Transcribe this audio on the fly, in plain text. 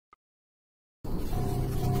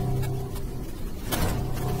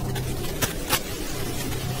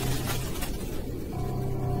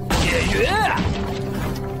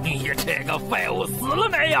你这个废物死了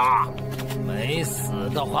没有？没死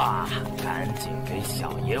的话，赶紧给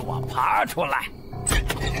小爷我爬出来！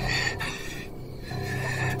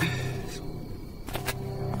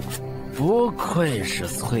不愧是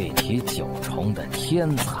淬体九重的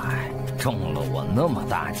天才，中了我那么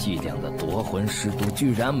大剂量的夺魂尸毒，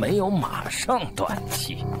居然没有马上断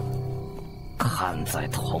气。看在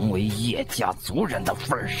同为叶家族人的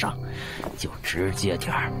份上，就直接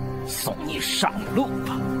点儿送你上路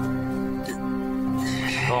吧。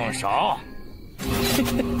动手！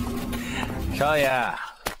少爷，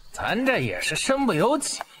咱这也是身不由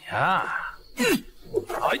己呀。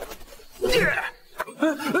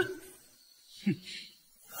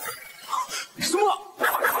什么？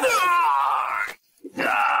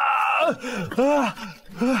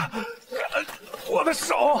我的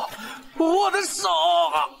手！我的手！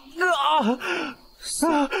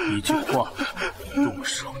一句话，动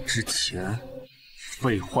手之前，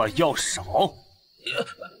废话要少。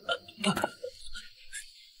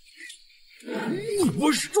你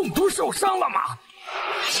不是中毒受伤了吗？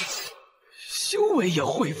修为也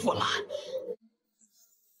恢复了。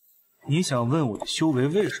你想问我的修为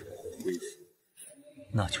为什么会恢复？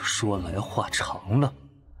那就说来话长了。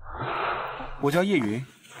我叫叶云，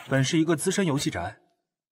本是一个资深游戏宅。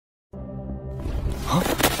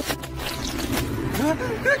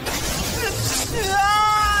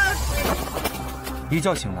一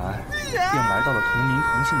觉醒来，便来到了同名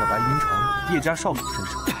同姓的白云城叶家少主身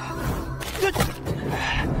上。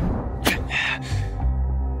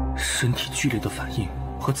身体剧烈的反应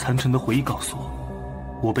和残存的回忆告诉我，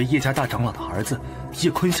我被叶家大长老的儿子叶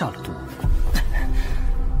坤下了毒。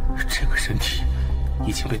这个身体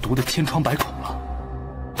已经被毒得千疮百孔了。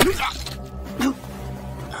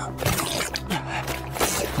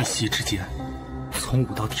一夕之间，从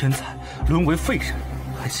武道天才沦为废人，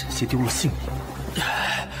还险些丢了性命。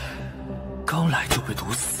刚来就被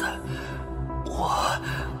毒死，我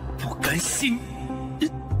不甘心。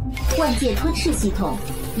万界吞噬系统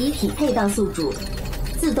已匹配到宿主，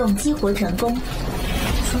自动激活成功。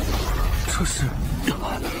这是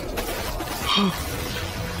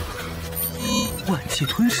万界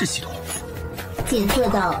吞噬系统。检测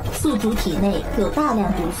到宿主体内有大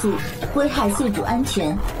量毒素，危害宿主安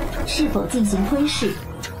全，是否进行吞噬？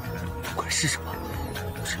不管是什么，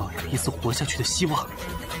只要有一丝活下去的希望。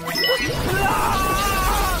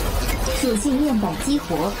属性面板激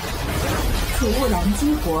活，储物栏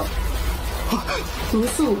激活，毒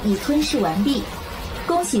素已吞噬完毕。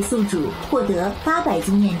恭喜宿主获得800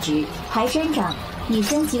经验值，排山掌已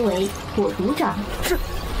升级为火毒掌。这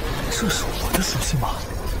是我的属性吗？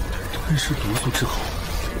吞噬毒素之后，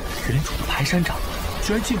原主的排山掌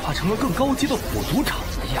居然进化成了更高阶的火毒掌。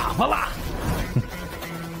哑巴啦！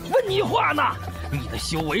问你话呢？你的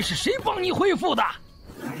修为是谁帮你恢复的？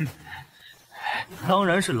当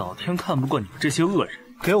然是老天看不惯你们这些恶人，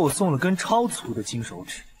给我送了根超粗的金手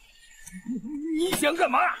指。你想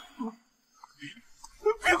干嘛？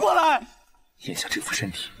别过来！眼下这副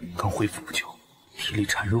身体刚恢复不久，体力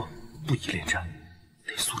孱弱，不宜恋战，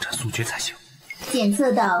得速战速决才行。检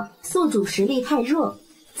测到宿主实力太弱，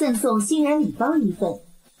赠送新人礼包1份，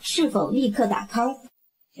是否立刻打开？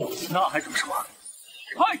那还等什么？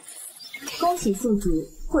嗨！恭喜宿主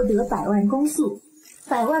获得100万攻速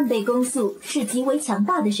，100万倍攻速是极为强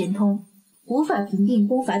大的神通，无法评定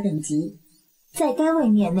功法等级，在该位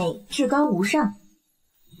面内至高无上。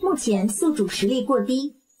目前宿主实力过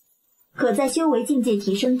低，可在修为境界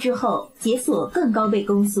提升之后解锁更高倍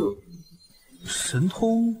攻速。神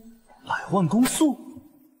通100万攻速，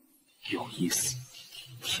有意思。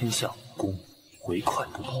天下武功唯快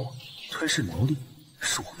不破，吞噬能力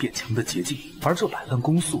是我变强的捷径，而这100万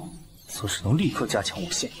攻速则是能立刻加强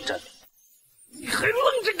我现有战力。你还愣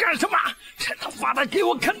着干什么？趁他发呆，给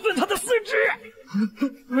我砍断他的四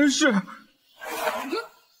肢！是。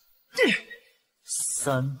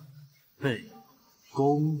3倍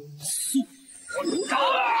攻速。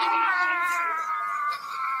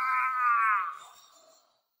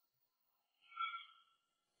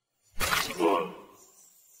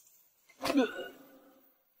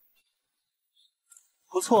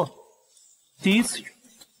不错，第一次用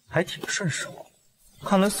还挺顺手。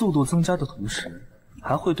看来速度增加的同时，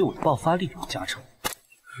还会对我的爆发力有加成。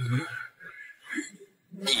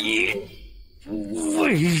你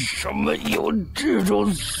为什么有这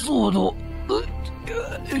种速度？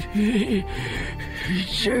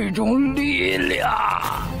这种力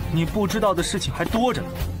量？你不知道的事情还多着呢。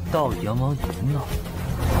到阎王营了，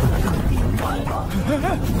明白了。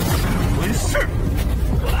吞噬！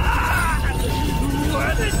我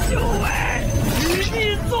的修为，你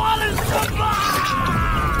做了什么？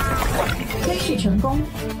吞噬成功，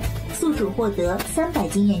宿主获得300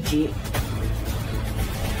经验值。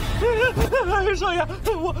少爷，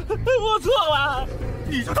我错了，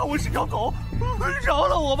你就当我是条狗，饶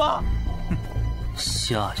了我吧。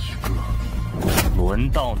下一个，轮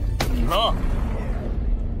到你了。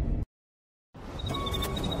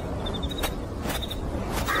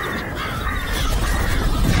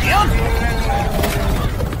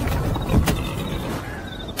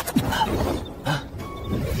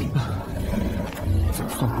总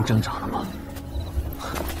算不挣扎了吧？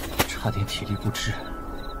差点体力不支。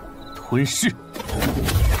吞噬。超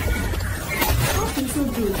级宿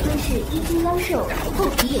主吞噬1只妖兽，后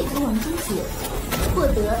皮野猪王精血，获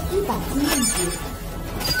得100经验值。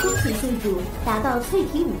恭喜宿主达到淬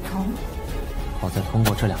体5重。好在通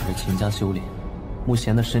过这2日勤加修炼，目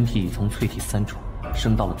前的身体已从淬体3重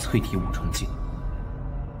升到了淬体5重境。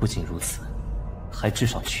不仅如此，还至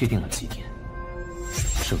少确定了几点。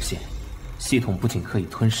首先，系统不仅可以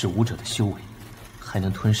吞噬武者的修为，还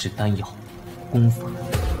能吞噬丹药、功法、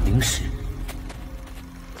灵石。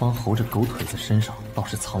方猴这狗腿子身上倒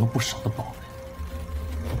是藏了不少的宝贝。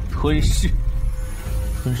吞噬，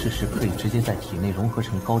吞噬时可以直接在体内融合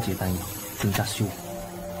成高阶丹药，增加修为。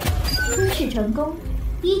吞噬成功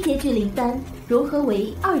，1阶聚灵丹融合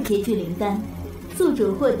为2阶聚灵丹，宿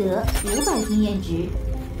主获得500经验值。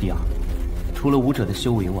第二，除了武者的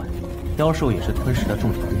修为外，妖兽也是吞噬的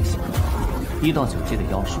重点对象。1到9阶的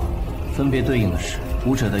妖兽，分别对应的是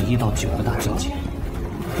武者的1到9个大境界。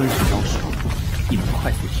吞噬妖兽亦能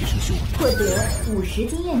快速提升修为，获得50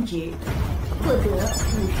经验值。获得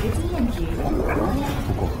50经验值。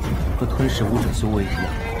不过，和吞噬武者修为一样，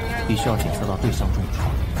必须要检测到对象重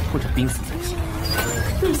创或者濒死才行。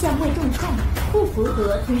对象未重创，不符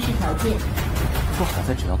合吞噬条件。不过好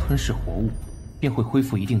在只要吞噬活物，便会恢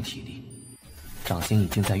复一定体力。掌心已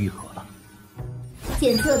经在愈合了。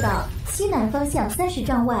检测到西南方向30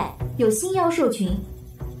丈外有新妖兽群。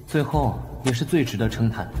最后也是最值得称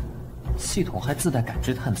叹的，系统还自带感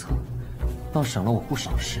知探测，倒省了我不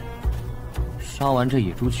少事。杀完这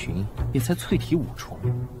野猪群，也才淬体5重，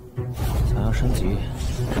想要升级，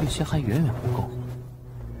这些还远远不够。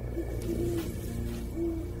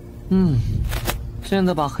现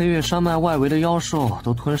在把黑月山脉外围的妖兽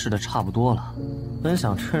都吞噬的差不多了，本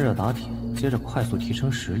想趁热打铁，接着快速提升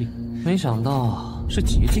实力，没想到是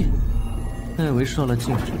结界。那为设了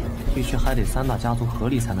禁制，必须还得3大家族合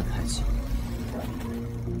力才能开启。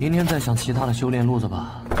明天再想其他的修炼路子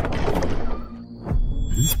吧。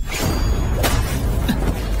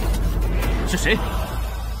是谁？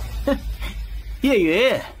哼，叶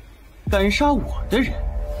云，敢杀我的人，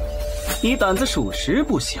你胆子属实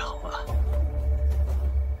不小啊！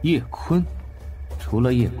叶坤，除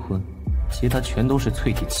了叶坤，其他全都是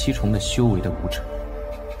淬体7重的修为的武者。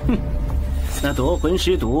哼，那夺魂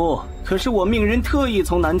尸毒可是我命人特意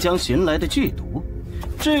从南疆寻来的剧毒，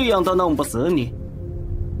这样都弄不死你。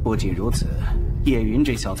不仅如此，叶云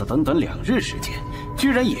这小子短短2日时间，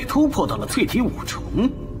居然也突破到了淬体5重。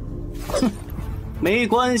哼，没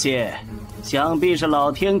关系，想必是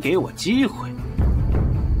老天给我机会，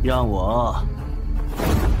让我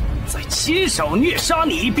再亲手虐杀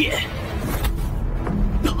你一遍。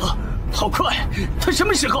啊，好快！他什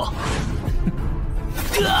么时候？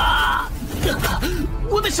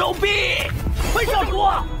我的手臂！快上主！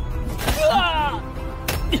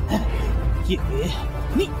叶云，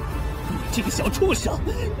你这个小畜生，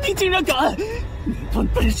你竟然敢逆断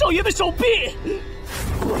本少爷的手臂！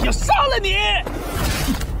我要杀了你！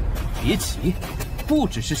别急，不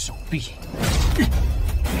只是手臂，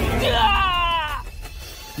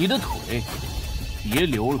你的腿别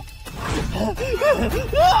留了！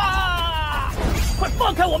快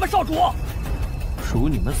放开我们少主！属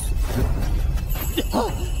你们所愿，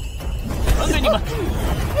还给你们！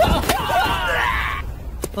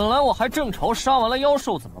本来我还正愁杀完了妖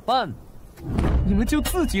兽怎么办呢，你们就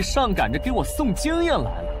自己上赶着给我送经验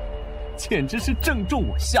来了，简直是正中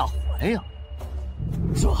我下怀呀！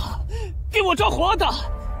抓，给我抓活的！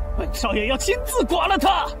本少爷要亲自剐了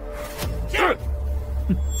他！是。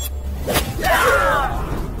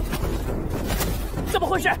怎么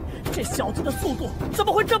回事？这小子的速度怎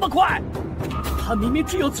么会这么快？他明明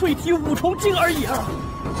只有淬体5重境而已啊！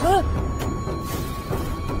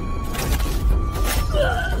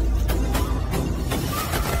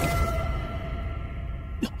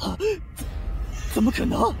怎么可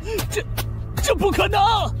能？这不可能！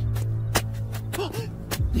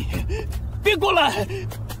你别过来！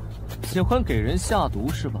喜欢给人下毒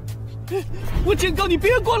是吧？我警告你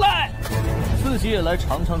别过来！自己也来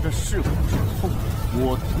尝尝这噬骨之痛，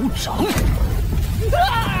我毒掌！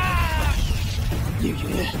叶云，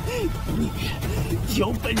你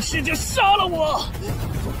有本事就杀了我，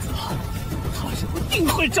否则他日我定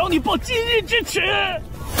会找你报今日之耻！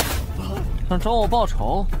想找我报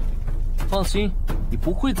仇？放心，你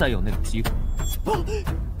不会再有那个机会。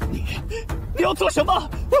你要做什么？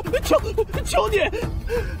求你！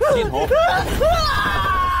低头。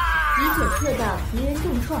已检测到敌人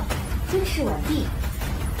重创，吞噬完毕。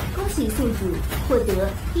恭喜宿主获得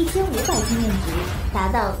1500经验值，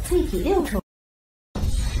达到淬体6重。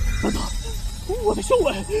我的胸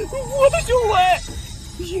围！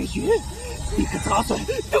叶云，你个杂碎，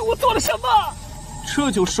对我做了什么？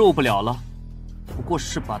这就受不了了。不过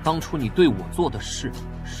是把当初你对我做的事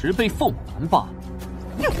10倍奉还罢了。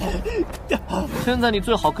现在你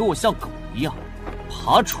最好给我像狗一样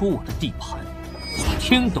爬出我的地盘，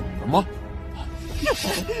听懂了吗？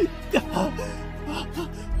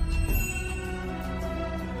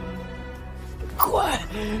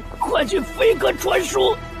快去飞鸽传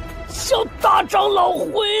书，向大长老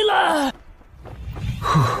回来！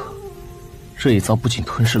这一遭不仅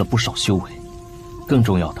吞噬了不少修为，更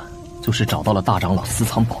重要的就是找到了大长老私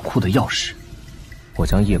藏宝库的钥匙。我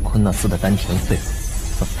将叶坤那厮的丹田废了，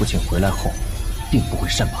等父亲回来后，定不会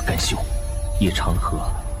善罢甘休。叶长河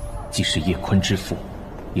既是叶坤之父，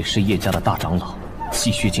也是叶家的大长老，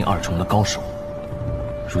气血境2重的高手。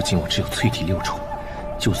如今我只有淬体6重，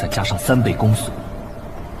就算加上3倍攻速，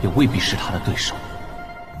也未必是他的对手。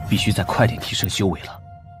必须再快点提升修为了。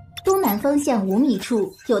东南方向5米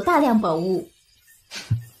处有大量宝物。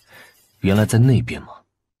原来在那边吗？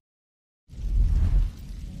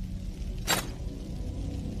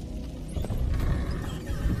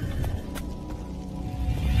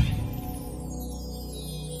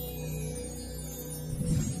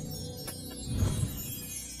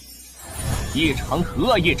叶长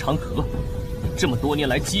河啊，叶长河，你这么多年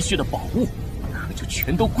来积蓄的宝物，可就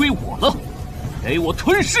全都归我了，给我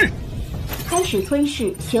吞噬！开始吞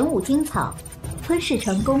噬玄武精草，吞噬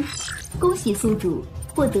成功，恭喜宿主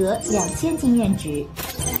获得2000经验值。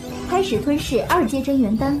开始吞噬2阶真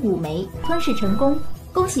元丹5枚，吞噬成功，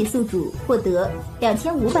恭喜宿主获得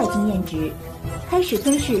2500经验值。开始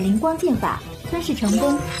吞噬灵光剑法，吞噬成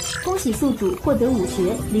功，恭喜宿主获得5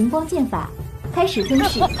学灵光剑法。开始吞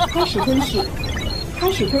噬，开始吞噬，开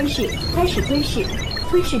始吞噬，开始吞噬，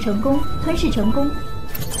吞噬成功，吞噬成功，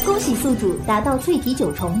恭喜宿主达到淬体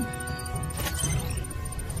9重。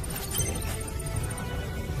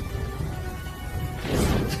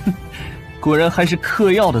果然还是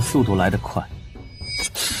嗑药的速度来得快。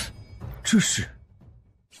这是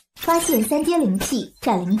发现3阶灵器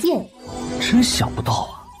斩灵剑，真想不到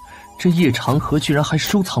啊！这叶长河居然还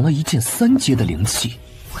收藏了一件3阶的灵器。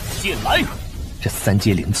剑来！这3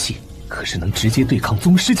阶灵器可是能直接对抗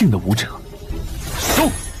宗师境的武者。收！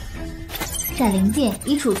斩灵剑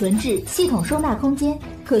已储存至系统收纳空间，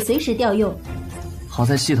可随时调用。好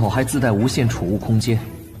在系统还自带无限储物空间，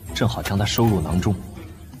正好将它收入囊中。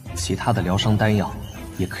其他的疗伤丹药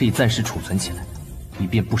也可以暂时储存起来，以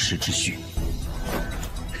便不时之需。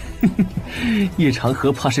叶长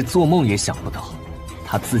河怕是做梦也想不到，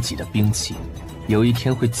他自己的兵器有一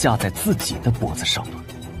天会架在自己的脖子上吧。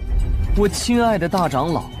我亲爱的大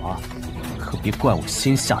长老啊，可别怪我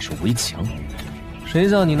先下手为强，谁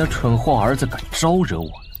叫你那蠢货儿子敢招惹我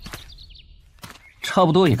呢？差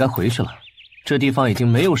不多也该回去了，这地方已经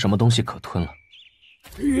没有什么东西可吞了。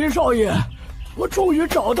云少爷，我终于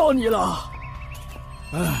找到你了。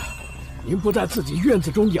您不在自己院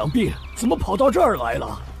子中养病，怎么跑到这儿来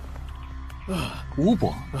了？吴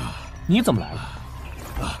伯，你怎么来了？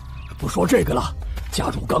不说这个了，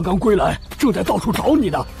家主刚刚归来，正在到处找你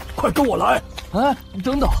呢，快跟我来！哎，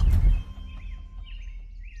等等！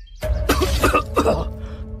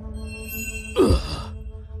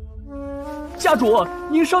家主，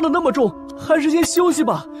您伤得那么重，还是先休息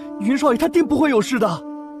吧。云少爷他定不会有事的。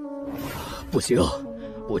不行，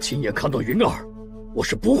我亲眼看到云儿，我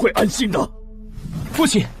是不会安心的。父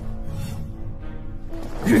亲，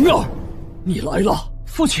云儿，你来了。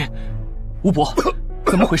父亲，吴伯，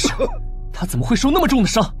怎么回事？他怎么会受那么重的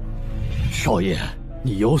伤？少爷，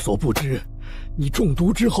你有所不知，你中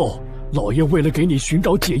毒之后，老爷为了给你寻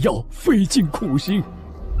找解药，费尽苦心。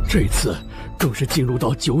这次更是进入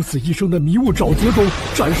到九死一生的迷雾沼泽中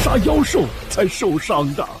斩杀妖兽才受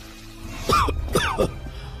伤的。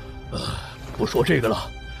不说这个了，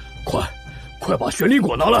快把玄灵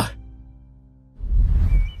果拿来。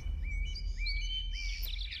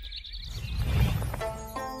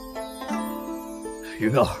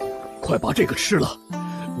云儿，快把这个吃了，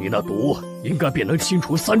你那毒应该便能清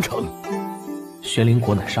除3成。玄灵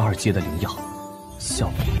果乃是2阶的灵药，效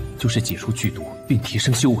果就是解除剧毒并提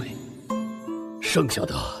升修为。剩下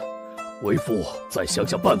的为父再想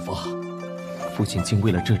想办法。父亲竟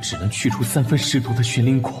为了这只能去除3分尸毒的玄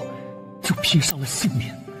灵果，就拼上了性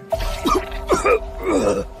命。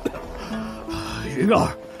云儿，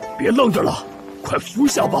别愣着了，快服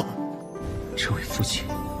下吧。这位父亲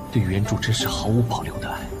对原主真是毫无保留的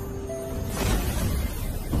爱。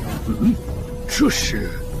这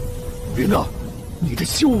是云儿，你的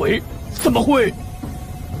修为怎么会？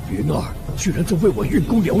云儿居然在为我运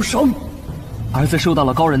功疗伤。儿子受到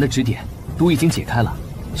了高人的指点，毒已经解开了，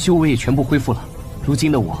修为也全部恢复了。如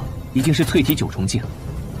今的我已经是淬体9重境，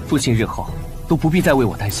父亲日后都不必再为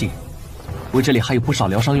我担心。我这里还有不少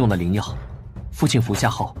疗伤用的灵药，父亲服下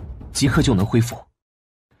后即刻就能恢复。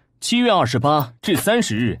7月28至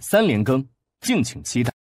30日3连更，敬请期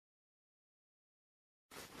待。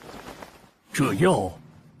这药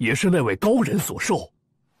也是那位高人所授？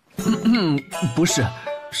不是，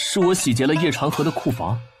是我洗劫了叶长河的库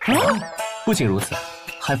房。不仅如此，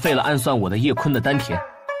还废了暗算我的叶坤的丹田，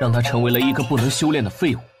让他成为了一个不能修炼的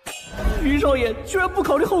废物。云少爷居然不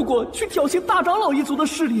考虑后果去挑衅大长老一族的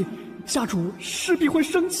势力，家主势必会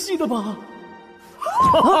生气的吧？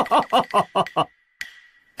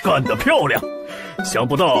干得漂亮！想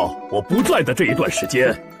不到我不在的这一段时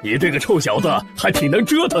间，你这个臭小子还挺能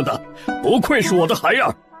折腾的，不愧是我的孩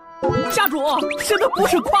儿。家主，现在不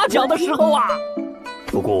是夸奖的时候啊！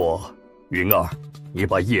不过，云儿，你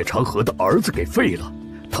把叶长河的儿子给废了，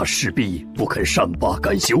他势必不肯善罢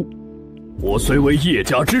甘休。我虽为叶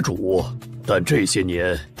家之主，但这些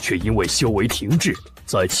年却因为修为停滞，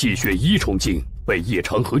在气血1重境被叶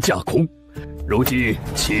长河架空。如今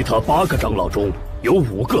其他8个长老中，有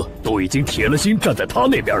5个都已经铁了心站在他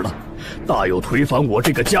那边了，大有推翻我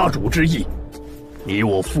这个家主之意。你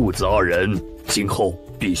我父子2人今后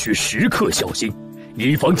必须时刻小心，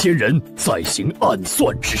以防奸人再行暗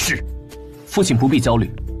算之事。父亲不必焦虑，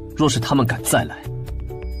若是他们敢再来，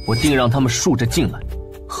我定让他们竖着进来，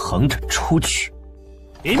横着出去。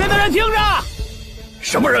里面的人听着，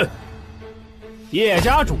什么人？叶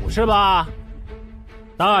家主是吧？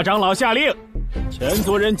大长老下令，全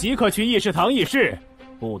族人即刻去议事堂议事，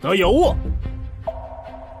不得有误。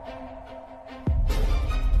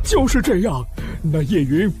就是这样，那叶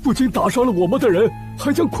云不仅打伤了我们的人，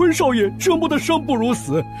还将坤少爷折磨得生不如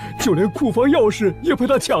死，就连库房钥匙也被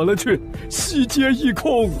他抢了去，悉皆一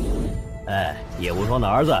空。哎，叶无双的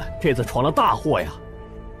儿子这次闯了大祸呀，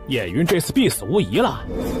叶云这次必死无疑了。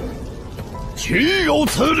岂有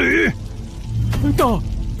此理！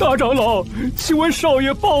大长老，请为少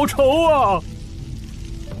爷报仇啊！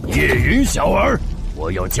叶云小儿，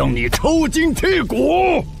我要将你抽筋剔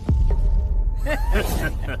骨！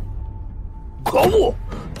可恶！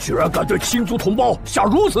居然敢对亲族同胞下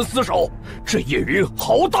如此死手！这叶云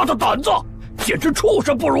好大的胆子，简直畜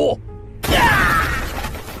生不如！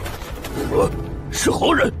是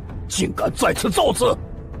何人？竟敢在此造次！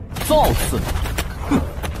造次？哼！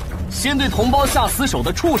先对同胞下死手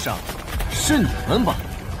的畜生，是你们吧？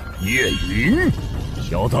叶云，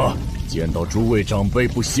小子，见到诸位长辈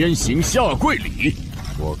不先行下跪礼，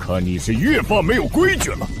我看你是越发没有规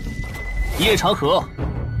矩了。叶长河，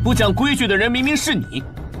不讲规矩的人明明是你，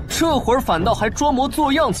这会儿反倒还装模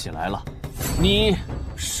作样起来了。你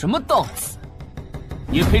什么档次？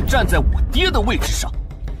也配站在我爹的位置上？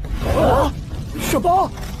啊！什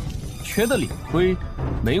么？觉得理亏，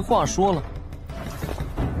没话说了。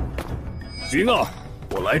云儿，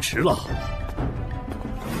我来迟了。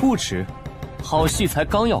不迟，好戏才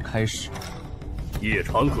刚要开始。叶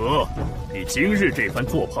长河，你今日这番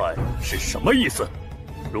做派是什么意思？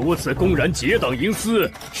如此公然结党营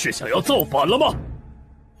私，是想要造反了吗？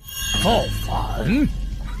造反？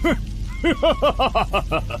哼！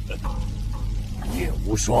叶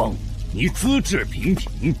无双，你资质平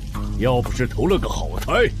平，要不是投了个好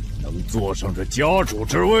胎，能坐上这家主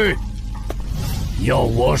之位。要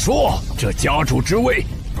我说，这家主之位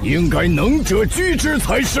应该能者居之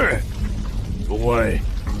才是。诸位，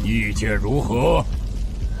意见如何？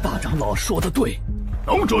大长老说得对，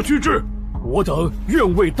能者居之，我等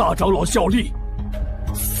愿为大长老效力。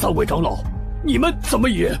3位长老，你们怎么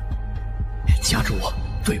也？家主，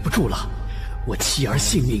对不住了，我妻儿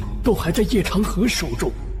性命都还在叶长河手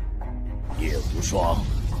中。叶无双，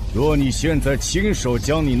若你现在亲手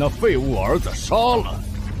将你那废物儿子杀了，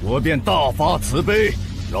我便大发慈悲，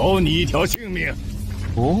饶你一条性命。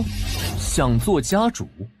哦，想做家主？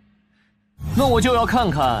那我就要看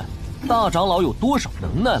看大长老有多少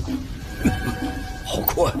能耐了。好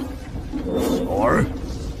快！小儿，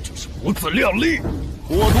这是不自量力！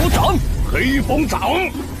火毒掌，黑风掌！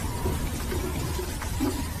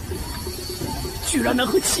居然能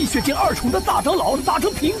和气血境2重的大长老打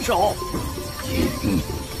成平手！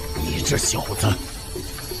你这小子，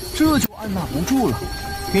这就按捺不住了，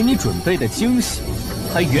给你准备的惊喜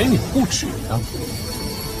还远远不止呢。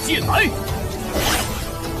进来！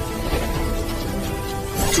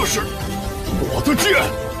这是我的剑，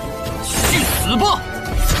去死吧！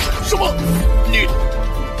什么？你？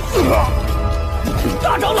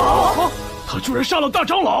大长老！他居然杀了大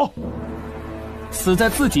长老！死在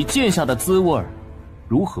自己剑下的滋味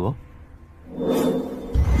如何？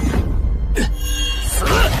死！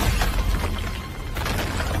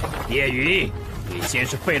叶云，你先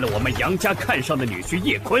是废了我们杨家看上的女婿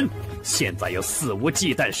叶坤，现在又肆无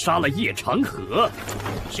忌惮杀了叶长河，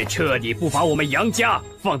是彻底不把我们杨家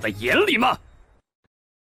放在眼里吗？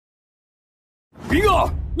云儿，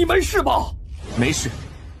你没事吧？没事。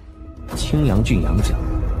青阳郡杨家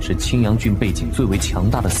是青阳郡背景最为强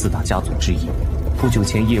大的4大家族之一。不久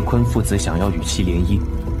前，叶坤父子想要与其联姻，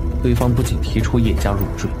对方不仅提出叶家入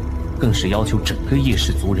赘，更是要求整个叶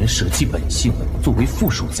氏族人舍弃本姓，作为附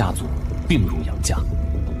属家族并入杨家。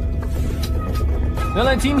原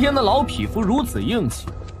来今天的老匹夫如此硬气，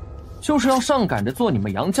就是要上赶着做你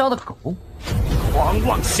们杨家的狗。狂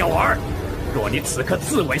妄小儿！若你此刻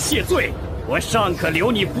自刎谢罪，我尚可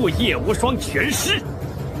留你步叶无双全尸。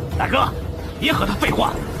大哥，别和他废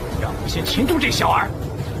话，让我们先擒住这小儿，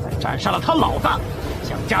再斩杀了他老子，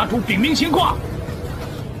向家主禀明情况。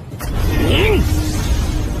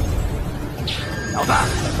老子，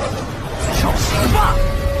受死吧！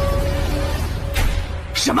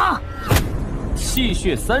什么？气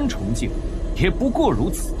血3重境，也不过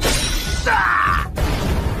如此。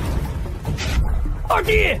二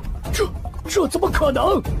弟，这怎么可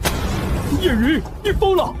能？叶云，你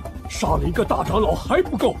疯了！杀了一个大长老还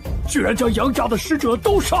不够，居然将杨家的使者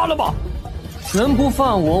都杀了吗？人不犯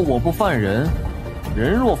我，我不犯人；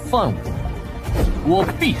人若犯我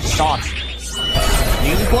必杀之。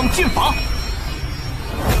灵光剑法！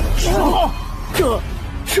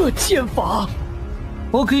这剑法，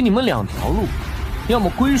我给你们2条路，要么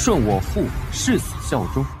归顺我父，誓死效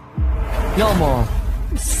忠；要么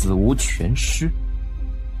死无全尸。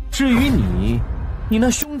至于你那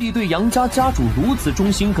兄弟对杨家家主如此忠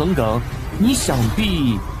心耿耿，你想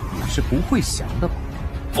必也是不会降的吧？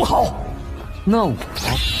不好，那我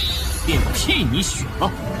便替你选了。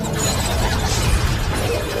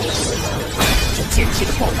这剑气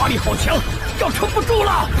的爆发力好强，要撑不住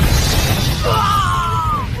了！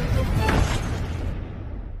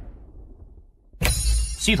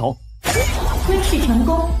吸头。吞噬成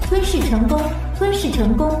功，吞噬成功，吞噬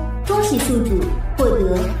成功！恭喜宿主获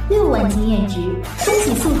得6万经验值，恭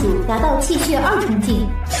喜宿主达到气血2重境，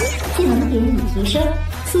技能点已提升，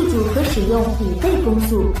宿主可使用5倍攻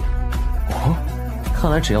速。哦，看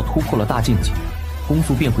来只要突破了大境界，攻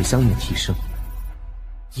速便会相应提升。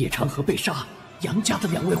叶长河被杀，杨家的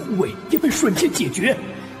2位护卫也被瞬间解决，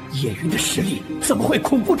叶云的实力怎么会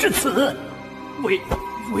恐怖至此？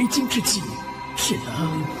为今之计，只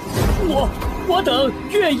能我等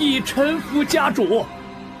愿意臣服家主。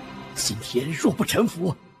今天若不臣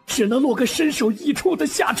服，只能落个身首异处的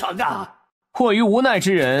下场啊！迫于无奈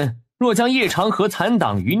之人，若将叶长河残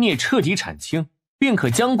党余孽彻底铲清，便可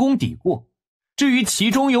将功抵过。至于其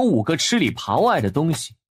中有5个吃里扒外的东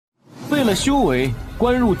西，为了修为，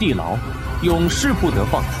关入地牢，永世不得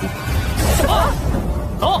放出。什么？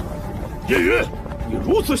走！叶云，你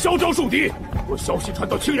如此嚣张树敌，若消息传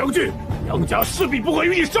到青阳郡，杨家势必不会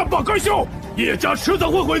与你善罢甘休，叶家迟早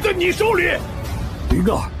会毁在你手里。云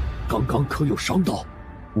儿，刚刚可有伤到？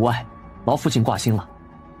无碍，老父亲挂心了。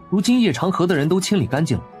如今叶长河的人都清理干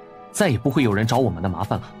净了，再也不会有人找我们的麻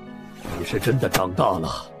烦了。你是真的长大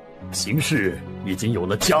了，行事已经有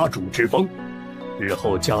了家主之风，日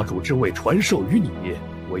后家主之位传授于你，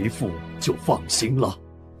为父就放心了。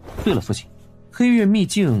对了，父亲，黑月秘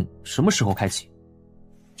境什么时候开启？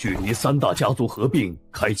距离3大家族合并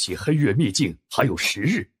开启黑月秘境还有10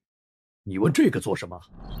日。你问这个做什么？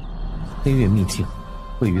黑月秘境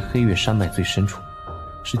位于黑月山脉最深处，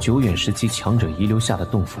是久远时期强者遗留下的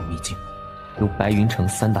洞府秘境，由白云城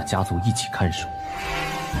3大家族一起看守。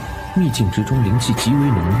秘境之中灵气极为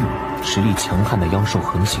浓郁，实力强悍的妖兽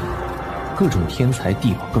横行，各种天才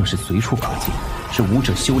地宝更是随处可见，是武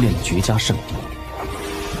者修炼的绝佳圣地。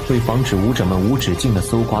为防止武者们无止境的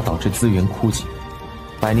搜刮导致资源枯竭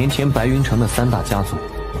，100年前白云城的3大家族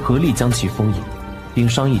合力将其封印，并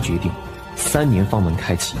商议决定3年方能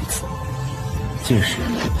开启一次。届时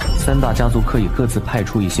3大家族可以各自派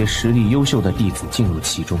出一些实力优秀的弟子进入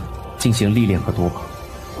其中，进行历练和夺宝。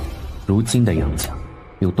如今的杨家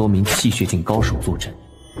有多名气血境高手坐镇，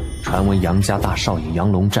传闻杨家大少爷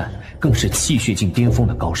杨龙战更是气血境巅峰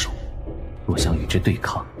的高手，若想与之对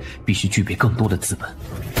抗，必须具备更多的资本。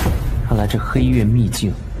看来这黑月秘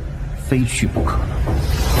境非去不可了。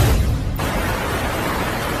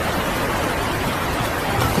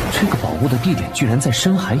这个宝物的地点居然在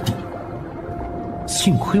深海底，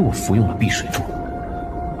幸亏我服用了避水珠。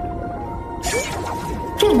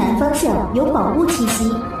正南方向有宝物气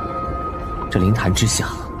息，这灵潭之下，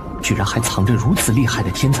居然还藏着如此厉害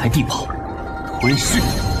的天才地宝，吞噬！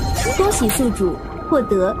恭喜宿主获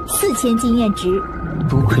得4000经验值。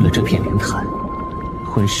多亏了这片灵潭，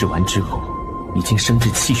吞噬完之后，已经升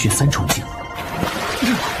至气血3重境。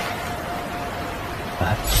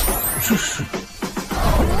哎，这是……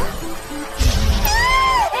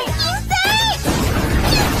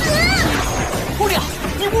姑娘，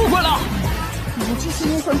你误会了！你们这些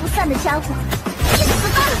阴魂不散的家伙，去死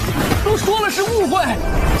吧！都说了是误会。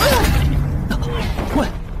喂，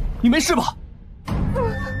你没事吧？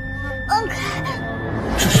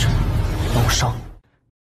这是刀伤。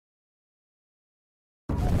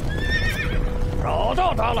找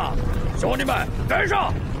到他了，兄弟们跟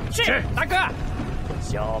上！是大哥。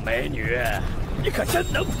小美女，你可真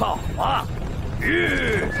能跑啊！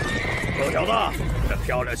臭小子，这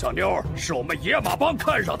漂亮小妞是我们野马帮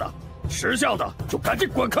看上的，识相的就赶紧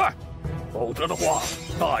滚开，否则的话，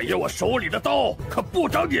大爷我手里的刀可不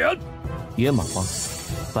长眼。野马帮，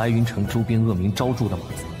白云城周边恶名昭著的马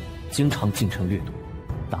子，经常进城掠夺，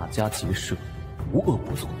打家劫舍，无恶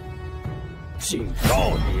不作。警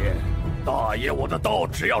告你，大爷我的刀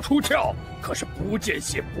只要出鞘，可是不见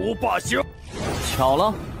血不罢休。巧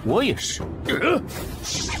了，我也是。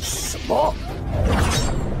什么？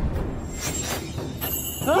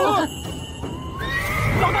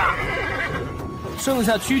老大，剩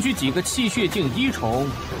下区区几个气血境1重，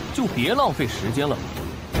就别浪费时间了。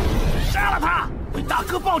杀了他，为大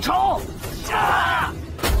哥报仇！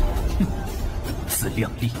自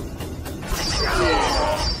量力。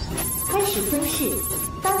开始吞噬，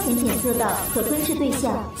当前检测到可吞噬对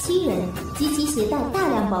象7人及其携带大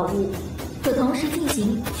量宝物，可同时进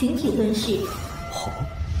行群体吞噬。哦，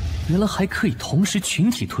原来还可以同时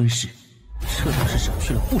群体吞噬，这倒是省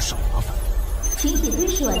去了不少麻烦。群体吞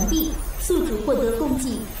噬完毕，宿主获得共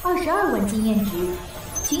计22万经验值。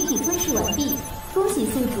群体吞噬完毕，恭喜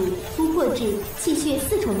宿主突破至气血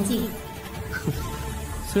4重境。哼，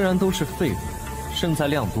虽然都是废物，胜在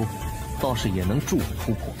量多，倒是也能助我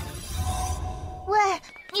突破。喂，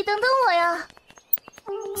你等等我呀！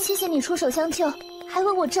谢谢你出手相救，还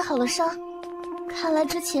为我治好了伤。看来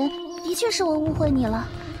之前的确是我误会你了。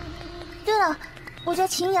对了，我叫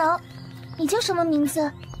秦瑶，你叫什么名字？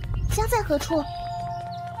家在何处？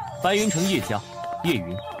白云城叶家，叶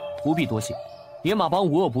云，不必多谢。野马帮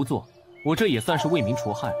无恶不作，我这也算是为民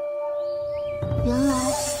除害。原来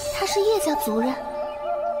他是叶家族人。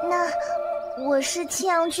那我是青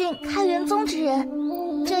阳郡开元宗之人，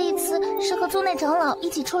这一次是和宗内长老一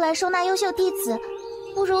起出来收纳优秀弟子，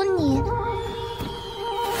不如你。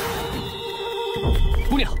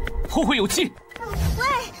姑娘，后会有期。喂，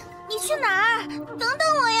你去哪儿？等等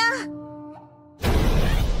我呀！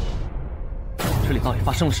这里到底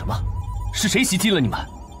发生了什么？是谁袭击了你们？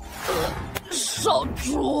少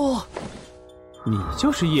主，你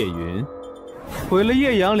就是叶云，毁了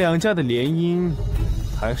叶阳两家的联姻，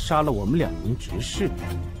还杀了我们2名执事。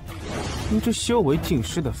你这修为尽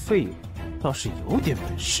失的废物，倒是有点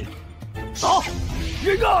本事。走，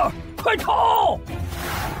云儿，快逃！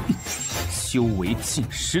修为尽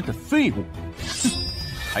失的废物，哼，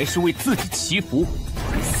还是为自己祈福，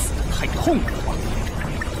死得太痛快了。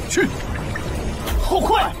去，好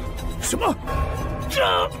快！什么？这……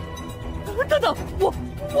等等，我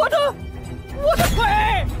的腿！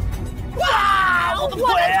哇，我的腿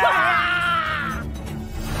啊！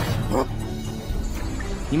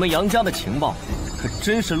你们杨家的情报可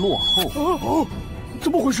真是落后。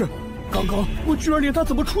怎么回事？刚刚我居然连他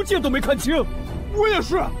怎么出剑都没看清。我也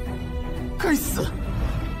是。该死！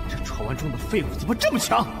这传闻中的废物怎么这么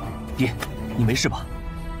强？爹，你没事吧？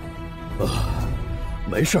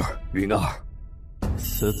没事儿，云儿。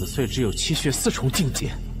此子虽只有气血4重境界，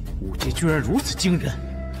武技居然如此惊人，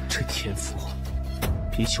这天赋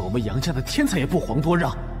比起我们杨家的天才也不遑多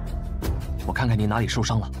让。我看看你哪里受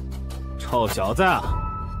伤了。臭小子，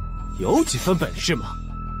有几分本事吗？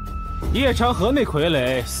夜长河那傀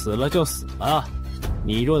儡死了就死了，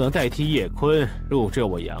你若能代替叶坤入赘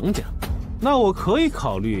我杨家，那我可以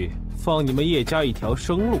考虑放你们叶家一条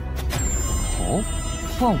生路。哦，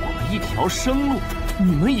放我们一条生路，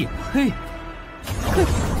你们也配？哼，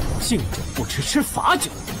敬酒不吃吃罚酒。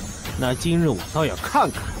那今日我倒要看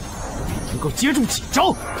看能够接住几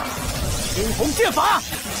招。青红剑法，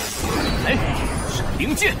来，闪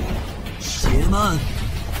灵剑。且慢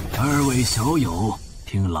，2位小友，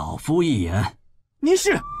听老夫一言。您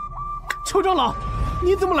是邱长老，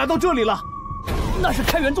你怎么来到这里了？那是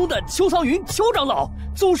开元宗的邱苍云邱长老，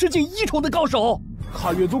宗师境1重的高手。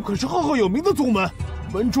汉月宗可是赫赫有名的宗门，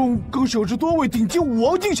门中更是有着多位顶级武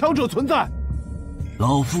王境强者存在。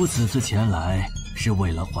老夫此次前来是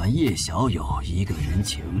为了还叶小友一个人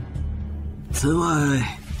情，此外，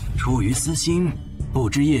出于私心，不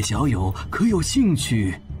知叶小友可有兴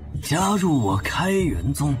趣加入我开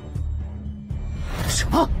元宗？什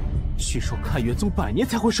么？据说开元宗100年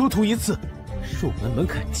才会收徒一次，入门门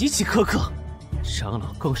槛极其苛刻，长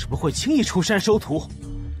老更是不会轻易出山收徒。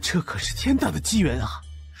这可是天大的机缘啊！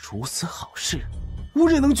如此好事，无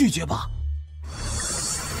人能拒绝吧？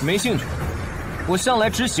没兴趣，我向来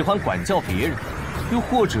只喜欢管教别人，又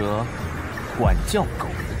或者管教狗。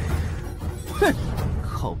哼，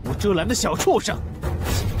口无遮拦的小畜生，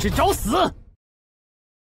简直找死！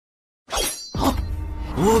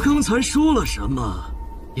我刚才说了什么？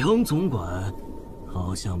杨总管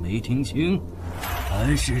好像没听清，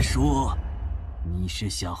还是说你是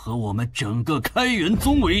想和我们整个开元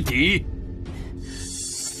宗为敌？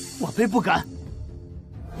晚辈不敢。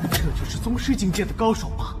这就是宗师境界的高手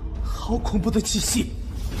吗？好恐怖的气息！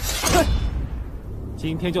哼，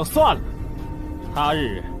今天就算了，他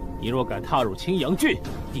日你若敢踏入青阳郡，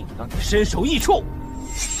定让你身首异处。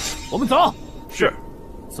我们走。是。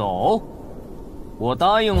走。我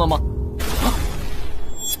答应了吗？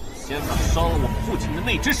先把伤了我父亲的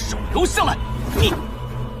那只手留下来！你！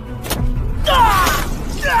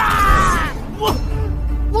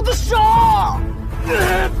我的手！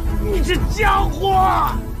你这家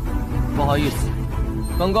伙！不好意思，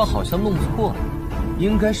刚刚好像弄错了，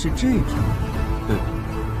应该是这条，对吧？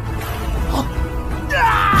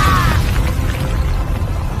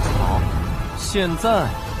好，现在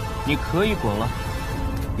你可以滚了。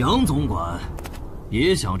杨总管，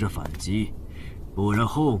别想着反击，不然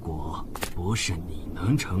后果不是你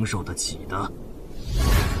能承受得起的。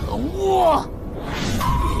可恶！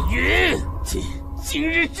叶云，今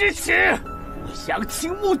日之耻，我杨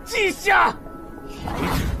青木记下，来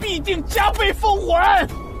日必定加倍奉还。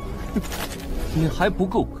你还不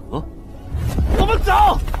够格。我们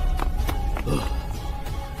走。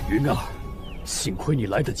云儿，幸亏你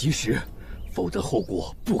来得及时，否则后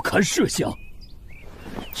果不堪设想。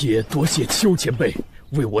也多谢邱前辈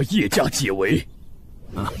为我叶家解围。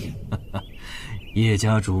叶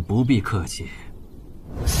家主不必客气。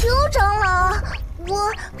邱长老，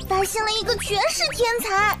我发现了一个绝世天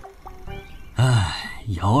才。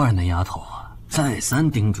瑶儿那丫头再三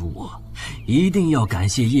叮嘱我，一定要感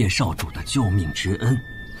谢叶少主的救命之恩。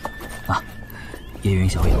叶云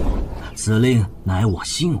小友，此令乃我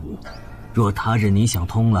信物。若他日你想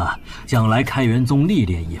通了，将来开元宗历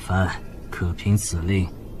练一番，可凭此令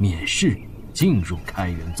免试进入开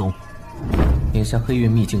元宗。眼下黑月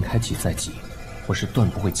秘境开启在即，我是断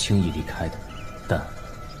不会轻易离开的。但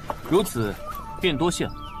如此便多谢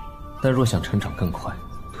了。但若想成长更快，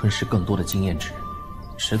吞噬更多的经验值，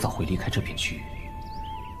迟早会离开这片区域。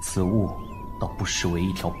此物倒不失为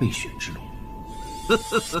一条备选之路。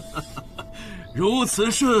如此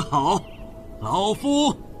甚好，老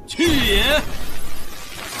夫去也。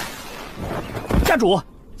家主，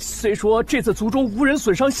虽说这次族中无人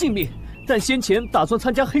损伤性命，但先前打算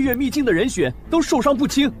参加黑月秘境的人选都受伤不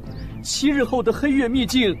轻，7日后的黑月秘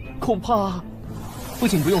境恐怕……父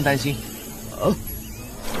亲不用担心，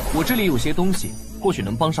我这里有些东西，或许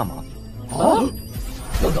能帮上忙。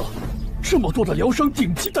等等，这么多的疗伤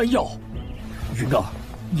顶级丹药，云儿，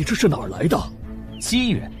你这是哪儿来的？机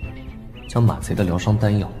缘，将马贼的疗伤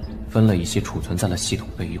丹药分了一些，储存在了系统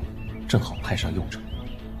备用，正好派上用场。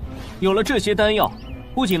有了这些丹药，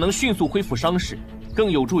不仅能迅速恢复伤势，更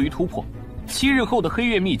有助于突破7日后的黑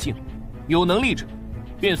月秘境。有能力者，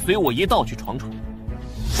便随我一道去闯闯。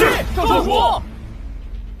是，少主。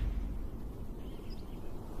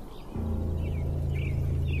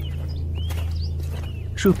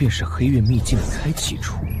这便是黑月秘境的开启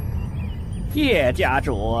处。叶家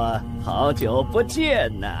主，好久不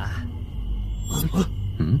见呐！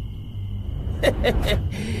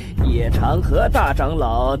叶长河大长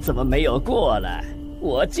老怎么没有过来？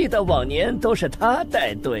我记得往年都是他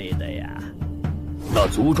带队的呀。那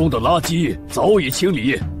族中的垃圾早已清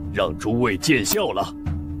理，让诸位见笑了。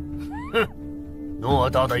哼，偌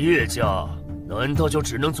大的叶家，难道就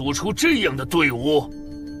只能组出这样的队伍？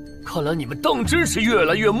看来你们当真是越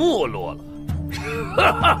来越没落了。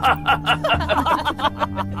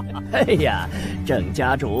哎呀，郑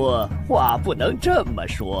家主，话不能这么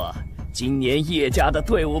说。今年叶家的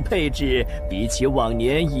队伍配置比起往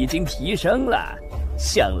年已经提升了，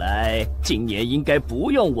想来今年应该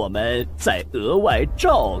不用我们再额外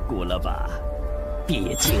照顾了吧？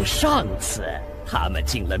毕竟上次他们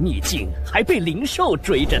进了秘境，还被灵兽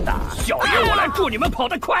追着打。小爷我来助你们跑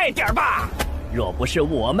得快点吧！若不是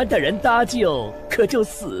我们的人搭救，可就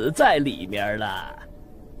死在里面了。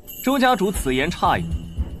周家主此言差矣，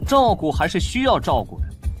照顾还是需要照顾的。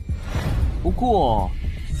不过，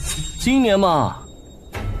今年嘛，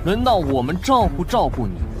轮到我们照顾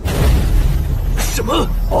你。什么？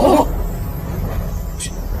哦，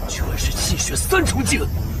居然是气血3重境，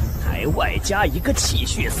还外加一个气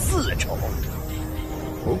血4重。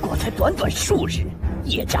不过才短短数日，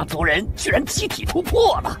叶家族人居然集体突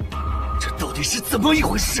破了，这到底是怎么一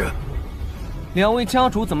回事？两位家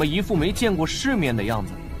主怎么一副没见过世面的样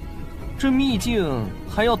子？这秘境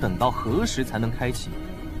还要等到何时才能开启？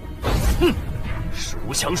哼，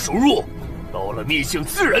孰强孰弱，到了秘境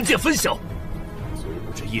自然见分晓。虽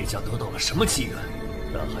不知叶家得到了什么机缘，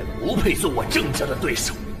但还不配做我郑家的对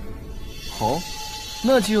手。好，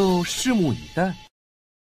那就拭目以待。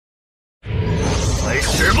开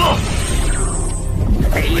始吧！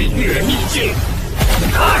飞跃秘境，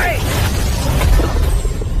开！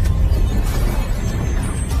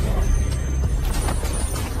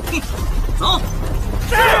走！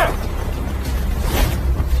是。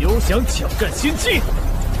休想抢占先机！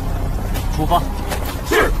出发！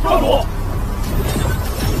是，少主。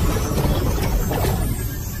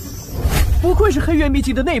不愧是黑渊秘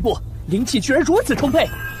境的内部，灵气居然如此充沛，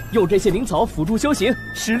用这些灵草辅助修行，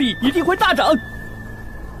实力一定会大涨。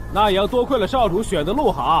那也要多亏了少主选的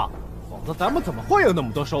路好，否则咱们怎么会有那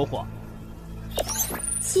么多收获？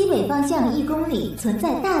西北方向1公里存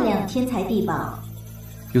在大量天材地宝。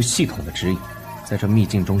有系统的指引，在这秘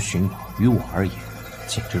境中寻宝，于我而言，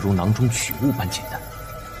简直如囊中取物般简单。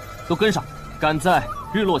都跟上，赶在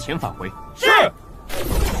日落前返回。是。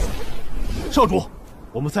少主，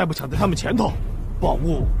我们再不抢在他们前头，宝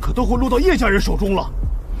物可都会落到叶家人手中了。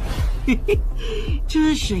嘿嘿，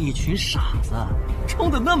真是一群傻子，冲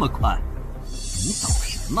得那么快，你懂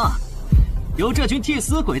什么？有这群替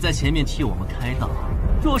死鬼在前面替我们开道，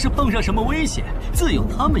若是碰上什么危险，自有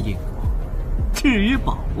他们应付。至于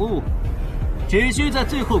宝物，只需在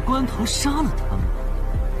最后关头杀了他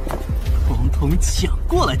们，统统抢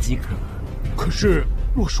过来即可。可是，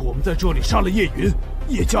若是我们在这里杀了叶云，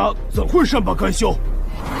叶家怎会善罢甘休？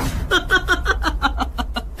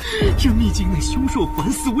这秘境内凶兽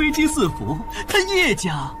环伺，危机四伏，他叶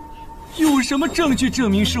家有什么证据证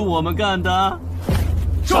明是我们干的？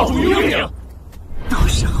少主有令。到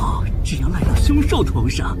时候只要赖到凶兽头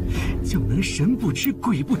上，就能神不知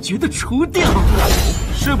鬼不觉地除掉。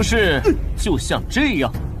是不是就像这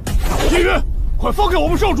样？叶云，快放给我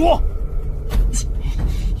们少主！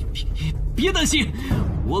别担心，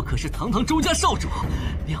我可是堂堂周家少主，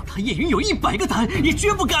谅他叶云有100个胆，也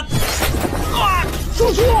绝不敢。啊！少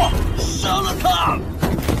主，杀了他！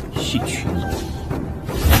一群老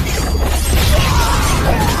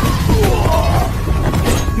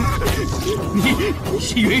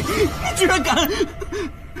叶云，你居然敢！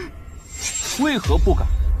为何不敢？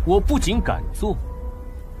我不仅敢做，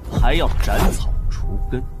还要斩草除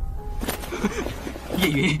根。叶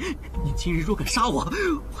云，你今日若敢杀我，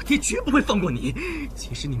我爹绝不会放过你。即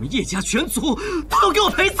使你们叶家全族都给我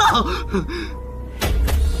陪葬！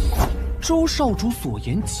周少主所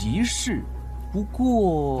言极是，不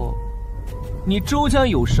过，你周家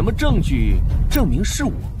有什么证据证明是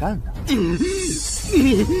我干的？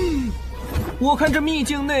我看这秘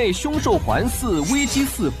境内凶兽环伺，危机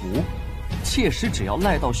四伏，切实只要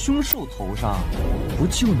赖到凶兽头上，不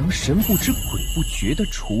就能神不知鬼不觉地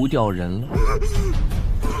除掉人了？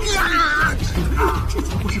这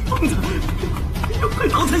家伙是疯子，要快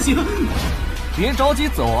逃才行！别着急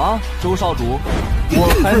走啊，周少主，我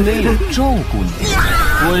还没有照顾你。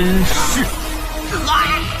温氏，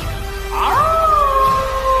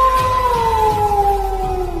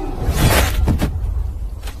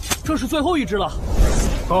这是最后一只了。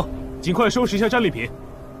好，尽快收拾一下战利品。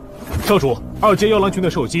少主，2阶妖狼群的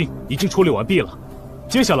兽精已经处理完毕了，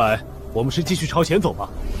接下来我们是继续朝前走吧。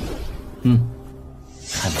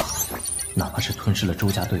太忙了，哪怕是吞噬了周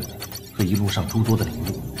家队伍和一路上诸多的灵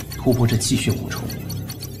物，突破这气血5重，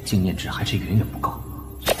经验值还是远远不够。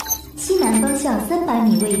西南方向300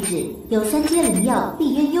米位置有3阶灵药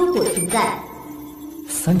碧渊幽果存在。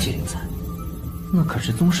3阶灵材，那可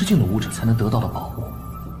是宗师境的武者才能得到的宝物。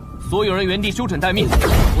所有人原地休整待命，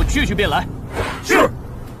我去便来。是。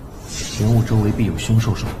灵物周围必有凶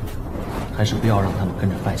兽守护，还是不要让他们跟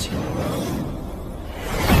着犯险。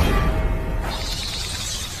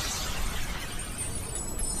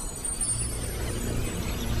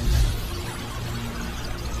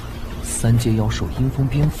3阶妖兽阴风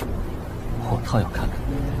蝙蝠，我倒要看看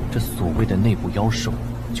这所谓的内部妖兽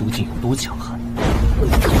究竟有多强悍。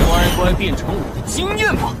乖乖变成我的经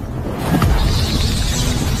验吧！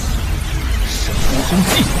神无攻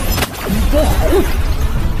击，一波吼，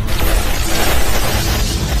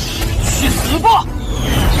去死吧！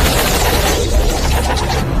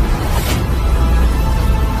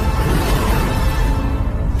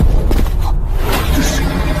这是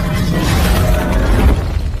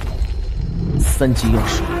3级妖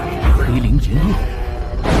兽黑灵炎焰，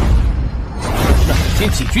那我先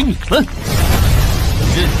解决你们！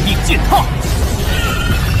任意践踏，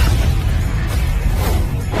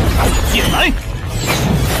剑来！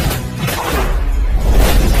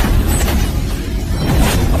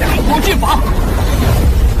灵光剑法，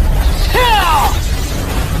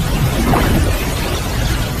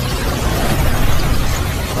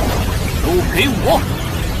都给我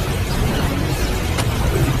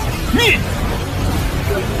灭！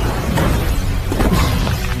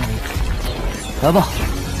来吧，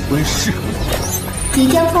吞噬！即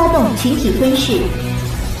将发动群体吞噬，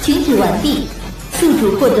群体完毕，宿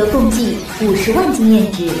主获得共计50万经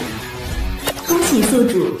验值。恭喜宿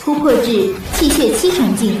主突破至气血7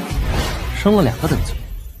重境，升了2个等级，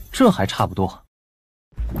这还差不多。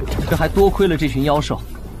这还多亏了这群妖兽，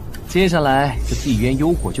接下来这地渊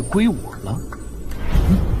幽火就归我了。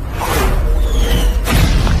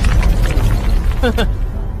呵呵，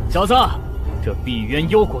小子，这碧渊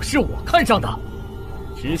幽火是我看上的，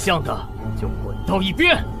识相的就滚到一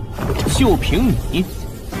边！就凭你，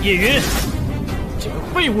叶云，这个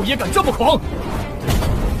废物也敢这么狂！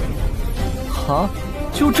哈，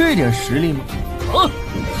就这点实力吗？啊，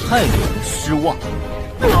太令人失望。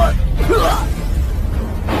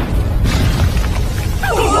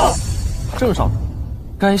郑少主，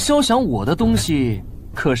敢肖想我的东西，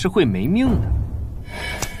可是会没命的。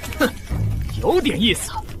哼，有点意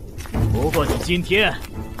思。不过你今天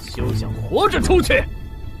休想活着出去！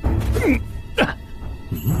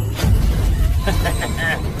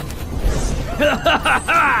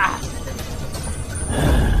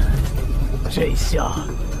这下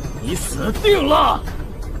你死定了！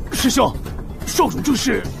师兄，少主这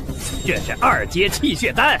是2阶气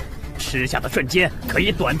血丹，吃下的瞬间可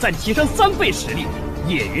以短暂提升3倍实力。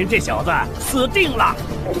叶云这小子死定了！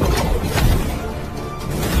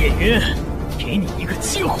叶云，给你一个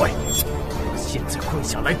机会，现在跪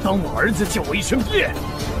下来当我儿子，叫我一声爹，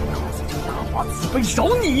老子就大发慈悲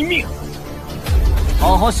饶你一命。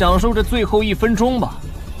好好享受这最后1分钟吧，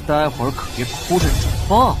待会儿可别哭着找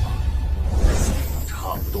爸爸。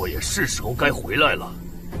差不多也是时候该回来了。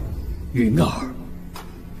云儿，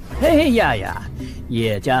哎呀呀，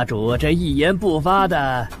叶家主这一言不发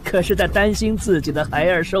的，可是在担心自己的孩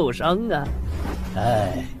儿受伤啊！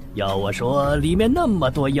哎，要我说，里面那么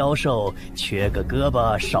多妖兽，缺个胳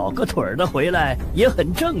膊少个腿的回来也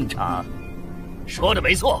很正常。说的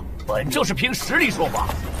没错，本就是凭实力说话，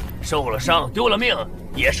受了伤丢了命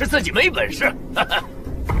也是自己没本事。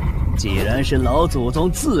既然是老祖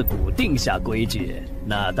宗自古定下规矩，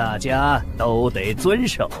那大家都得遵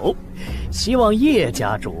守。希望叶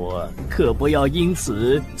家主可不要因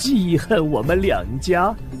此记恨我们2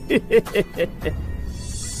家。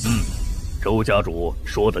周家主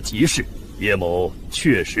说的极是，叶某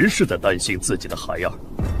确实是在担心自己的孩儿，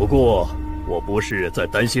不过我不是在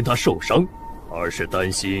担心他受伤，而是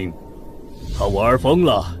担心他玩疯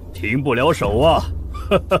了，停不了手啊！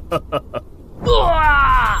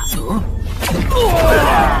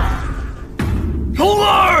龙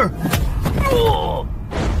儿，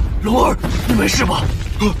龙儿，你没事吧？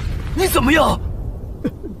你怎么样？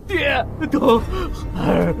爹，疼，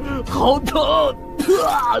儿，好疼！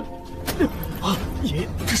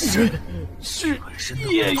这是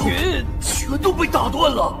叶云，全都被打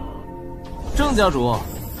断了。郑家主，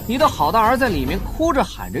你的好大儿在里面哭着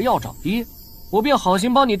喊着要找爹，我便好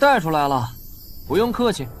心帮你带出来了，不用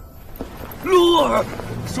客气。龙儿，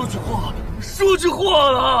说句话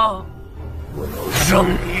啊！我要让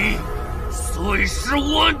你碎尸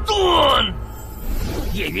万段！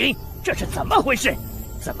叶云，这是怎么回事？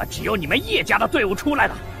怎么只有你们叶家的队伍出来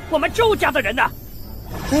了？我们周家的人呢？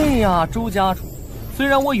哎呀，周家主，虽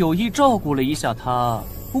然我有意照顾了一下他，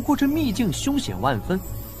不过这秘境凶险万分，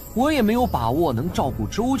我也没有把握能照顾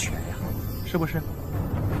周全呀，是不是？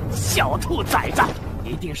小兔崽子，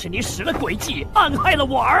一定是你使了诡计，暗害了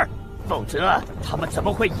我儿，否则他们怎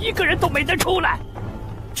么会一个人都没能出来？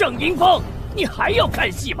郑迎风，你还要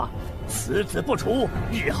看戏吗？此子不除，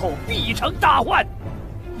日后必成大患。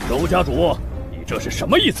周家主，你这是什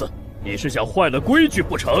么意思？你是想坏了规矩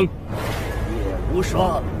不成？叶无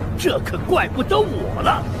双，这可怪不得我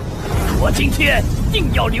了。我今天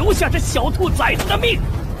定要留下这小兔崽子的命。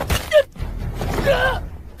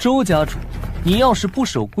周家主，你要是不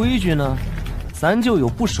守规矩呢，咱就有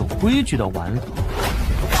不守规矩的玩法。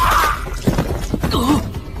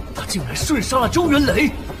他竟然瞬杀了周元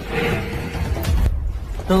雷，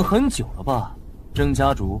等很久了吧，郑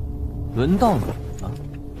家主，轮到你了。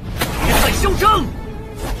别太嚣张！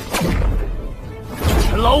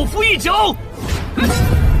欠老夫一脚！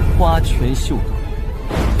花拳绣腿。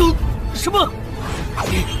什么？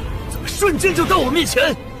你怎么瞬间就到我面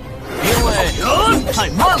前？因为太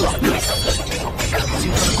慢了，看不清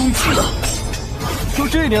他的攻击了。就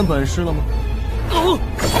这点本事了吗？哦，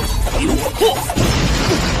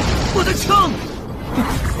我的枪！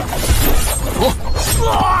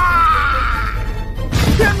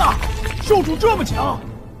天哪，兽主这么强！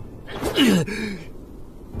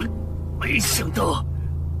没想到，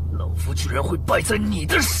老夫居然会败在你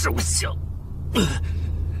的手下。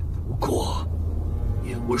不过，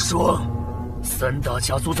叶无双，三大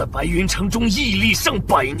家族在白云城中屹立上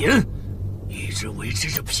100年，一直维持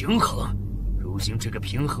着平衡。如今这个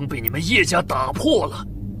平衡被你们叶家打破了，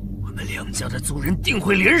我们两家的族人定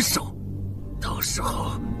会联手，到时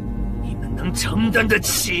候你们能承担得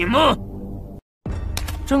起吗？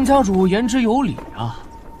郑家主言之有理啊。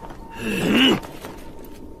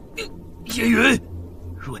叶云，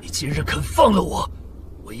若你今日肯放了我，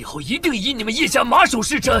我以后一定以你们叶家马首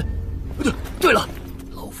是瞻。对了，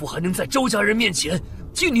老夫还能在周家人面前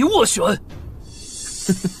替你斡旋。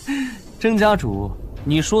郑家主，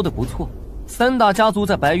你说的不错，三大家族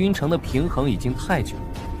在白云城的平衡已经太久了。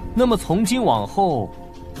那么从今往后，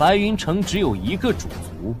白云城只有一个主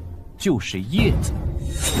族，就是叶家。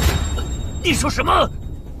你说什么？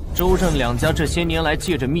周郑两家这些年来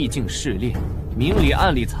借着秘境试炼，明里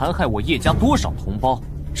暗里残害我叶家多少同胞，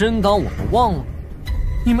真当我们忘了？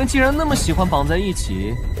你们既然那么喜欢绑在一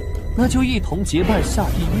起，那就一同结伴下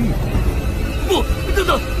地狱。不，等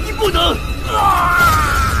等，你不能！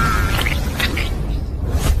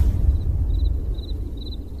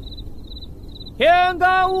天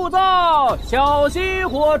干物燥，小心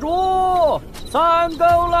火烛，3更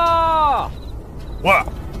了。喂，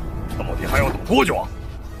到底还要等多久啊？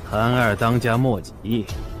韩二当家莫急，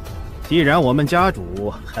既然我们家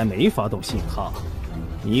主还没发动信号，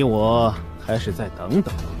你我还是再等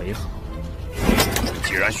等为好。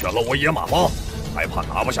既然选了我野马帮，还怕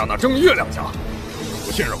拿不下那正月两家？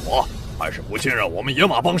不信任我，还是不信任我们野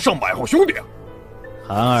马帮上百号兄弟？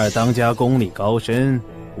韩二当家功力高深，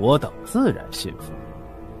我等自然信服。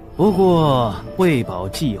不过为保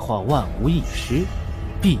计划万无一失，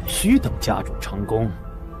必须等家主成功，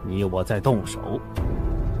你我再动手。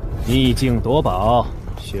秘境夺宝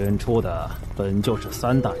选出的本就是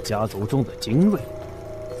3大家族中的精锐，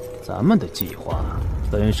咱们的计划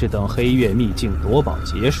本是等黑月秘境夺宝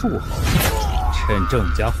结束后，趁郑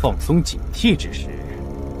家放松警惕之时，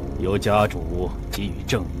由家主给予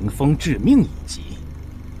郑迎风致命一击，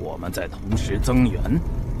我们再同时增援。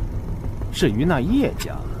至于那叶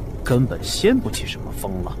家，根本掀不起什么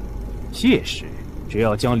风了。届时，只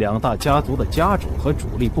要将2大家族的家主和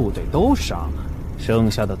主力部队都杀了，剩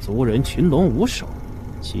下的族人群龙无首，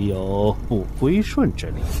岂有不归顺之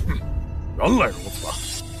理？原来如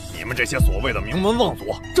此，你们这些所谓的名门望族、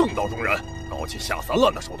正道中人，搞起下三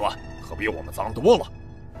滥的手段，可比我们脏多了。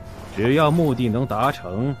只要目的能达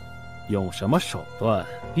成，用什么手段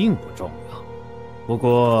并不重要。不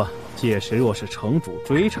过届时若是城主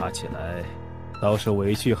追查起来，倒是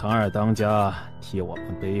委屈韩二当家替我们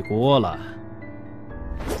背锅了。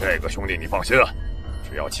这个兄弟你放心，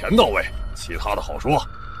只要钱到位，其他的好说。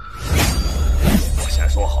我先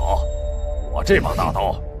说好，我这把大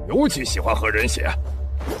刀尤其喜欢喝人血，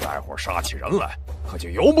待会儿杀起人来，可就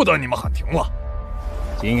由不得你们喊停了。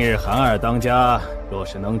今日韩二当家若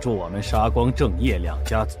是能助我们杀光郑叶2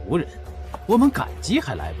家族人，我们感激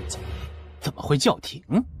还来不及，怎么会叫停？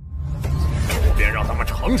我便让他们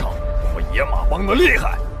尝尝我野马帮的厉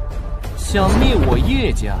害。想灭我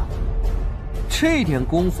叶家，这点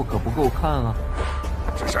功夫可不够看啊！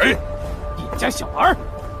是谁？叶家小儿，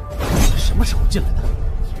什么时候进来的？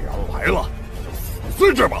既然来了，就死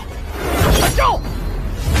在这吧！看招！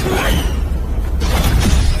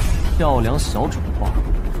漂亮小丑话。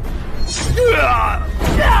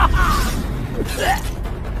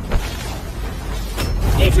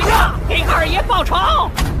一起上，给二爷报仇！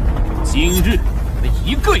今日你们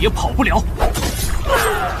一个也跑不了！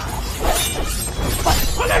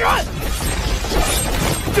快来人！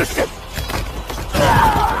这是……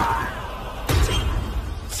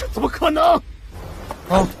这怎么可能？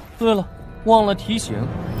啊，对了，忘了提醒，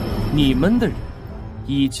你们的人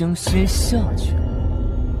已经先下去了。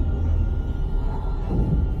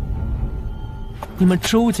你们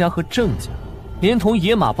周家和郑家，连同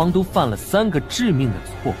野马帮都犯了3个致命的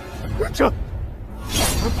错误。这，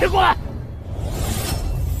别过来！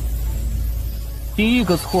第一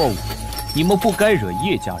个错误，你们不该惹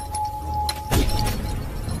叶家人。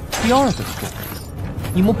第二个错，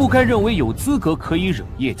你们不该认为有资格可以惹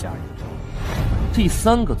叶家人。第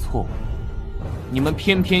三个错误，你们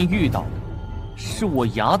偏偏遇到的是我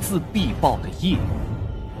睚眦必报的叶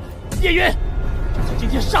云。叶云，就算今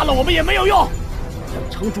天杀了我们也没有用，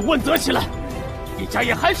让城主问责起来，叶家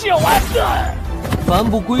也还是要完。凡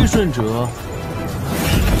不归顺者，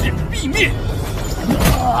必灭。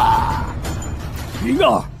云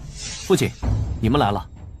儿，父亲，你们来了，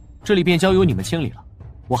这里便交由你们清理了。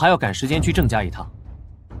我还要赶时间去郑家一趟。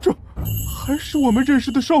这还是我们认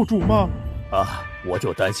识的少主吗？啊，我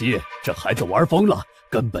就担心这孩子玩疯了，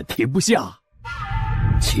根本停不下。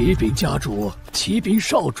启禀家主，启禀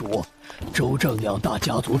少主，周郑两大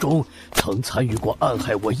家族中曾参与过暗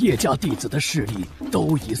害我叶家弟子的势力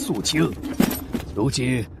都已肃清。如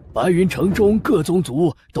今白云城中各宗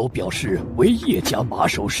族都表示为叶家马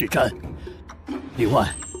首是瞻。另外，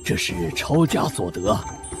这是抄家所得，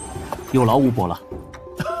有劳吴伯了。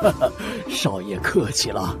少爷客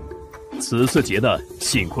气了。此次劫难，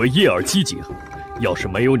幸亏叶儿机警，要是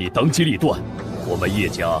没有你当机立断，我们叶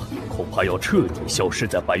家恐怕要彻底消失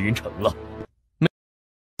在白云城了。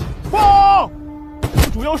报！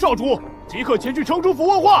主要少主即刻前去城主府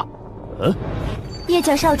问话。叶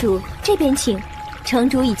家少主这边请，城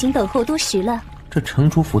主已经等候多时了。这城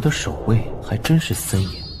主府的守卫还真是森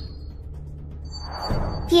严。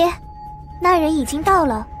爹，那人已经到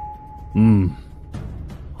了。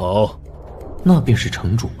好，那便是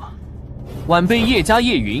城主吗？晚辈叶家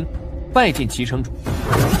叶云，拜见齐城主。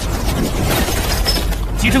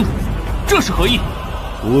齐城主，这是何意？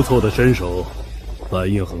不错的身手，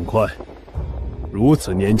反应很快，如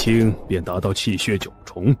此年轻便达到气血9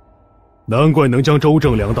重，难怪能将周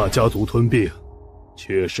郑两大家族吞并，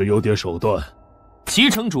确实有点手段。齐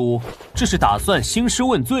城主，这是打算兴师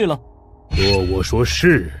问罪了？若我说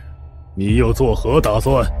是，你又作何打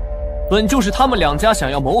算？本就是他们两家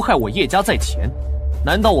想要谋害我叶家在前，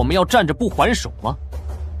难道我们要站着不还手吗？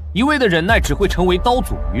一味的忍耐只会成为刀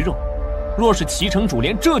俎鱼肉。若是齐城主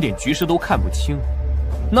连这点局势都看不清，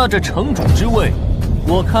那这城主之位，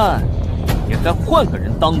我看也该换个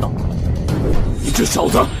人当当。你这小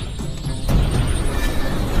子！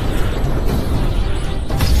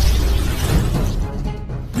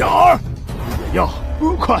雅儿，呀，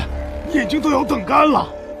快，眼睛都要瞪干了。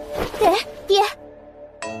爹，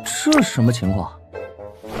这是什么情况？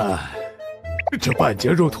哎，这半截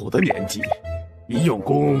入土的年纪，一用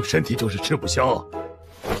功身体就是吃不消，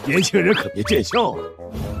年轻人可别见笑啊。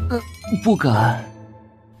不敢。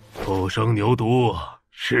后生牛犊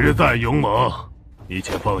实在勇猛，你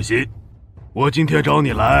且放心，我今天找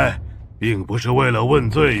你来，并不是为了问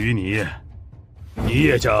罪于你。你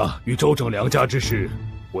叶家与周郑两家之事，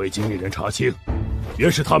我已经命人查清，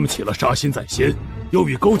原是他们起了杀心在先，又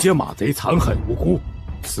欲勾结马贼残害无辜，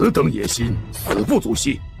此等野心，死不足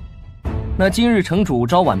惜。那今日城主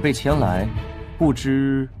召晚辈前来，不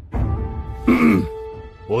知……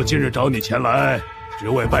我今日找你前来，只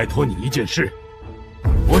为拜托你一件事。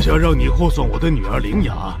我想让你护送我的女儿灵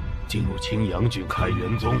雅进入青阳郡开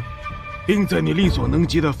元宗，并在你力所能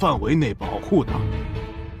及的范围内保护她。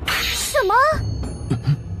什么？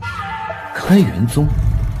开元宗？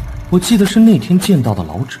我记得是那天见到的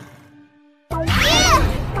老者。爹，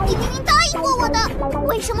你明明答应过我的，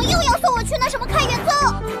为什么又要送我去那什么开元宗？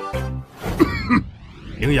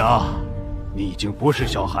灵雅，你已经不是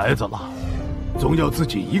小孩子了，总要自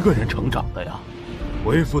己一个人成长的呀。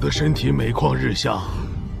为父的身体每况日下，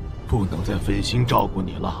不能再分心照顾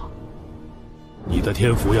你了。你的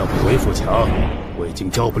天赋要比为父强，我已经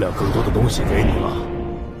教不了更多的东西给你了。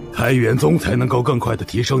开元宗才能够更快地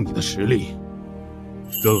提升你的实力，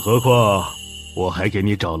更何况我还给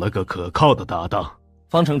你找了个可靠的搭档。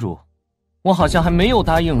方城主，我好像还没有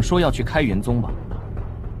答应说要去开元宗吧？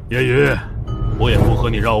叶云，我也不和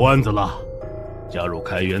你绕弯子了。加入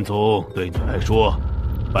开元宗对你来说，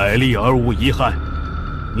百利而无一害。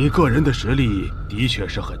你个人的实力的确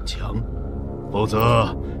是很强，否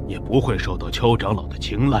则也不会受到邱长老的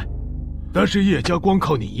青睐。但是叶家光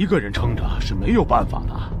靠你一个人撑着是没有办法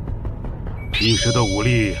的。一时的武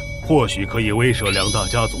力或许可以威慑两大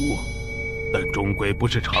家族，但终归不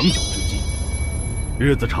是长久之计。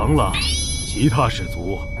日子长了，其他氏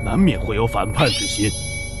族难免会有反叛之心，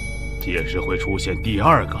届时会出现第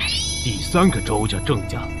二个、第三个周家、郑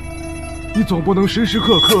家。你总不能时时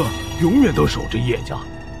刻刻永远都守着叶家。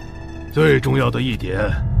最重要的一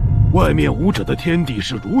点，外面武者的天地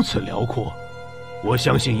是如此辽阔，我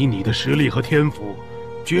相信以你的实力和天赋，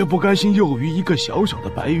绝不甘心囿于一个小小的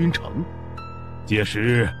白云城。届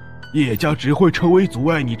时叶家只会成为阻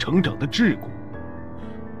碍你成长的桎梏。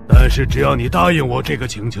但是只要你答应我这个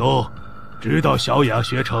请求，直到小雅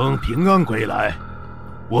学成平安归来，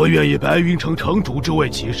我愿以白云城城主之位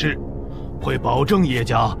起誓，会保证叶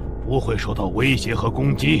家不会受到威胁和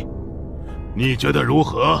攻击。你觉得如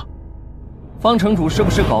何？方城主是不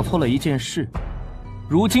是搞错了一件事？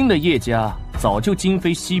如今的叶家早就今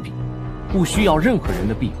非昔比，不需要任何人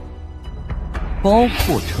的庇护，包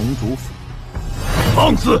括城主府。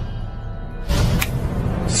放肆！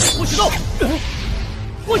不许动！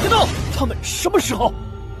不许动！他们什么时候？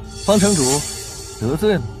方城主得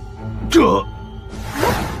罪了？这……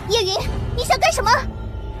叶云，你想干什么？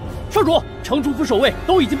少主，城主府守卫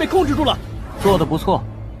都已经被控制住了。做得不错。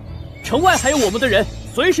城外还有我们的人，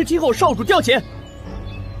随时听候少主调遣。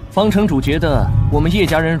方城主觉得我们叶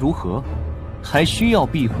家人如何？还需要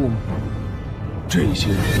庇护吗？这些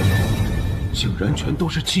人竟然全都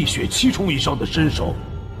是气血7重以上的身手，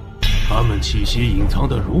他们气息隐藏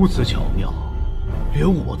得如此巧妙，连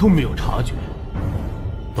我都没有察觉。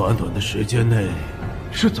短短的时间内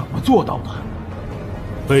是怎么做到的？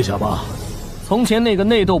跪下吧。从前那个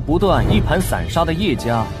内斗不断、一盘散沙的叶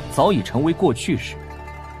家早已成为过去式，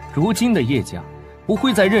如今的叶家不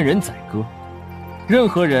会再任人宰割，任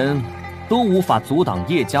何人都无法阻挡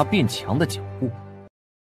叶家变强的脚步。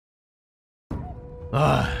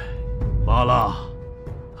唉，罢了，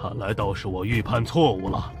看来倒是我预判错误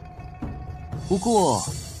了。不过，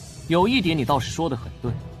有一点你倒是说得很对。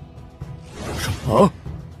什么？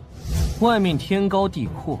外面天高地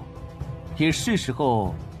阔，也是时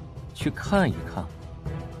候去看一看。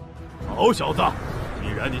好小子，既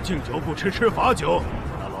然你敬酒不吃吃罚酒，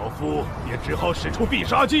那老夫也只好使出必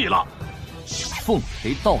杀技了。奉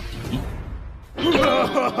陪到底！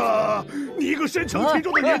你一个身强体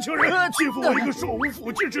壮的年轻人，欺负我一个手无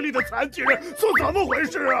缚鸡之力的残疾人，算怎么回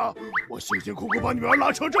事啊？我辛辛苦苦把女儿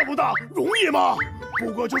拉扯这么大，容易吗？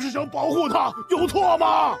不过就是想保护她，有错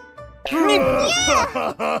吗？叶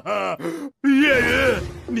云，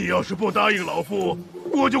你要是不答应老夫，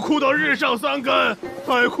我就哭到日上3竿，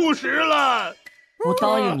海枯石烂。我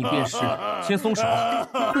答应你便是，先松手。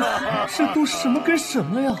这都什么跟什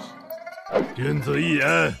么呀？君子一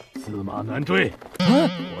言，驷马难追。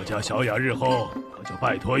我家小雅日后可就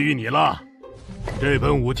拜托于你了。这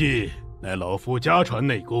本武技乃老夫家传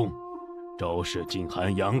内功，招式尽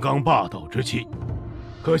含阳刚霸道之气。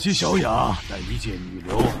可惜小雅乃一介女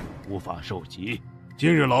流，无法受及。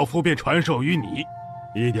今日老夫便传授于你，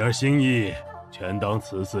一点心意，全当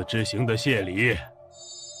此次之行的谢礼。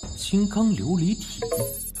金刚琉璃体，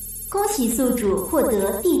恭喜宿主获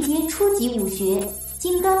得地阶初级武学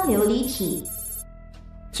金刚琉璃体。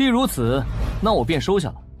既如此，那我便收下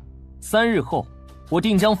了。3日后，我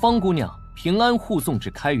定将方姑娘平安护送至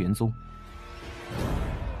开元宗。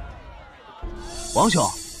王兄，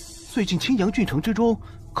最近青阳郡城之中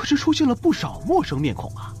可是出现了不少陌生面孔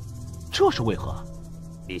啊，这是为何？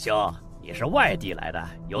弟兄，你是外地来的，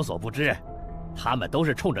有所不知，他们都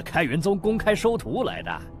是冲着开元宗公开收徒来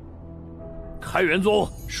的。开元宗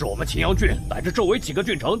是我们青阳郡乃至周围几个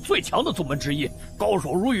郡城最强的宗门之一，高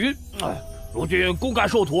手如云。如今公开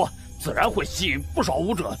收徒，自然会吸引不少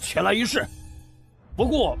武者前来一试。不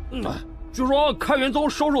过，据说开元宗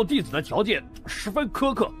收受弟子的条件十分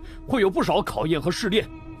苛刻，会有不少考验和试炼。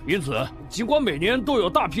因此，尽管每年都有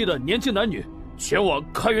大批的年轻男女前往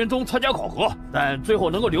开元宗参加考核，但最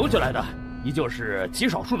后能够留下来的，依旧是极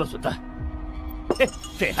少数的存在。嘿，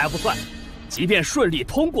这还不算，即便顺利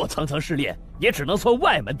通过层层试炼，也只能算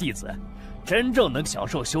外门弟子。真正能享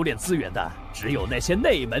受修炼资源的，只有那些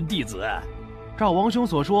内门弟子。照王兄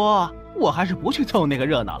所说，我还是不去凑那个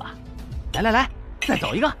热闹了。来，再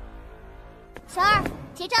走一个。小二，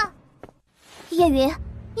结账。叶云，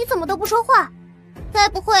你怎么都不说话？该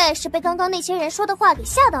不会是被刚刚那些人说的话给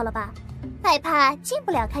吓到了吧？害怕进不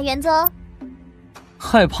了开元宗？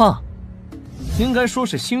害怕？应该说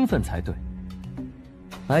是兴奋才对。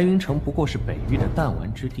白云城不过是北域的弹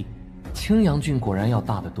丸之地，青阳郡果然要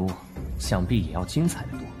大得多，想必也要精彩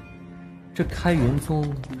得多。这开元宗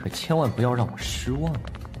可千万不要让我失望。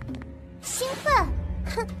兴奋？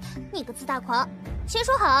哼，你个自大狂！先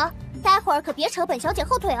说好，待会儿可别扯本小姐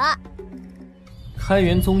后腿了。开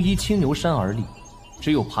元宗依青牛山而立，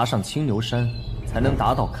只有爬上青牛山，才能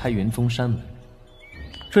达到开元宗山门。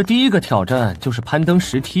这第一个挑战就是攀登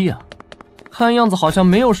石梯啊，看样子好像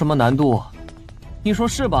没有什么难度，你说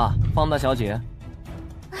是吧，方大小姐？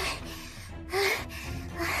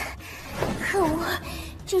可恶，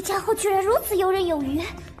这家伙居然如此游刃有余，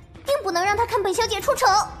定不能让他看本小姐出丑。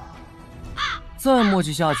再磨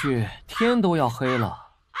叽下去，天都要黑了。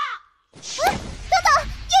等等，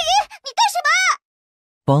叶云，你干什么？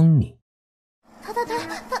帮你。他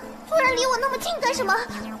突然离我那么近干什么？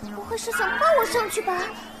不会是想抱我上去吧？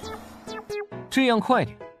这样快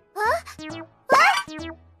点。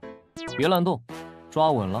别乱动，抓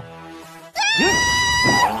稳了。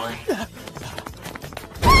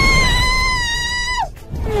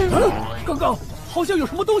刚刚好像有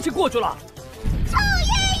什么东西过去了。臭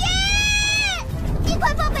爷爷，你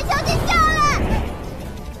快放本小姐下来！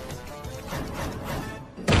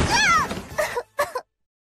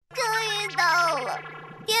终于到了，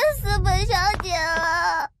憋死本小姐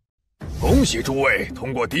了。恭喜诸位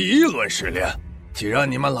通过第1轮试炼。既然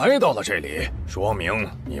你们来到了这里，说明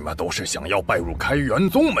你们都是想要拜入开元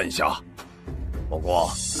宗门下。不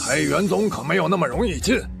过，开元宗可没有那么容易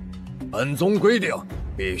进。本宗规定，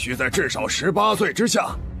必须在至少18岁之下，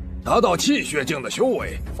达到气血境的修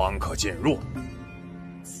为，方可进入。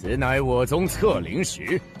此乃我宗测灵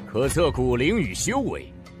石，可测骨灵与修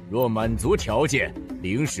为。若满足条件，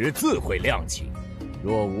灵石自会亮起；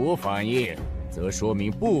若无反应，则说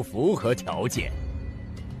明不符合条件。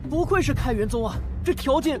不愧是开元宗啊，这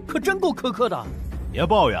条件可真够苛刻的。别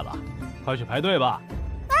抱怨了，快去排队吧。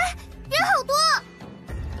哎，人好多！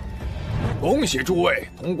恭喜诸位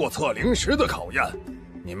通过测灵石的考验，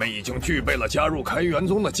你们已经具备了加入开元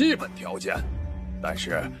宗的基本条件。但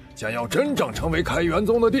是，想要真正成为开元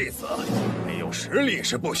宗的弟子，没有实力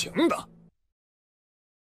是不行的。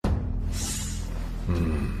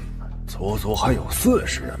足足还有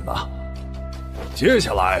40人呢。接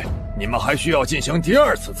下来，你们还需要进行第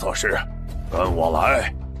2次测试，跟我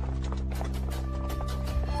来。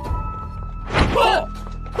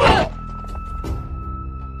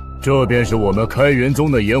这便是我们开元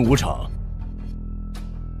宗的演武场。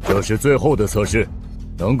这是最后的测试，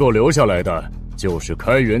能够留下来的就是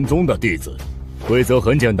开元宗的弟子。规则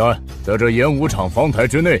很简单，在这演武场方台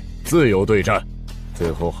之内自由对战，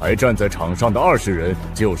最后还站在场上的20人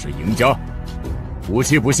就是赢家。武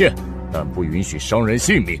器不限，但不允许伤人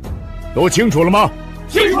性命，都清楚了吗？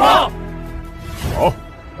清楚了。好，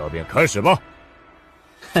那便开始吧。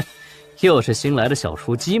哼，又是新来的小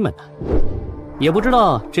雏鸡们呢，也不知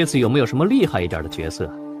道这次有没有什么厉害一点的角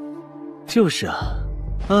色。就是啊，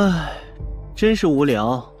唉，真是无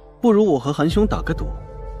聊。不如我和韩兄打个赌，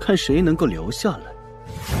看谁能够留下来。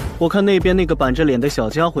我看那边那个板着脸的小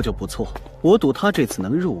家伙就不错，我赌他这次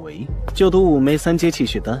能入围，就赌5枚3阶气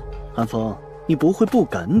血丹。韩风，你不会不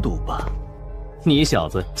敢赌吧？你小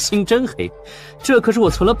子心真黑，这可是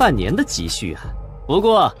我存了半年的积蓄啊！不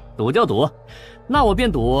过赌就赌，那我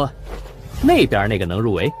便赌那边那个能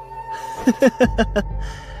入围。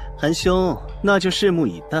韩兄，那就拭目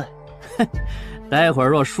以待。待会儿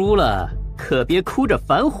若输了，可别哭着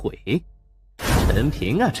反悔。陈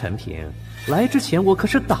平啊，陈平，来之前我可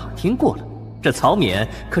是打听过了，这曹冕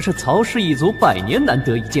可是曹氏一族100年难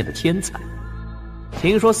得一见的天才。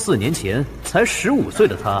听说4年前才15岁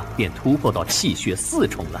的他便突破到气血4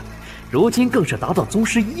重了，如今更是达到宗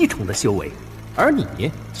师1重的修为。而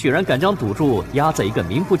你居然敢将赌注压在一个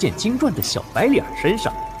名不见经传的小白脸身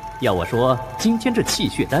上，要我说，今天这气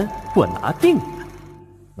血丹我拿定了。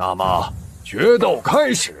那么，决斗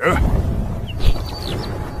开始。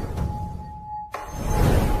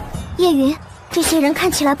叶云，这些人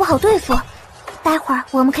看起来不好对付，待会儿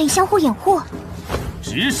我们可以相互掩护。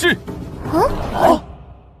指示。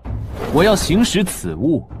我要行使此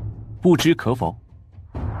物，不知可否？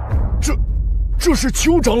这是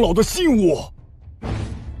邱长老的信物。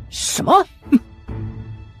什么？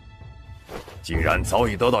既然早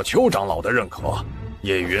已得到邱长老的认可，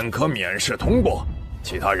叶云可免试通过，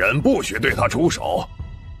其他人不许对他出手。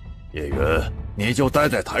叶云，你就待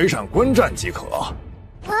在台上观战即可。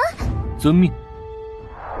啊！遵命。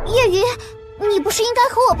叶云，你不是应该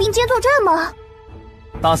和我并肩作战吗？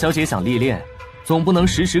大小姐想历练，总不能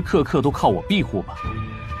时时刻刻都靠我庇护吧？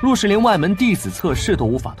若是连外门弟子测试都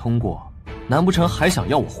无法通过，难不成还想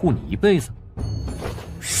要我护你一辈子？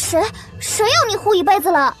谁要你护一辈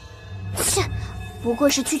子了？切，不过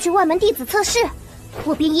是区外门弟子测试，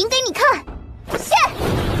我便赢给你看。谢，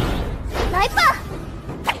来吧！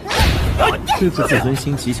对付自尊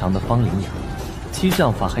心极强的方灵雅，激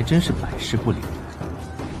将法还真是百试不灵。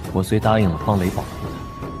我虽答应了方雷保护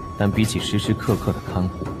他，但比起时时刻刻的看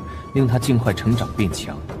护，令他尽快成长变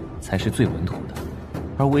强，才是最稳妥的。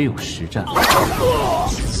而唯有实战，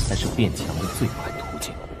才是变强的最快途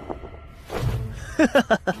径。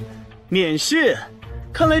免试，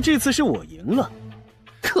看来这次是我赢了。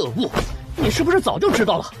可恶，你是不是早就知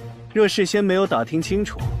道了？若事先没有打听清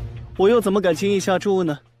楚，我又怎么敢轻易下注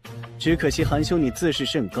呢？只可惜韩兄你自视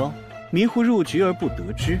甚高，迷糊入局而不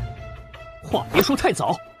得知。话别说太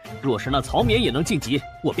早，若是那曹冕也能晋级，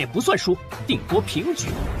我便不算输，定夺平局。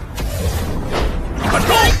看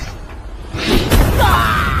招！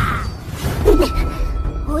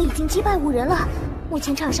我已经击败5人了，目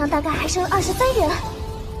前场上大概还剩23人。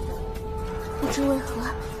不知为何，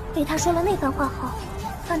被他说了那番话后，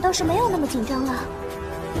反倒是没有那么紧张了。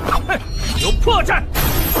哼，有破绽！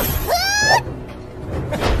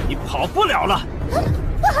你跑不了了！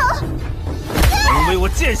不好！成为我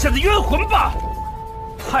剑下的冤魂吧！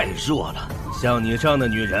太弱了，像你这样的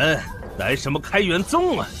女人，来什么开元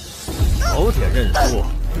宗啊？早点认输，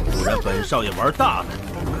不然本少爷玩大了，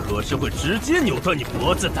可是会直接扭断你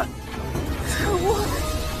脖子的。可恶，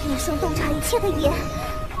那双洞察一切的眼！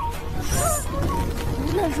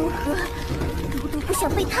无论如何，嘟嘟不想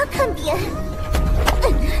被他看扁。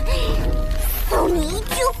送你一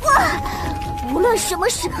句话，无论什么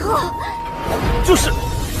时候，就是。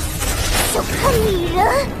小看女人，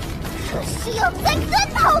可是要栽跟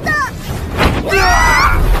头的。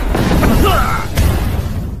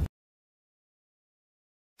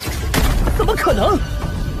怎么可能？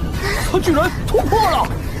他居然突破了，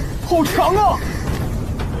好强啊！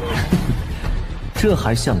这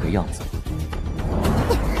还像个样子？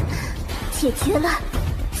解决了，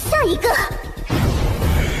下一个。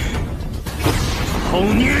臭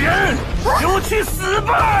女人，给我去死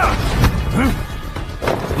吧！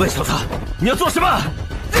喂，小子，你要做什么？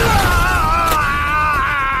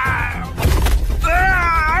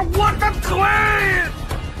我的腿！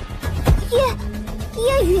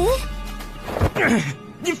叶云，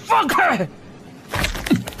你放开！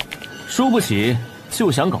输不起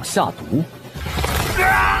就想搞下毒？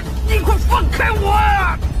你快放开我！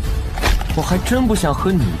我还真不想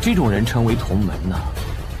和你这种人成为同门呢。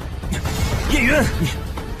叶云，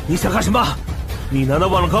你想干什么？你难道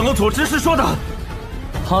忘了刚刚左执事说的？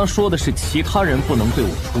他说的是其他人不能对我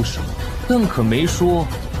出手，但可没说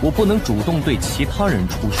我不能主动对其他人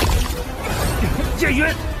出手。叶云，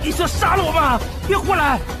你想杀了我吗？别胡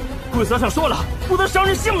来！规则上说了，不能伤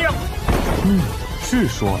人性命。是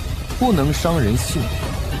说了，不能伤人性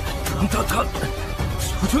命。疼！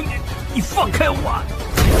求求你放开我！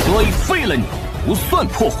所以废了你，不算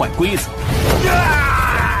破坏规则。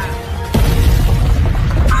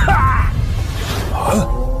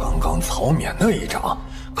刚刚曹冕那一掌，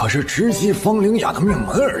可是直击方灵雅的命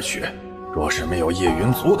门而去。若是没有叶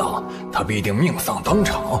云阻挡，他必定命丧当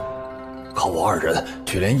场。靠我二人，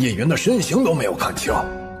却连叶云的身形都没有看清，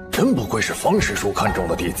真不愧是方师叔看中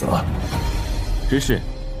的弟子。只是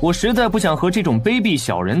我实在不想和这种卑鄙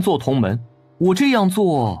小人做同门，我这样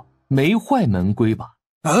做没坏门规吧？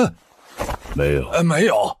没有，没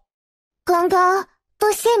有。刚刚多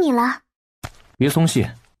谢你了。别松懈，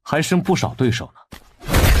还剩不少对手呢。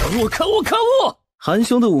可恶！韩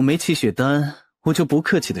兄的5枚气血丹，我就不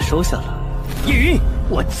客气的收下了。叶云，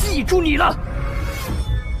我记住你了。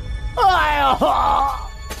哎呀！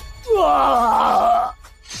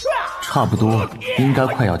差不多，应该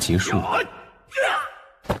快要结束了。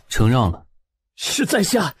承让了。是在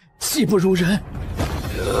下技不如人。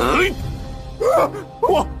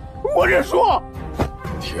我认输。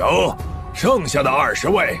停！剩下的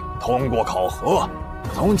20位通过考核，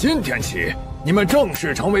从今天起，你们正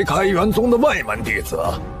式成为开元宗的外门弟子。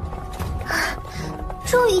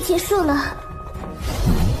终于结束了。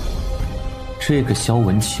这个萧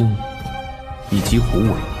文清以及胡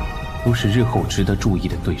伟都是日后值得注意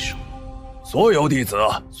的对手。所有弟子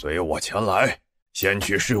随我前来，先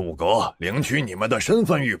去事务阁领取你们的身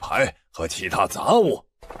份玉牌和其他杂物，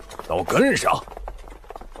都跟上。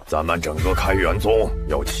咱们整个开元宗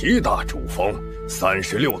有7大主峰、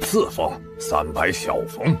36次峰、300小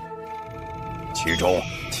峰，其中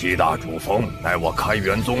7大主峰乃我开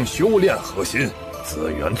元宗修炼核心，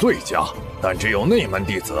资源最佳，但只有内门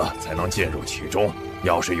弟子才能进入其中。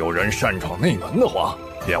要是有人擅闯内门的话，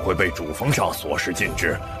便会被主峰上所示禁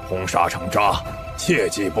制，轰杀成渣，切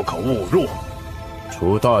记不可误入。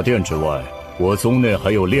除大殿之外，我宗内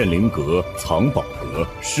还有炼灵阁、藏宝阁、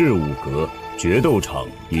事务阁、决斗场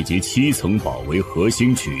以及7层堡为核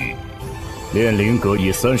心区域。炼灵阁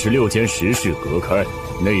以36间石室隔开，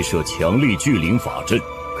内设强力聚灵法阵，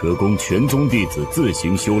可供全宗弟子自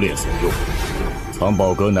行修炼所用。藏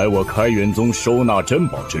宝阁乃我开元宗收纳珍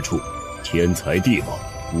宝之处，天材地宝、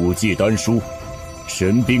武技丹书、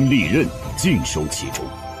神兵利刃尽收其中。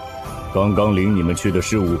刚刚领你们去的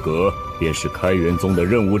事务阁，便是开元宗的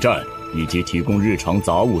任务站以及提供日常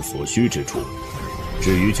杂物所需之处。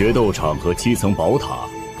至于决斗场和7层宝塔，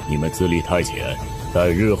你们资历太浅，待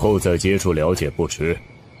日后再接触了解不迟。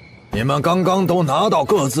你们刚刚都拿到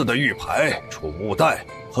各自的玉牌、储物袋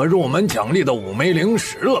和入门奖励的5枚灵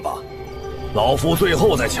石了吧？老夫最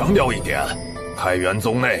后再强调一点，开元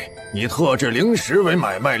宗内以特制灵石为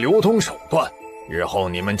买卖流通手段，日后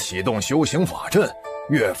你们启动修行法阵、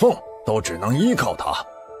月俸都只能依靠它。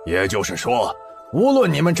也就是说，无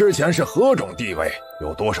论你们之前是何种地位，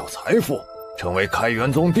有多少财富，成为开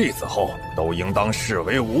元宗弟子后，都应当视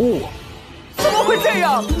为无物。怎么会这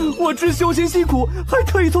样？我只修行辛苦，还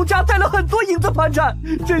特意从家带了很多银子盘缠，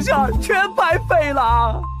这下全白费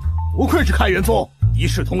了。不愧是开元宗，一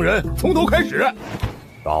视同仁，从头开始。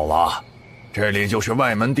到了，这里就是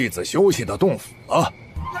外门弟子休息的洞府了。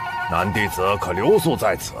男弟子可留宿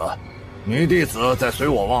在此，女弟子再随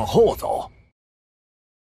我往后走。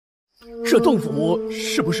这洞府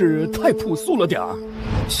是不是太朴素了点儿？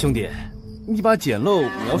兄弟，你把简陋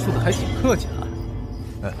描述的还挺客气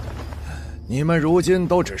啊。你们如今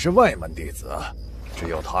都只是外门弟子，只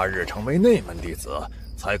有他日成为内门弟子，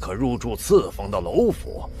才可入住赐封的楼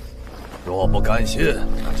府。若不甘心，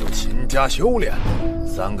那就勤加修炼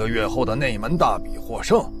，3个月后的内门大比获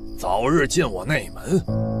胜，早日进我内门。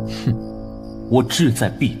哼，我志在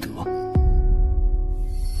必得。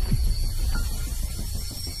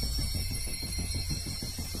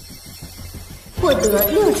获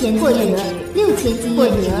得6000经验值，6000经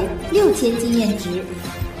验值，6000经验值。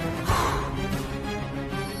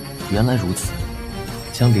原来如此，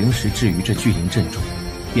将灵石置于这聚灵阵中，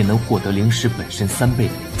便能获得灵石本身3倍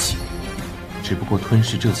的灵气。只不过吞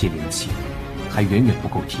噬这些灵气，还远远不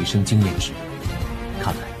够提升经验值。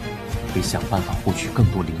看来得想办法获取更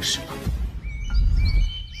多灵石了。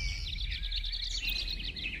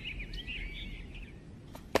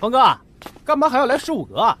鹏哥，干嘛还要来15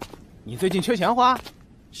阁啊？你最近缺钱花？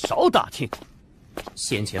少打听！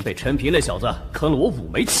先前被陈平那小子坑了我5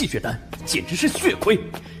枚气血丹，简直是血亏。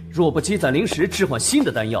若不积攒灵石置换新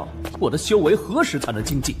的丹药，我的修为何时才能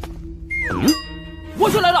精进？我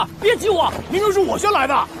先来的，别挤我！明明是我先来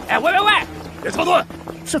的！哎，喂，别插队！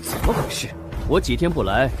这怎么回事？我几天不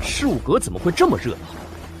来，15阁怎么会这么热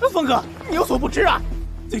闹？峰哥，你有所不知啊，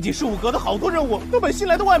最近15阁的好多任务都被新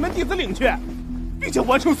来的外门弟子领去，并且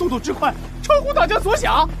完成速度之快，超乎大家所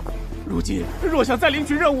想。如今若想再领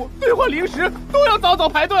取任务、兑换灵石，都要早早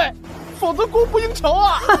排队，否则供不应求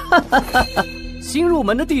啊！新入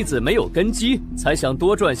门的弟子没有根基，才想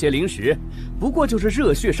多赚些灵石，不过就是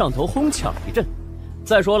热血上头哄抢一阵。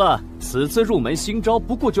再说了，此次入门新招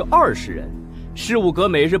不过就20人，15阁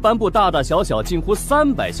每日颁布大大小小近乎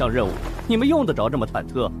300项任务，你们用得着这么忐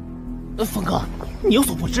忑？峰哥，你有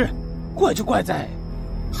所不知，怪就怪在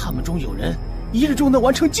他们中有人一日中能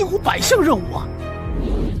完成近乎100项任务啊！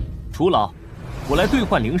楚老，我来兑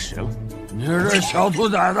换灵石了。你这小兔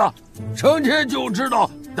崽子，成天就知道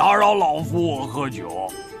打扰老夫我喝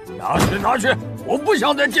酒，拿去，我不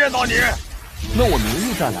想再见到你。那我明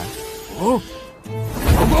日再来。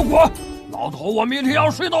滚！老头，我明天要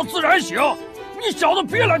睡到自然醒，你小子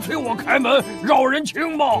别来催我开门，扰人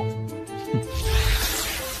情嘛！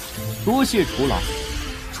多谢楚老，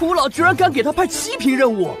楚老居然敢给他派7品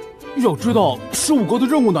任务。要知道15阁的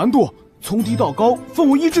任务难度从低到高分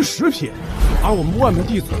为1至10品，而我们外门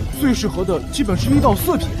弟子最适合的基本是1到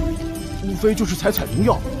4品，无非就是采灵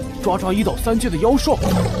药，抓1到3阶的妖兽。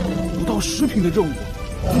5到10品的任务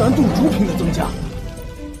难度逐品的增加，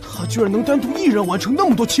他居然能单独1人完成那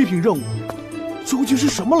么多7品任务，究竟是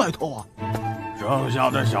什么来头啊？剩下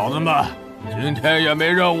的小子们今天也没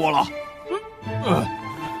任务了，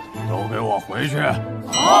都给我回去！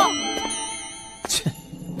啊！切，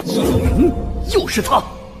叶云，又是他！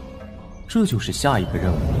这就是下一个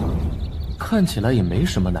任务，看起来也没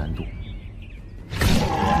什么难度。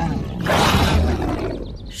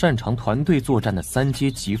擅长团队作战的3阶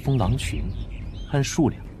疾风狼群，看数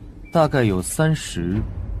量，大概有30，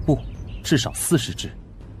不，至少40只，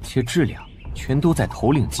且质量全都在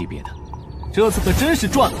头领级别的。这次可真是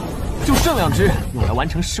赚了，就剩2只用来完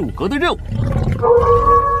成15阁的任务。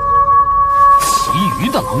其余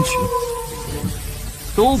的狼群，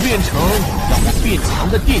都变成让我变强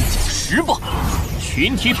的垫脚石吧！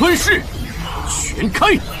群体吞噬，全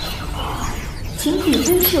开！群体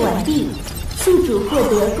吞噬完毕，宿主获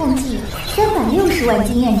得共计360万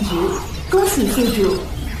经验值，恭喜宿主！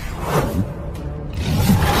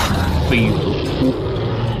飞蛾扑，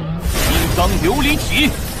金刚琉璃体。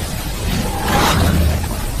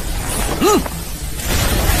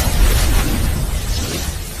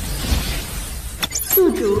宿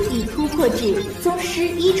主已突破至宗师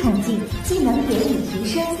1重境，技能点已提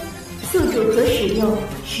升，宿主可使用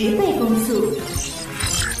10倍攻速。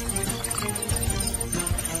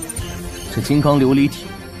这金刚琉璃体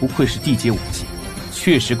不愧是地阶武技，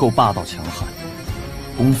确实够霸道强悍，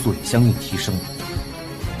攻速也相应提升了。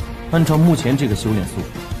按照目前这个修炼速度，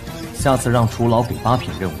下次让楚老给8品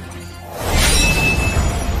任务吧。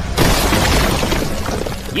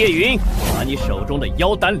叶云，把你手中的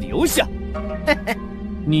妖丹留下。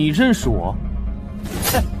你认识我？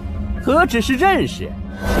何止是认识，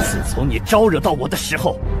自从你招惹到我的时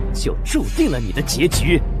候，就注定了你的结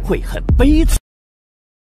局会很悲惨。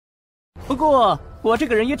不过我这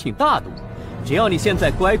个人也挺大度，只要你现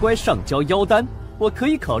在乖乖上交妖丹，我可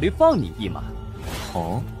以考虑放你一马。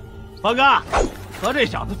哦，方哥，和这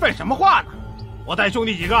小子废什么话呢？我带兄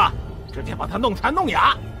弟几个直接把他弄残弄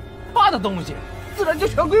哑，他的东西自然就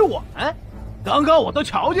全归我们。刚刚我都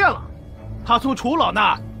瞧见了，他从楚老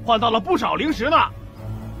那换到了不少灵石呢。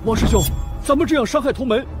王师兄，咱们这样伤害同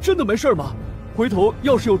门，真的没事吗？回头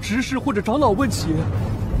要是有执事或者长老问起，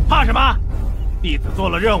怕什么？弟子做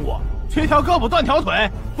了任务，缺条胳膊断条腿，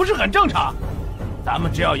不是很正常？咱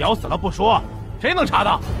们只要咬死了不说，谁能查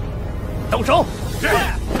到？动手！是。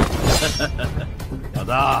小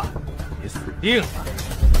子，你死定了！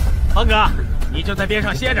方哥，你就在边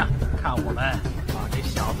上歇着，看我们把这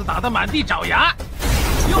小子打得满地找牙。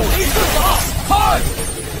用力顺法，嗨！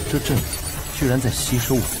这阵子居然在吸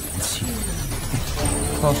收我的灵气，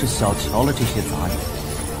倒是小瞧了这些杂人。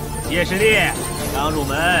叶师弟，刚入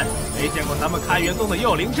门没见过咱们开元宗的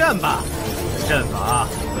幽灵阵吧？阵法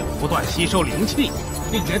会不断吸收灵气，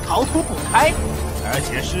令人逃脱不开，而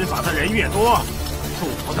且施法的人越多，束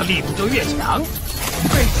缚的力度就越强。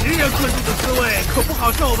被10人困住的滋味可不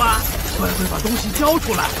好受吧？乖乖把东西交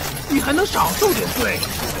出来，你还能少受点罪。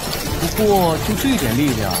不过就这点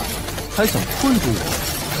力量，还想困住我？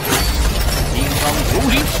金刚幽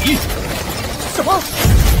灵体！什么？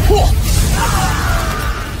嚯！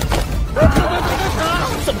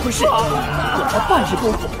怎么回事？我才半日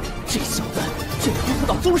功夫，这小子竟突破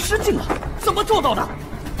到宗师境了，怎么做到的？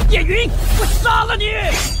叶云，我杀了你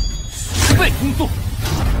！10倍攻速！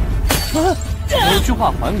有句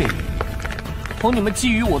话还给你：从你们觊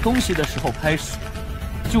觎我东西的时候开始，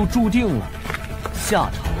就注定了下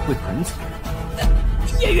场会很惨。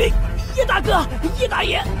叶云，叶大哥，叶大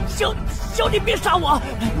爷，求你别杀我！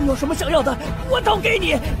你有什么想要的，我都给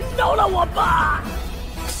你，饶了我吧！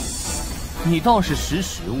你倒是识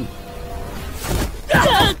时务。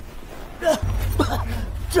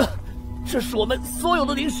这是我们所有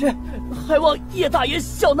的灵石，还望叶大爷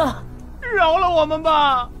笑纳，饶了我们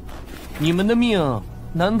吧！你们的命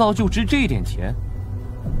难道就值这点钱？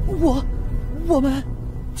我们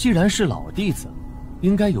既然是老弟子，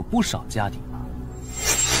应该有不少家底吧？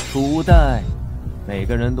储物袋，每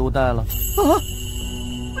个人都带了。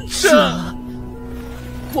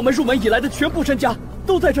我们入门以来的全部身家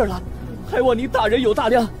都在这儿了，还望您大人有大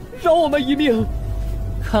量，饶我们一命。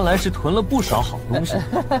看来是囤了不少好东西。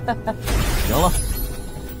行了，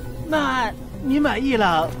那你满意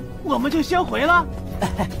了，我们就先回了。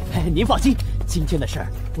您放心，今天的事儿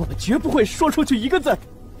我们绝不会说出去一个字。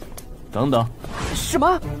等等，什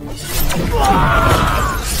么？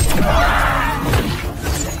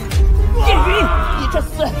叶云，你这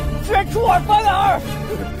厮居然出尔反尔！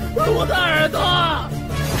我的耳朵！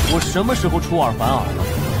我什么时候出尔反尔了？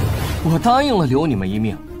我答应了留你们一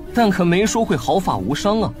命，但可没说会毫发无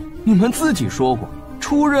伤啊！你们自己说过，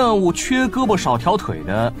出任务缺胳膊少条腿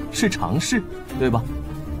的是常事，对吧？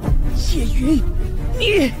叶云，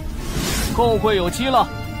你后会有期了。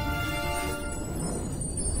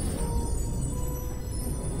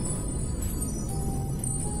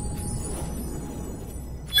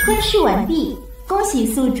吞噬完毕，恭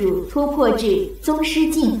喜宿主突破至宗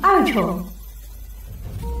师境2重。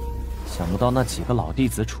想不到那几个老弟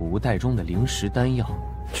子储物袋中的灵石丹药，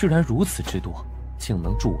居然如此之多，竟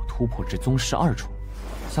能助我突破至宗师2重。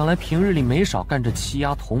想来平日里没少干这欺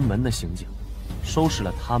压同门的行径，收拾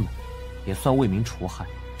了他们，也算为民除害。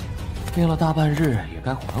练了大半日，也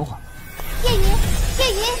该缓缓了。叶云，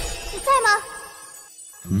你在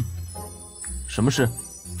吗？什么事？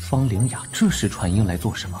方灵雅这时传音来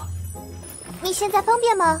做什么？你现在方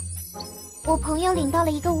便吗？我朋友领到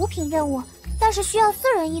了一个5品任务，但是需要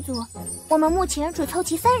4人一组。我们目前只凑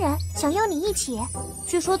齐3人，想要你一起。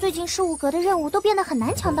据说最近15格的任务都变得很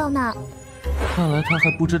难抢到呢。看来他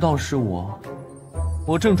还不知道是我。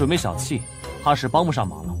我正准备小气，怕是帮不上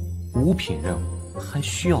忙了。5品任务还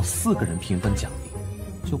需要4个人平分奖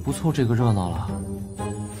励，就不凑这个热闹了。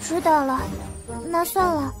知道了，那算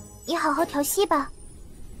了，你好好调息吧。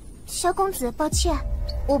萧公子，抱歉，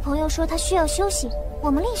我朋友说他需要休息，我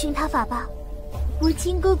们另寻他法吧。如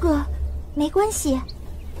今哥哥，没关系，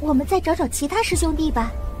我们再找找其他师兄弟吧。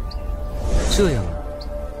这样啊，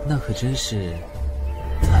那可真是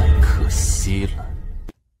太可惜了。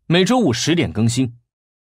每周5 10点更新。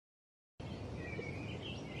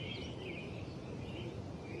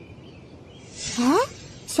哎，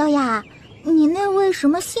小雅，你那位什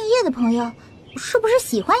么姓叶的朋友，是不是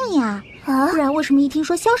喜欢你啊？不然为什么一听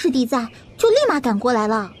说萧师弟在，就立马赶过来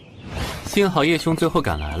了？幸好叶兄最后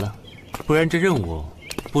赶来了，不然这任务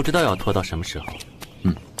不知道要拖到什么时候。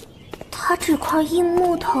他这块硬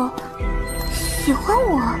木头喜欢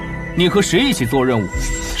我？你和谁一起做任务？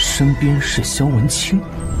身边是萧文清。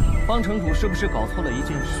方城主是不是搞错了一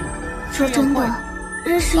件事？说真的，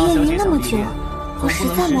认识叶云那么久，我实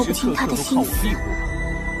在摸不清他的心思。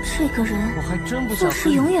这个人做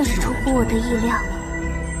事永远是出乎我的意料。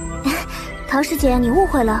唐师姐，你误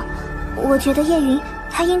会了，我觉得叶云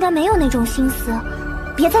他应该没有那种心思。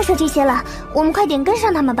别再说这些了，我们快点跟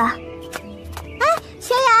上他们吧。哎，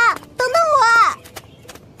小雅，等等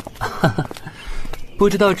我！哈哈，不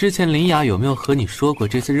知道之前林雅有没有和你说过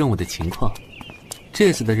这次任务的情况？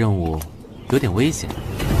这次的任务有点危险，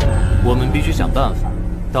我们必须想办法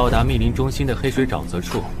到达密林中心的黑水沼泽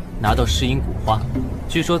处，拿到噬阴古花。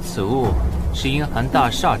据说此物是阴寒大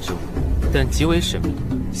煞之物，但极为神秘，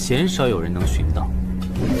鲜少有人能寻到。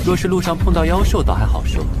若是路上碰到妖兽倒还好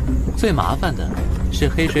说，最麻烦的是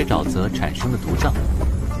黑水沼泽产生的毒瘴，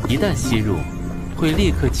一旦吸入，会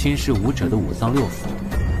立刻侵蚀武者的五脏六腑，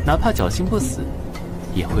哪怕侥幸不死，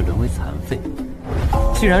也会沦为残废。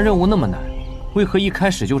既然任务那么难，为何一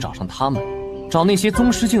开始就找上他们？找那些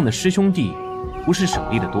宗师境的师兄弟，不是省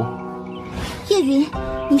力得多？叶云，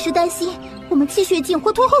你是担心我们气血境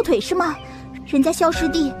会拖后腿是吗？人家萧师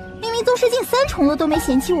弟明明宗师境3重了都没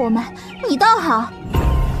嫌弃我们，你倒好。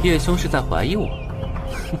叶兄是在怀疑我？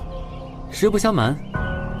哼，实不相瞒，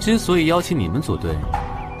之所以邀请你们组队，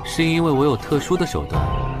是因为我有特殊的手段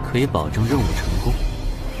可以保证任务成功。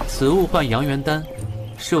此物唤阳元丹，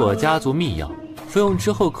是我家族秘药，服用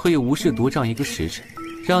之后可以无视毒瘴1个时辰，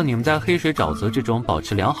让你们在黑水沼泽之中保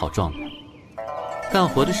持良好状态。干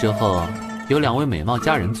活的时候有2位美貌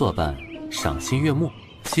佳人作伴，赏心悦目，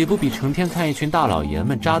岂不比成天看一群大老爷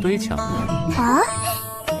们扎堆强？啊！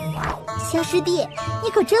萧师弟，你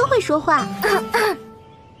可真会说话。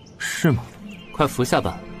是吗？快服下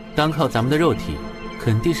吧，单靠咱们的肉体，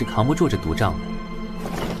肯定是扛不住这毒瘴的。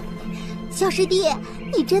萧师弟，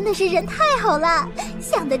你真的是人太好了，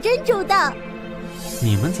想得真周到。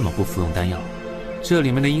你们怎么不服用丹药？这里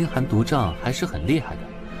面的阴寒毒瘴还是很厉害的，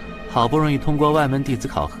好不容易通过外门弟子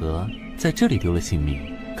考核，在这里丢了性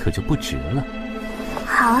命，可就不值了。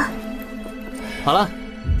好啊。好了，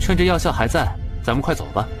趁着药效还在，咱们快走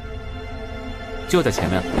吧。就在前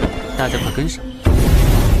面，大家快跟上。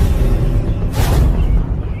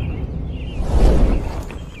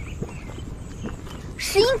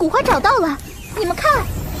石英古花找到了，你们看，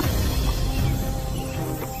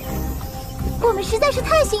我们实在是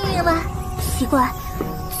太幸运了。奇怪，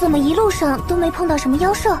怎么一路上都没碰到什么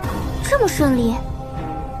妖兽，这么顺利？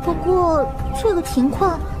不过这个情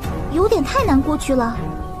况有点太难过去了，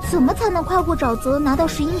怎么才能跨过沼泽拿到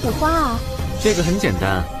石英古花啊？这个很简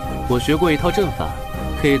单，我学过一套阵法，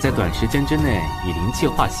可以在短时间之内以灵气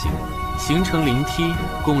化形，形成灵梯，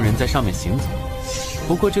供人在上面行走。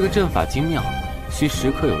不过这个阵法精妙，需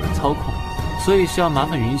时刻有人操控，所以需要麻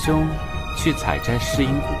烦云兄去采摘噬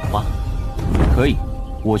阴古花。可以，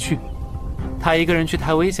我去。他一个人去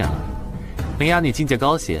太危险了。林雅，你境界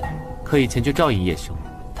高些，可以前去照应叶兄。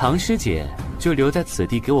唐师姐就留在此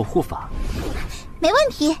地给我护法。没问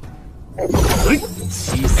题。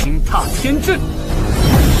七星踏天阵，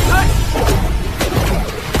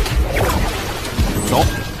走。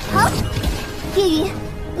好，叶云，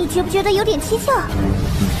你觉不觉得有点蹊跷？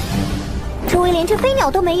周围连只飞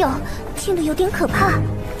鸟都没有，听得有点可怕。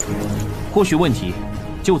或许问题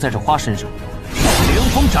就在这花身上。凌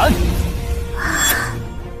风斩，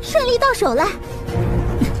顺利到手了。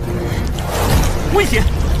危险！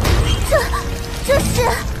这是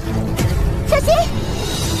小心！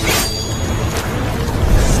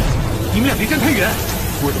你们俩别站太远，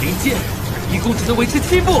我的灵剑一共只能维持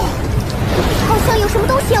7步。好像有什么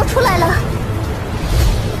东西要出来了。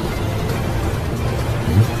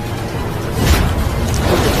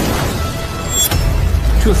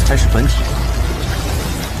这才是本体。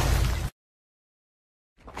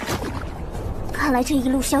看来这一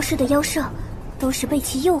路消失的妖兽，都是被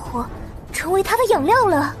其诱惑，成为他的养料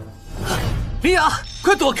了。林雅，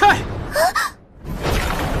快躲开！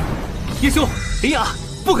叶兄，林雅，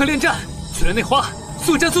不可恋战，去了内花，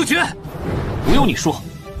速战速决。不用你说，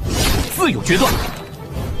自有决断。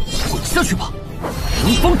滚下去吧，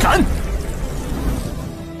凌风斩！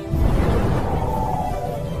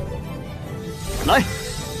来。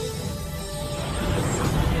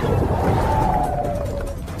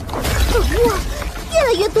哇，越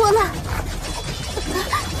来越多了！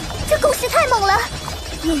这攻势太猛了，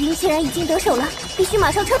叶云显然已经得手了，必须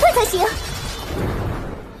马上撤退才行。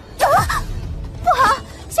啊，不好，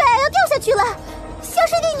小雅要掉下去了！小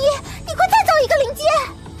师弟，你快再造一个灵阶！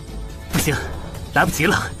不行，来不及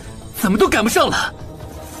了，怎么都赶不上了。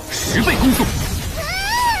10倍攻速，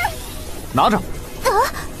拿着。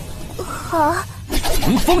好。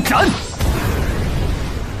凌风斩！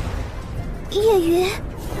叶云，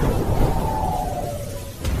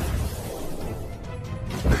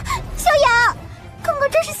萧雅，刚刚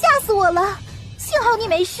真是吓死我了，幸好你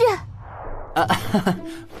没事。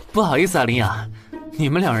不好意思啊，林雅，你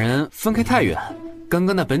们两人分开太远，刚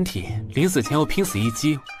刚那本体临死前又拼死一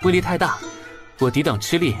击，威力太大，我抵挡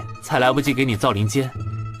吃力，才来不及给你造灵间。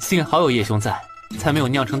幸好有叶兄在，才没有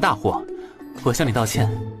酿成大祸。我向你道歉。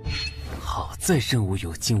好在任务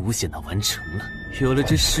有惊无险的完成了，有了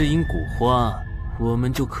这噬阴古花，我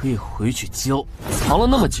们就可以回去交。藏了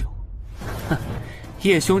那么久，哼，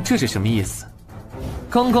叶兄这是什么意思？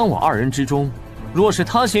刚刚我二人之中，若是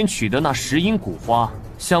他先取得那石阴古花，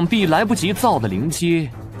想必来不及造的灵阶，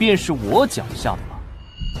便是我脚下的了。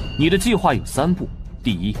你的计划有3步：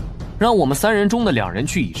第一，让我们3人中的2人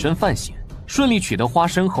去以身犯险，顺利取得花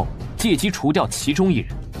身后，借机除掉其中1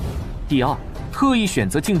人；第二，特意选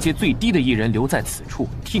择境界最低的1人留在此处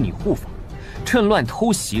替你护法，趁乱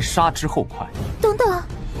偷袭，杀之后快。等等，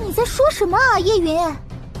你在说什么啊，叶云？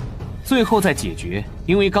最后再解决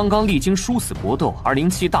因为刚刚历经殊死搏斗而灵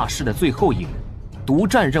气大失的最后1人，独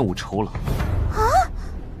占任务酬劳。啊！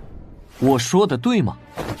我说的对吗？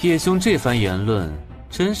叶兄这番言论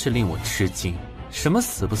真是令我吃惊。什么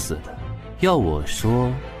死不死的？要我说，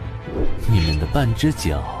你们的半只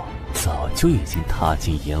脚早就已经踏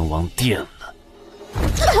进阎王殿了。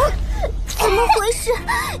怎么回事？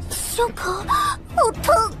胸口好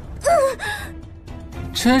疼！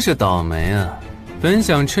真是倒霉啊！本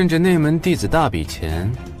想趁着内门弟子大比钱，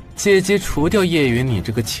借机除掉叶云你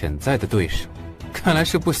这个潜在的对手，看来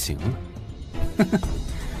是不行了。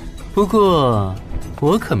不过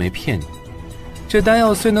我可没骗你，这丹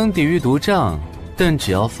药虽能抵御毒瘴，但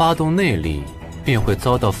只要发动内力，便会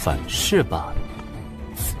遭到反噬罢了。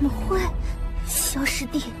怎么会？萧师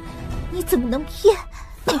弟，你怎么能骗？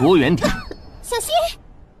躲远点！小心！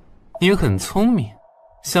你很聪明，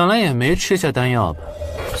想来也没吃下丹药吧？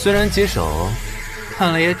虽然棘手，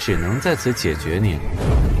看来也只能在此解决你了。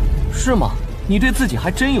是吗？你对自己还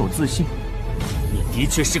真有自信。你的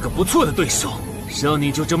确是个不错的对手，让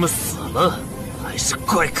你就这么死了，还是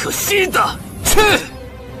怪可惜的。去！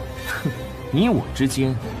哼，你我之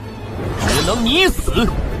间，只能你死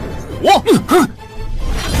我。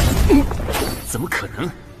怎么可能？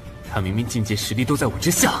他明明境界实力都在我之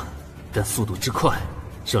下，但速度之快，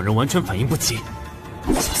让人完全反应不及。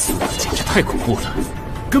这速度简直太恐怖了，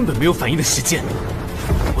根本没有反应的时间。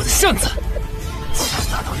我的扇子，强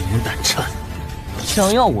大到令人胆颤。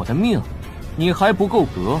想要我的命，你还不够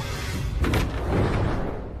格。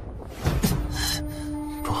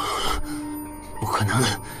不可能，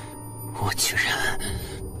我居然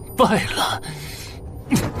败了。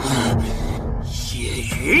叶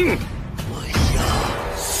云，我要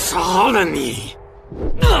杀了你！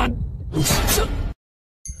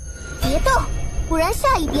别动，不然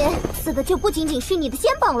下一边死的就不仅仅是你的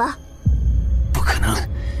肩膀了。不可能，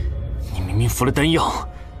你明明服了丹药，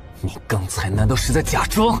你刚才难道是在假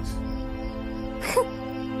装？哼，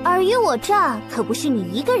尔虞我诈可不是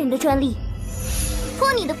你一个人的专利。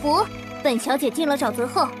托你的福，本小姐进了沼泽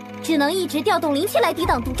后，只能一直调动灵气来抵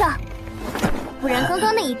挡毒瘴，不然刚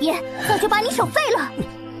刚那一鞭早就把你手废了。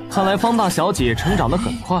看来方大小姐成长得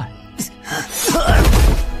很快。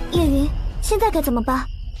叶云，现在该怎么办？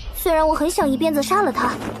虽然我很想一鞭子杀了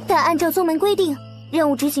他，但按照宗门规定，任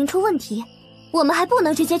务执行出问题，我们还不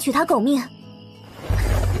能直接取他狗命。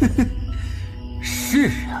是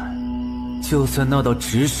啊，就算闹到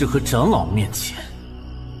执事和长老面前，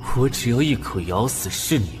我只要一口咬死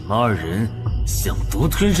是你们2人想独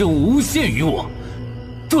吞任务诬陷于我，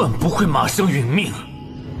断不会马上殒命。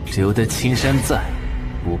留得青山在，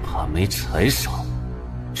不怕没柴烧。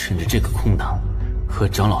趁着这个空档，和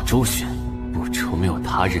长老周旋，不愁没有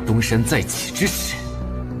他日东山再起之时。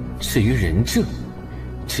至于人证，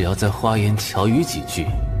只要在花言巧语几句，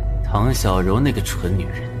唐小柔那个蠢女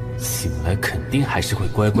人醒来肯定还是会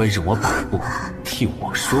乖乖任我摆布，替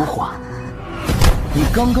我说话。你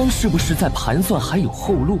刚刚是不是在盘算还有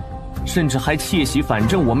后路，甚至还窃喜反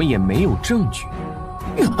正我们也没有证据？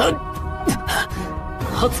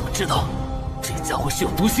他怎么知道这家伙是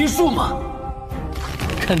有读心术吗？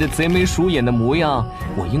看着贼眉鼠眼的模样，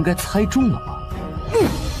我应该猜中了吧？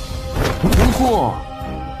不过，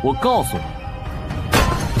我告诉你，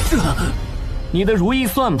你的如意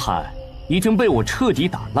算盘已经被我彻底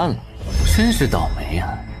打烂了。真是倒霉啊！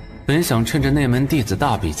本想趁着内门弟子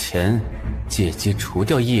大比钱，借机除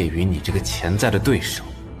掉叶云你这个潜在的对手，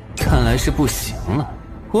看来是不行了。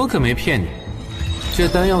我可没骗你，这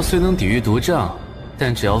丹药虽能抵御毒瘴，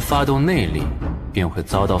但只要发动内力，便会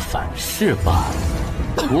遭到反噬罢了。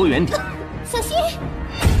躲远点！小心！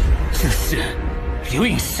这是刘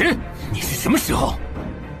饮石，你是什么时候？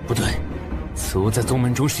不对，族在宗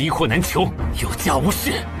门中是一祸难求，有家无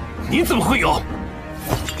室，你怎么会有？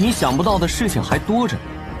你想不到的事情还多着呢。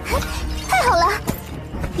太好了，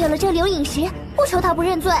有了这留影石，不求他不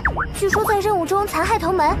认罪。据说在任务中残害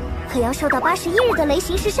同门，可要受到81日的雷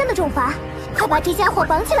刑尸身的重罚。快把这家伙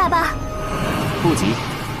绑起来吧！不急，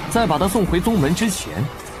在把他送回宗门之前，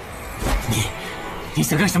你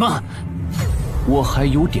想干什么？我还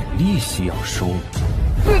有点利息要收呢。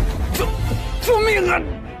救命啊！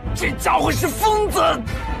这家伙是疯子！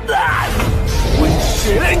温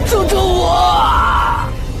氏来救救我！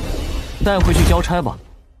带回去交差吧。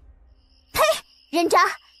嘿，人渣，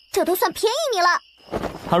这都算便宜你了。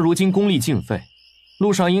他如今功力尽废，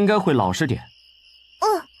路上应该会老实点。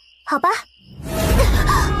好吧。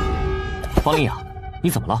方丽雅，你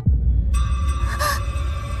怎么了？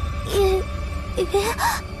雨，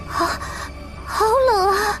好冷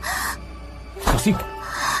啊！小心！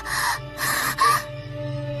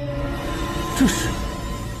这是……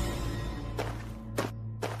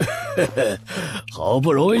好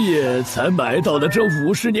不容易才买到的这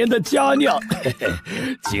50年的佳酿，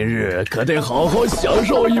今日可得好好享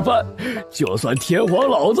受一番。就算天皇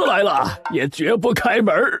老子来了，也绝不开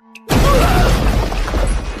门。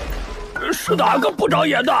是哪个不长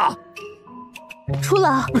眼的？初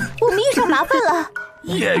老，我们遇上麻烦了。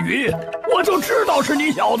叶云，我就知道是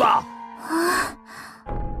你小子。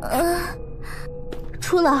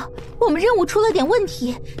初老，我们任务出了点问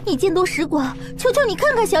题，你见多识广，求求你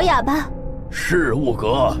看看小雅吧。事务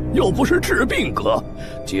阁又不是治病阁，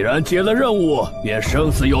既然接了任务，便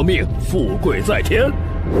生死有命，富贵在天。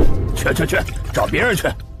去，找别人去，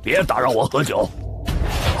别打扰我喝酒。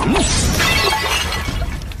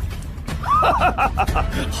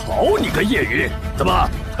好你个叶云，怎么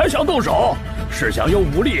还想动手？是想用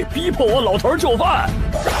武力逼迫我老头就范？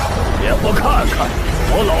也不看看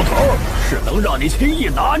我老头是能让你轻易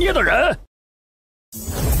拿捏的人。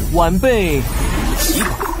晚辈祈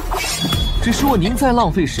祷，只是您再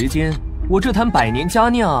浪费时间，我这坛100年佳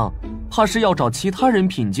酿，怕是要找其他人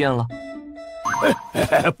品鉴了。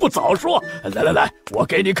不早说！来，我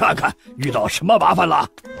给你看看遇到什么麻烦了。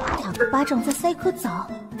打个巴掌再塞颗枣，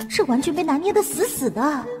是完全被拿捏得死死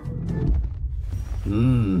的。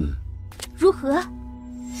如何？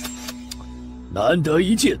难得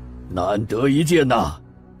一见呐！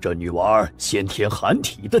这女娃先天寒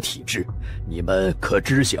体的体质，你们可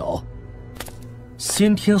知晓？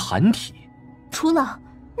先天寒体？初老，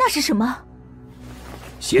那是什么？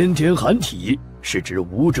先天寒体是指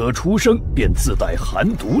武者出生便自带寒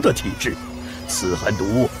毒的体质，此寒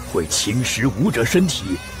毒会侵蚀武者身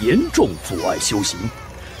体，严重阻碍修行。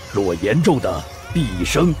若严重的，毕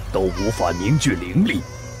生都无法凝聚灵力。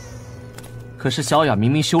可是小雅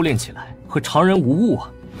明明修炼起来和常人无误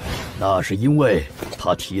啊。那是因为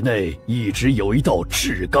她体内一直有一道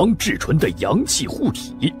至刚至纯的阳气护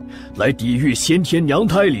体，来抵御先天娘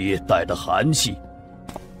胎里带的寒气。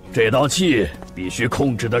这道气必须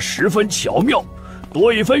控制得十分巧妙，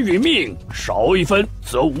多一分殒命，少一分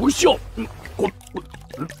则无效。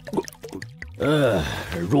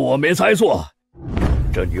若我没猜错，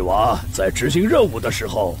这女娃在执行任务的时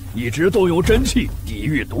候一直动用真气抵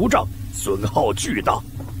御毒瘴，损耗巨大，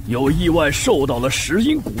又意外受到了石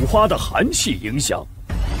英古花的寒气影响，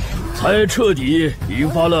才彻底引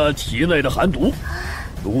发了体内的寒毒。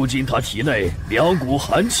如今她体内2股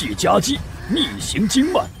寒气夹击，逆行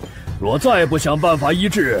经脉，若再不想办法医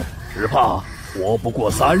治，只怕活不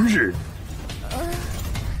过3日。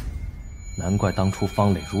难怪当初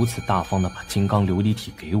方磊如此大方地把金刚琉璃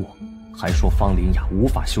体给我，还说方灵雅无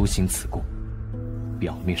法修行此功。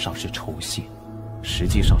表面上是酬谢，实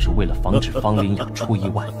际上是为了防止方灵雅出意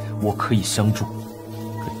外，我可以相助。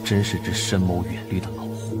可真是只深谋远虑的老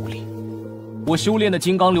狐狸。我修炼的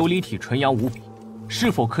金刚琉璃体纯阳无比，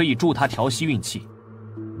是否可以助他调息运气？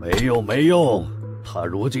没用，他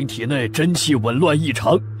如今体内真气紊乱异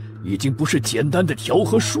常，已经不是简单的调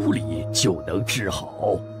和梳理就能治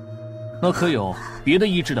好。那可有别的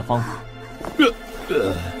医治的方法？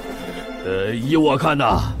依我看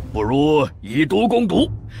呐，不如以毒攻毒，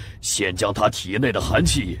先将他体内的寒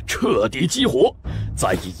气彻底激活，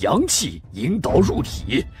再以阳气引导入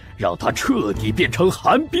体，让他彻底变成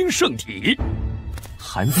寒冰圣体。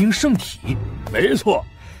寒冰圣体？没错。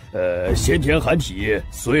先天寒体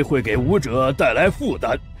虽会给武者带来负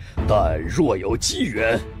担，但若有机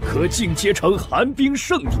缘，可进阶成寒冰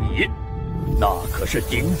圣体，那可是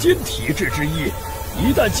顶尖体质之一。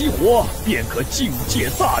一旦激活，便可境界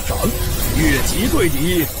大涨，越级对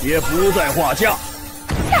敌也不在话下。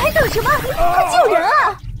那还等什么？快救人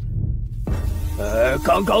啊！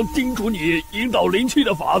刚刚叮嘱你引导灵气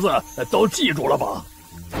的法子，都记住了吧？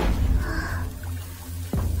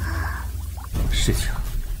事情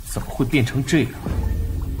怎么会变成这样？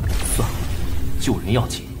算了，救人要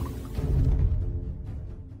紧。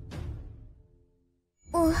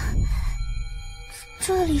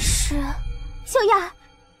这里是小雅，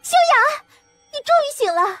小雅，你终于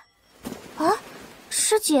醒了！啊，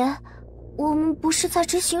师姐，我们不是在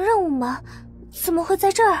执行任务吗？怎么会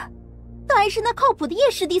在这儿？当然是那靠谱的叶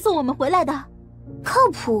师弟送我们回来的。靠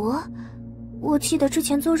谱？我记得之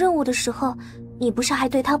前做任务的时候，你不是还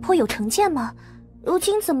对他颇有成见吗？如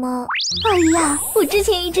今怎么……哎呀，我之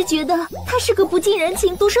前一直觉得他是个不近人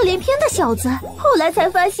情、毒舌连篇的小子，后来才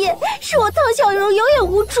发现是我汤小柔有眼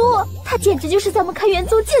无珠，他简直就是咱们开元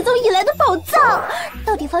宗建宗以来的宝藏。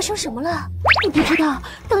到底发生什么了？你不知道，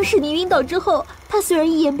当时你晕倒之后，他虽然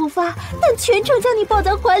一言不发，但全程将你抱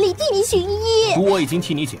在怀里，替你寻医。我已经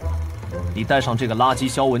替你解了，你带上这个垃圾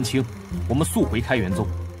萧文清，我们速回开元宗。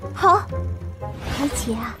好，而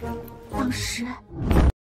且啊，当时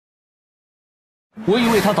我以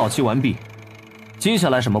为他导气完毕，接下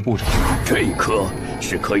来什么步骤？这一颗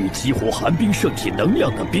是可以激活寒冰圣体能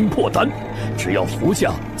量的冰魄丹，只要服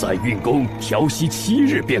下，再运功调息7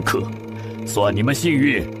日便可。算你们幸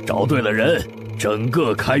运，找对了人，整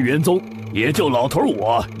个开元宗也就老头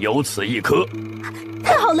我有此一颗。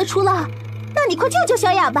太好了，除了，那你快救救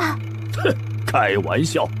小雅吧。哼，开玩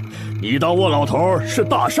笑，你当我老头是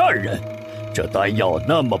大善人？这丹药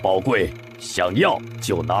那么宝贵，想要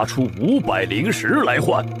就拿出500灵石来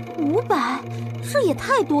换。500，这也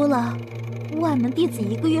太多了。外门弟子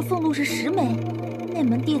1个月俸禄是10枚，内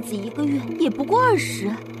门弟子1个月也不过20。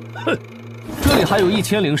哼，这里还有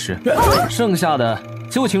1000灵石，剩下的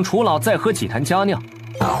就请楚老再喝几坛佳酿。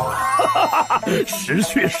识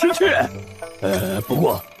趣识趣。不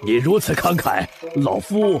过你如此慷慨，老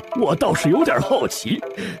夫我倒是有点好奇，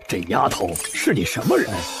这丫头是你什么人？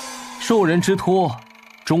受人之托，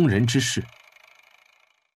忠人之事。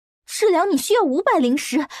治疗你需要500灵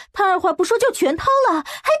石，他二话不说就全掏了，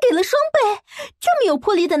还给了双倍。这么有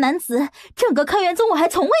魄力的男子，整个开元宗我还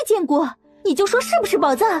从未见过。你就说是不是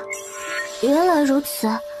宝藏？原来如此，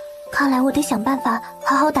看来我得想办法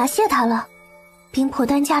好好答谢他了。冰魄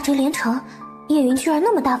丹价值连城，叶云居然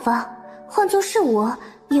那么大方，换作是我，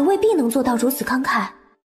也未必能做到如此慷慨。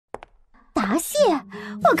答谢？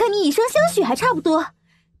我看你以身相许还差不多。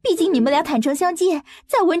毕竟你们俩坦诚相见，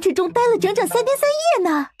在文池中待了整整3天3夜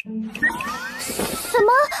呢。什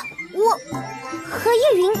么？我和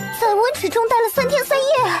叶云在温池中待了3天3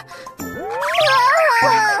夜？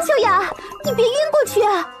啊！小雅，你别晕过去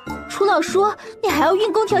啊！楚老说你还要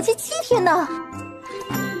运功调息7天呢。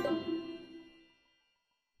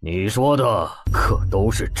你说的可都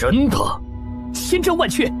是真的？千真万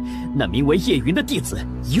确，那名为叶云的弟子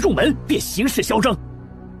一入门便行事嚣张。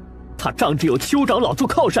他仗着有邱长老做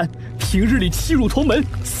靠山，平日里欺辱同门，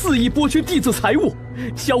肆意剥削弟子财物，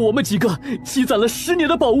将我们几个积攒了10年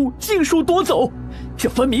的宝物尽数夺走。这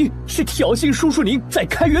分明是挑衅叔叔您在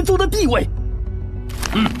开元宗的地位。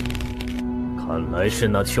看来是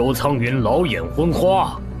那邱苍云老眼昏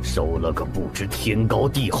花，收了个不知天高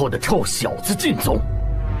地厚的臭小子进宗。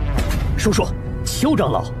叔叔，邱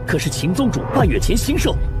长老可是秦宗主半月前新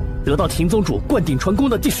授，得到秦宗主灌顶传功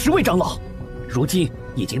的第10位长老，如今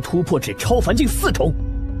已经突破至超凡境4重。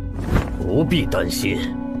不必担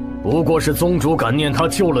心，不过是宗主感念他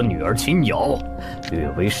救了女儿秦瑶，略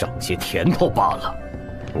微赏些甜头罢了。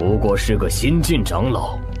不过是个新晋长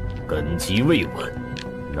老，根基未稳，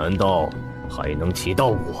难道还能骑到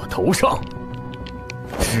我头上？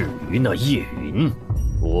至于那叶云，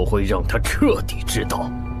我会让他彻底知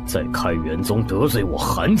道，在开元宗得罪我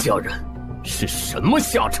韩家人是什么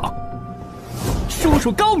下场。叔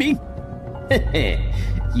叔高明。嘿嘿，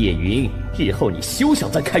叶云，日后你休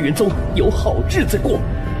想在开元宗有好日子过。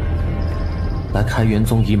来开元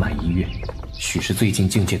宗已满1月，许是最近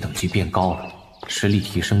境界等级变高了，实力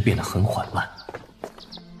提升变得很缓慢。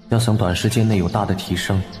要想短时间内有大的提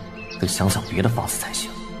升，得想想别的法子才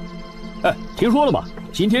行。哎，听说了吗？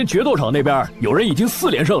今天决斗场那边有人已经4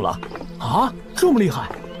连胜了。啊，这么厉害！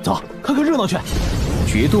走，看看热闹去。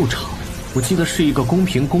决斗场，我记得是一个公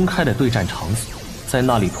平公开的对战场所，在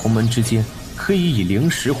那里同门之间可以以灵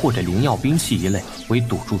石或者灵药兵器一类为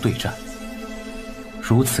赌注对战。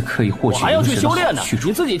如此可以获取灵石的好去处，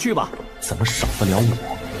你自己去吧。怎么少得了我？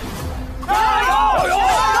加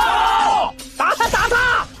油！打他！打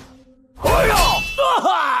他！哎呀！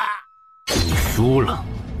你输了。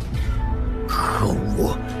可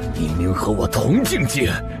恶！明明和我同境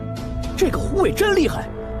界。这个胡伟真厉害，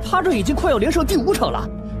他这已经快要连胜第5场了。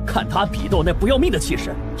看他比斗那不要命的气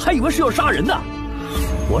势，还以为是要杀人呢。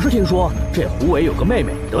我是听说这胡伟有个妹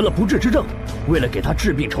妹得了不治之症，为了给她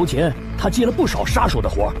治病筹钱，他接了不少杀手的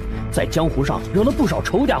活，在江湖上惹了不少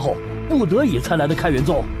仇家后，不得已才来的开元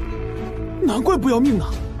宗。难怪不要命呢，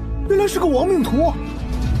原来是个亡命徒。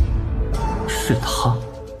是他。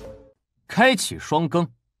开启双更，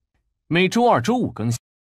每周2、周5更新。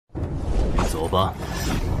走吧。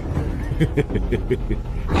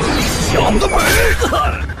想得美！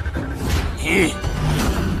你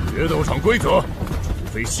决斗场规则，除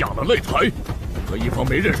非下了擂台，和一方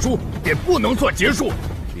没认输，便不能算结束。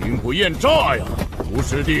兵不厌诈呀，吴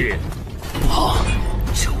师弟。啊，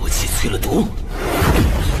这武器淬了毒。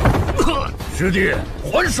师弟，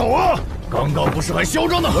还手啊！刚刚不是还嚣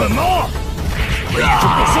张得很吗？为什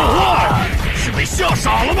么不说话？是被吓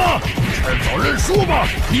傻了吗？趁早认输吧，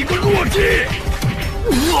你个弱鸡！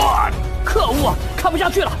可恶，看不下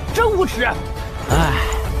去了，真无耻！唉，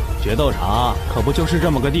决斗场可不就是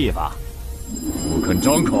这么个地方。不肯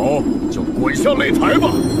张口，就滚下擂台吧！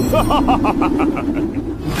哈哈哈哈哈！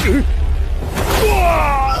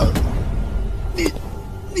哇！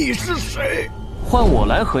你是谁？换我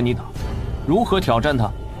来和你打，如何挑战他？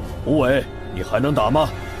胡伟，你还能打吗？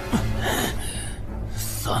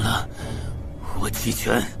算了，我弃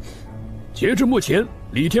权。截至目前，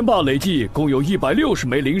李天霸累计共有160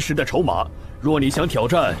枚灵石的筹码。若你想挑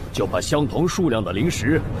战，就把相同数量的灵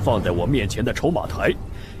石放在我面前的筹码台，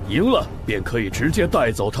赢了便可以直接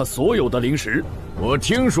带走他所有的灵石。我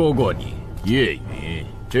听说过你，叶云，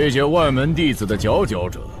这届外门弟子的佼佼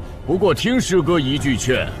者。不过听师哥一句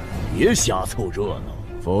劝，别瞎凑热闹，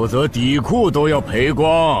否则底裤都要赔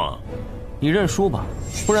光。你认输吧，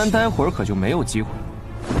不然待会儿可就没有机会。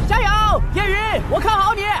加油，叶云，我看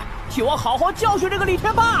好你，替我好好教训这个李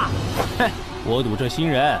天霸。嘿，我赌这新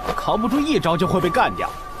人扛不住一招就会被干掉。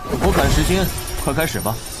我赶时间，快开始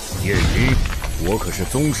吧。叶云，我可是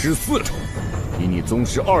宗师4重，以你宗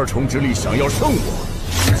师2重之力想要胜我，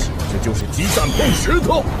简直就是鸡蛋碰石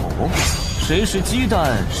头。哦，谁是鸡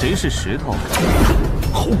蛋，谁是石头？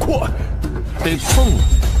好快，得碰了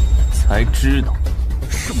才知道。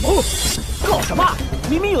什么？搞什么？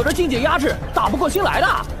明明有着境界压制，打不过新来的。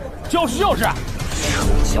就是。臭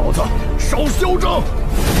小子，少嚣张，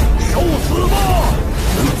受死吧！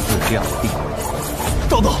如此两地。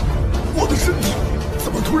等等，我的身体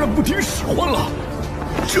怎么突然不听使唤了？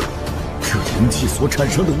这灵气所产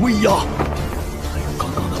生的威压，还有刚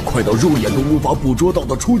刚那快到肉眼都无法捕捉到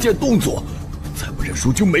的出剑动作，再不认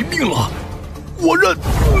输就没命了。我认。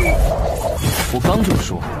我刚就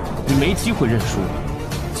说，你没机会认输，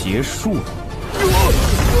结束了。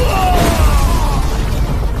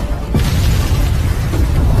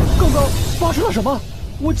刚刚发生了什么？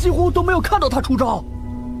我几乎都没有看到他出招。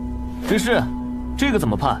只是，这个怎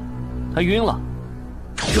么判？他晕了。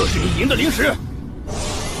这是你赢的灵石，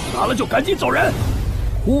拿了就赶紧走人。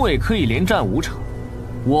胡伟可以连战5场，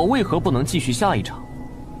我为何不能继续下一场？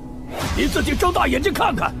你自己睁大眼睛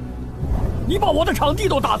看看，你把我的场地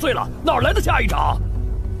都打碎了，哪来的下一场？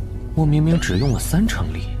我明明只用了3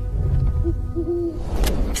成力。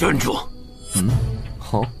站住！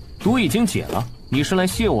好，毒已经解了，你是来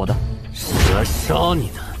谢我的？是来杀你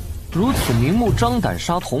的。如此明目张胆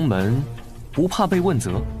杀同门，不怕被问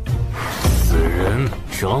责？此人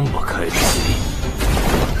张不开嘴。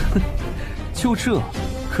哼，就这，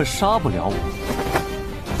可杀不了我。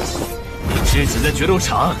你之前在决斗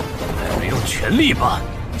场还没用全力吧？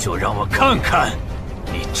就让我看看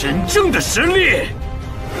你真正的实力。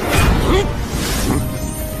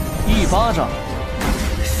一巴掌。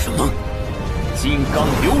什么？金刚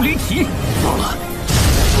琉璃体！糟了！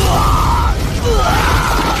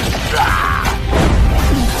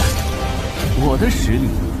我的实力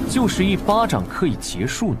就是一巴掌可以结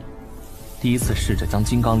束你。第一次试着将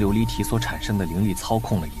金刚琉璃体所产生的灵力操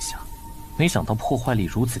控了一下，没想到破坏力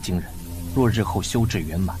如此惊人。若日后修治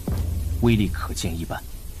圆满，威力可见一斑。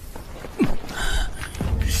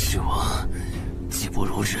是我技不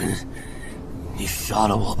如人，你杀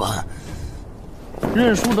了我吧。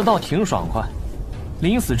认输的倒挺爽快。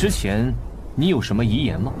临死之前，你有什么遗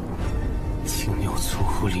言吗？青牛粗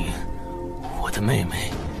狐狸，我的妹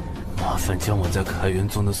妹，麻烦将我在开元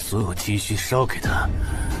宗的所有积蓄烧给她，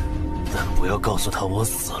但不要告诉她我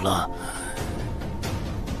死了。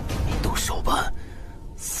你动手吧，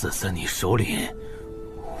死在你手里，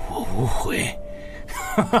我无悔。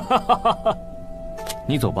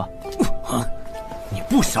你走吧。啊！你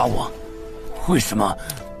不杀我，为什么？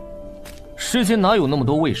世间哪有那么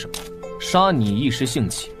多为什么？杀你一时兴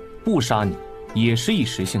起，不杀你也是一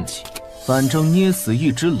时兴起。反正捏死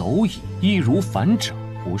一只蝼蚁，易如反掌，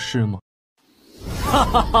不是吗？哈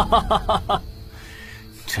哈哈哈哈！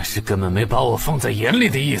这是根本没把我放在眼里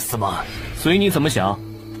的意思吗？随你怎么想。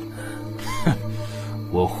哼，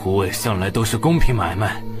我胡伟向来都是公平买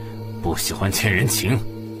卖，不喜欢欠人情。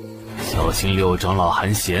小心6长老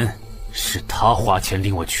寒贤，是他花钱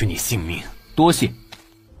令我取你性命，多谢。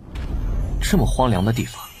这么荒凉的地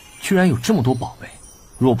方，居然有这么多宝贝，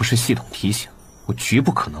若不是系统提醒，我绝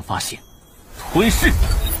不可能发现。吞噬！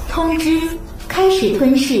通知：开始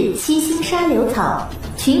吞噬七星沙流草，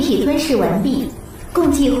群体吞噬完毕，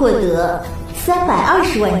共计获得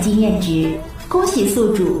320万经验值。恭喜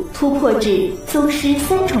宿主突破至宗师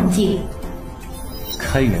3重境。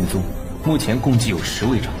开元宗目前共计有10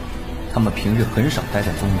位长老，他们平日很少待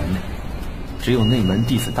在宗门内，只有内门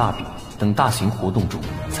弟子大比等大型活动中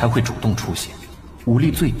才会主动出现。武力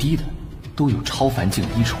最低的都有超凡境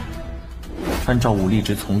1重。按照武力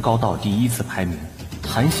值从高到低依次排名，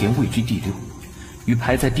韩贤位居第6，与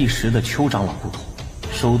排在第10的邱长老不同，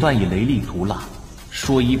手段以雷厉毒辣、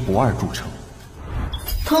说一不二著称。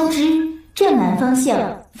通知：正南方向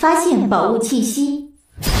发现宝物气息。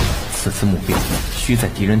此次目标需在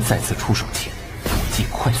敌人再次出手前，即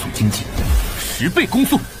快速精进，10倍攻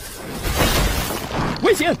速。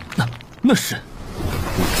危险！那是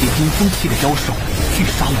武阶冰封期的妖兽巨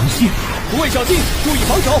杀龙蝎，诸位小心，注意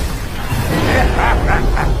防守。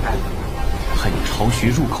还有巢穴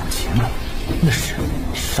入口前的，那是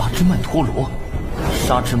沙之曼陀罗。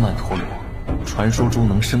沙之曼陀罗，传说中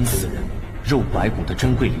能生死人、肉白骨的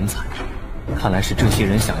珍贵灵材。看来是这些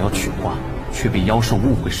人想要取花，却被妖兽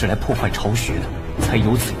误会是来破坏巢穴的，才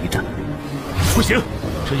有此一战。不行，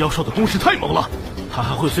这妖兽的攻势太猛了，他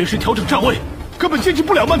还会随时调整站位，根本接近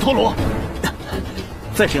不了曼陀罗。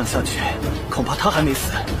再这样下去，恐怕他还没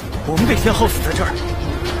死，我们得先耗死在这儿。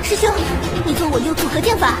师兄，你做我右组合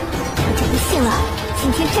剑法，我就不信了，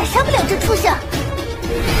今天斩杀不了这畜生。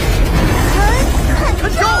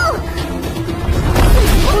看招！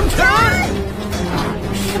封拳！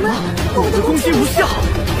什么？我的攻击无效！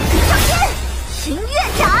上天，寻月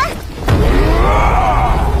斩！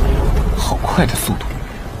好快的速度，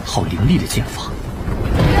好凌厉的剑法！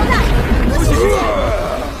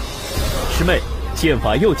师妹，剑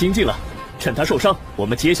法又精进了，趁他受伤，我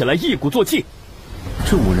们接下来一鼓作气。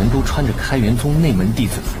这5人都穿着开元宗内门弟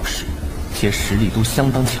子服饰，且实力都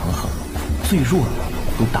相当强横，最弱的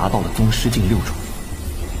都达到了宗师境6重。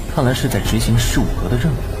看来是在执行15格的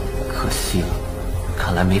任务，可惜了，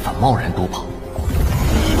看来没法贸然多跑。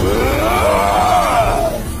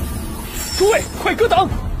诸位，快格挡！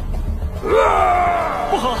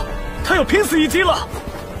不好，他要拼死一击了！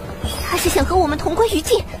他是想和我们同归于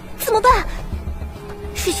尽，怎么办？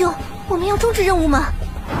师兄，我们要终止任务吗？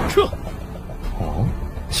撤！哦，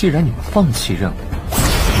既然你们放弃任务，那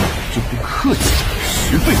我就不客气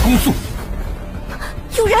，10倍攻速！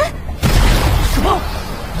有人！什么？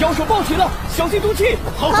妖兽暴起了，小心毒气！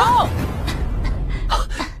好藏！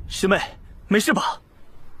师妹，没事吧？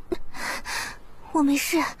我没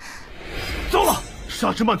事。糟了，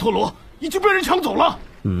沙之曼陀罗已经被人抢走了。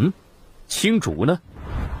青竹呢？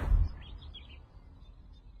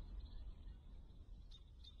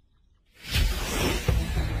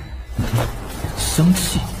香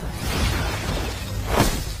气。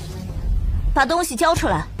把东西交出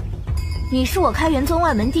来！你是我开元宗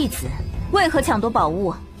外门弟子，为何抢夺宝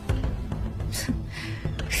物？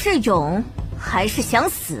是勇还是想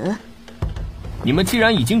死？你们既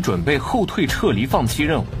然已经准备后退撤离放弃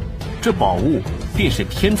任务，这宝物便是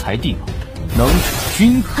天才地宝，能指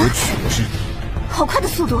均可取之。好快的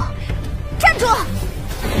速度！站住！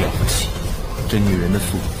了不起，这女人的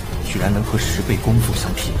速度居然能和10倍攻速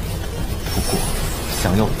相媲美。不过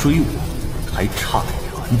想要追我还差得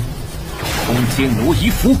远。空间挪移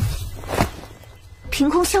符凭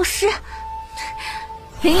空消失，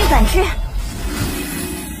灵力感知，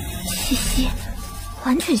气息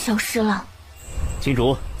完全消失了。青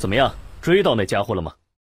竹，怎么样？追到那家伙了吗？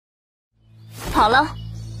跑了。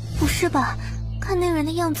不是吧？看那人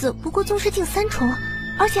的样子，不过宗师境3重，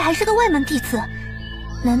而且还是个外门弟子。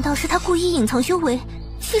难道是他故意隐藏修为，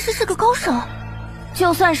其实是个高手？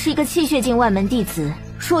就算是一个气血境外门弟子，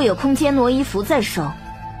若有空间挪移符在手，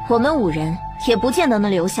我们5人也不见得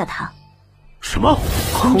能留下他。什么？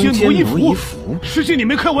空间挪移符？师姐，你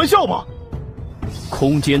没开玩笑吧？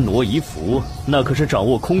空间挪移符，那可是掌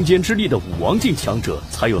握空间之力的5王境强者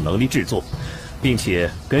才有能力制作，并且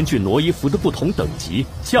根据挪移符的不同等级，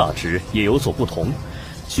价值也有所不同。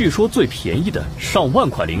据说最便宜的上万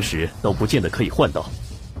块灵石都不见得可以换到。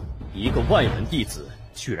一个外门弟子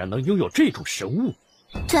居然能拥有这种神物！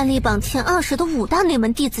战力榜前20的5大内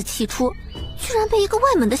门弟子起初，居然被一个外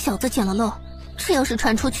门的小子捡了漏。这要是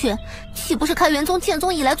传出去，岂不是开元宗建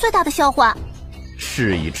宗以来最大的笑话？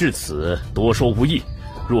事已至此，多说无益。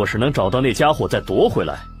若是能找到那家伙再夺回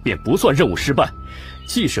来，便不算任务失败。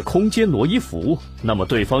既是空间挪移符，那么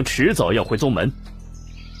对方迟早要回宗门。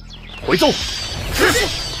回宗！是。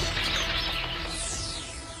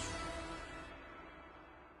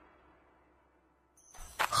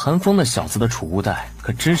韩风那小子的储物袋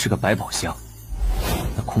可真是个百宝箱。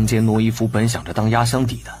那空间挪移符本想着当压箱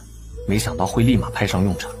底的，没想到会立马派上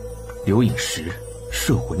用场。流影石、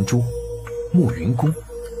摄魂珠、暮云弓，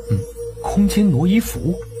空间挪移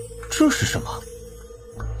符，这是什么？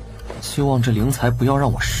希望这灵才不要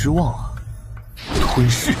让我失望啊！吞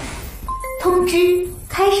噬。通知：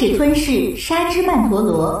开始吞噬沙之曼陀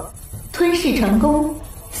罗，吞噬成功，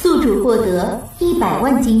宿主获得100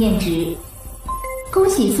万经验值。恭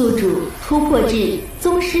喜宿主突破至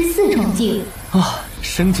宗师4重境啊！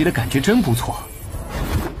升级的感觉真不错。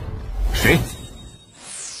谁？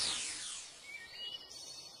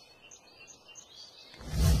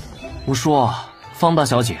我说，方大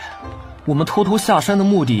小姐，我们偷偷下山的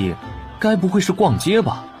目的，该不会是逛街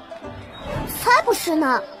吧？才不是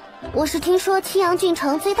呢！我是听说青阳郡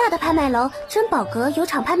城最大的拍卖楼珍宝阁有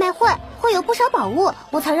场拍卖会，会有不少宝物，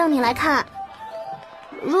我才让你来看。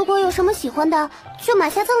如果有什么喜欢的，就买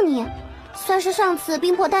下赠你，算是上次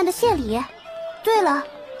冰魄丹的谢礼。对了，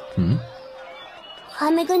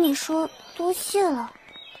还没跟你说，多谢了。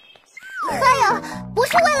还有，不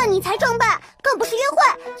是为了你才装扮，更不是约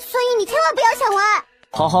会，所以你千万不要想歪。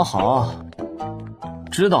好好好，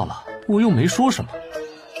知道了，我又没说什么。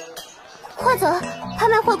快走，拍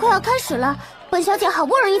卖会快要开始了，本小姐好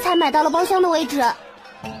不容易才买到了包厢的位置。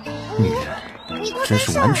女人真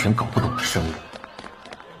是完全搞不懂的生物。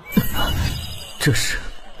这是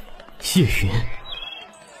叶云。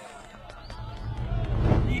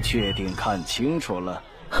你确定看清楚了？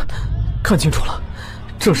看清楚了，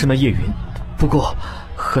正是那叶云。不过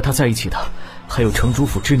和他在一起的还有城主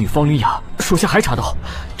府织女方灵雅，属下还查到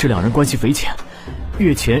这两人关系匪浅，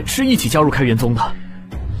月前是一起加入开元宗的。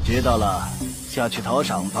知道了，下去讨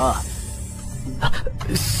赏吧。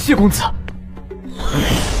谢公子。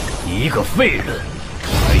一个废人，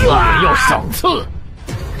还有人要赏赐。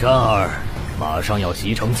然而，马上要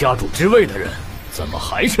袭城家主之位的人，怎么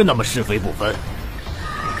还是那么是非不分？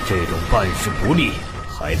这种办事不力，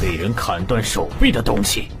还被人砍断手臂的东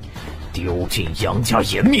西，丢进杨家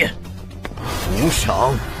颜面，无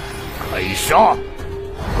赏，开杀！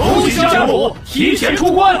恭喜家主提前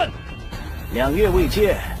出关。2月未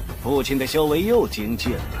见，父亲的修为又精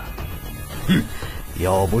进了。哼，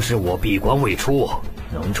要不是我闭关未出，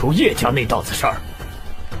能出叶家那档子事儿，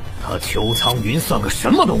他邱苍云算个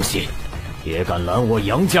什么东西，也敢拦我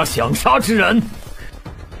杨家想杀之人？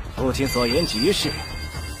父亲所言极是，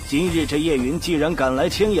今日这叶云既然赶来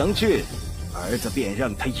青阳郡，儿子便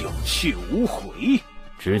让他有去无回。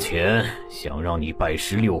之前想让你拜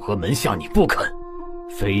师六合门下，你不肯，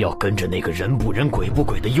非要跟着那个人不人鬼不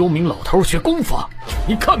鬼的幽冥老头学功法。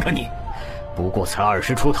你看看你，不过才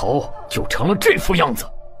20出头，就成了这副样子。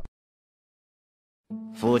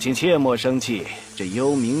父亲切莫生气，这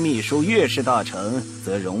幽冥秘术越是大成，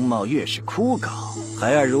则容貌越是枯槁。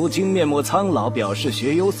孩儿如今面目苍老，表示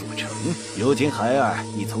学有所成。如今孩儿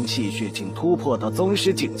已从气血境突破到宗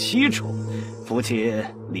师境7重，父亲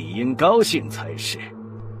理应高兴才是。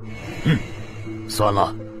算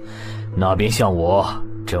了，那便向我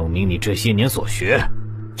证明你这些年所学，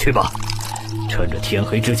去吧。趁着天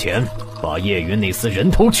黑之前，把叶云那丝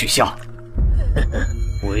人头取下。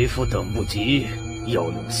为父等不及，要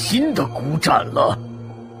用新的骨斩了。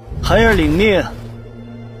孩儿领命。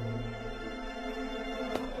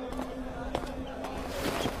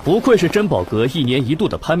不愧是珍宝阁1年1度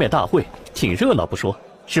的拍卖大会，挺热闹不说，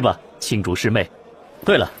是吧，青竹师妹？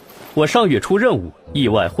对了，我上月出任务，意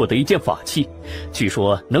外获得一件法器，据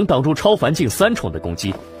说能挡住超凡境3重的攻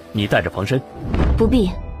击，你带着防身。不必，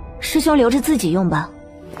师兄留着自己用吧。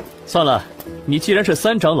算了，你既然是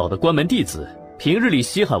3长老的关门弟子，平日里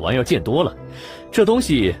稀罕玩意见多了，这东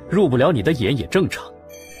西入不了你的眼也正常。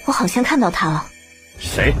我好像看到他了。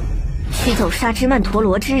谁？驱走沙之曼陀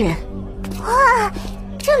罗之人。哇，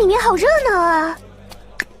这里面好热闹啊！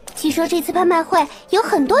据说这次拍卖会有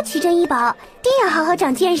很多奇珍异宝，定要好好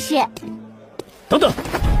长见识。等等，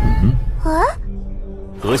啊？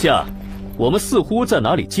阁下，我们似乎在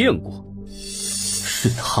哪里见过。是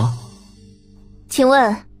他？请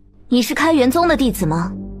问，你是开元宗的弟子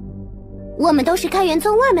吗？我们都是开元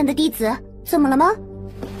宗外门的弟子，怎么了吗？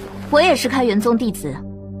我也是开元宗弟子，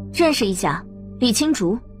认识一下，李青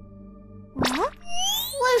竹。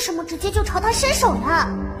为什么直接就朝他伸手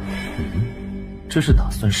呢？这是打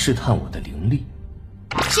算试探我的灵力。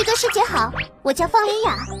师哥师姐好，我叫方灵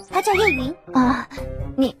雅，她叫叶云。啊，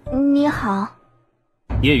你好。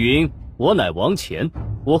叶云，我乃王乾，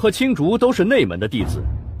我和青竹都是内门的弟子。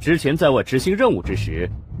之前在外执行任务之时，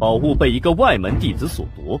宝物被一个外门弟子所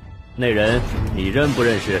夺。那人你认不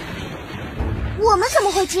认识？我们怎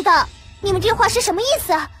么会知道？你们这话是什么意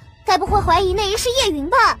思？该不会怀疑那人是叶云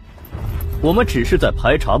吧？我们只是在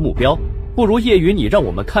排查目标，不如叶云你让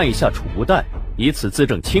我们看一下储物袋，以此自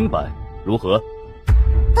证清白，如何？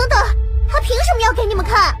等等，他凭什么要给你们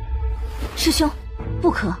看？师兄，不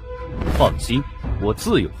可。放心，我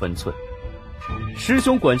自有分寸。师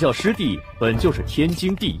兄管教师弟本就是天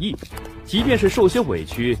经地义，即便是受些委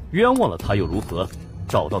屈，冤枉了他又如何？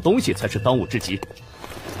找到东西才是当务之急。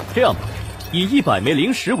这样吧，以100枚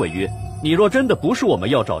灵石为约，你若真的不是我们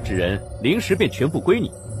要找之人，灵石便全部归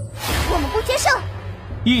你。我们不接受。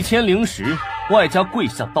1000灵石，外加跪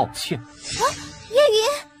下道歉。啊，叶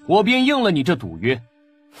云，我便应了你这赌约。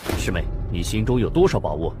师妹，你心中有多少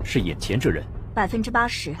把握是眼前这人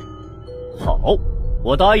？80%。好，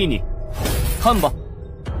我答应你。看吧，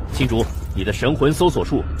青竹，你的神魂搜索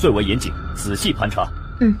术最为严谨，仔细盘查。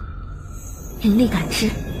灵力感知。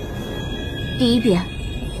第一遍，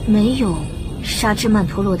没有沙之曼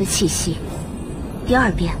陀罗的气息；第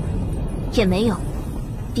二遍，也没有；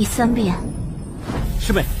第三遍，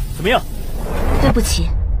师妹，怎么样？对不起，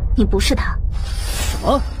你不是他。什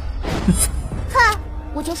么？看，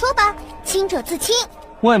我就说吧，清者自清。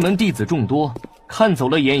外门弟子众多，看走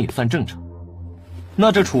了眼也算正常。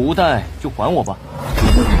那这储物袋就还我吧。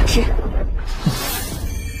灵力感知，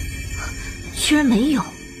居然没有。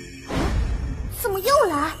怎么又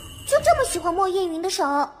来？就这么喜欢摸叶云的手？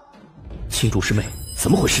青竹师妹，怎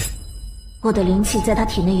么回事？我的灵气在他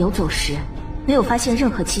体内游走时，没有发现任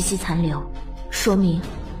何气息残留，说明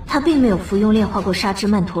他并没有服用炼化过沙之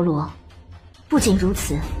曼陀罗。不仅如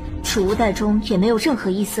此，储物袋中也没有任何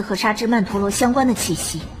一丝和沙之曼陀罗相关的气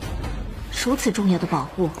息。如此重要的宝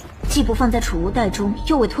物，既不放在储物袋中，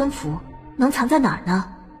又未吞服，能藏在哪儿呢？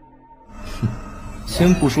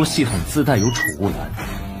先不说系统自带有储物栏，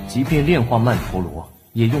即便炼化曼陀罗，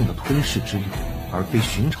也用了吞噬之力，而非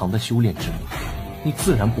寻常的修炼之力，你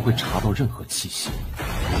自然不会查到任何气息。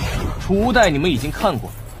储物袋你们已经看过，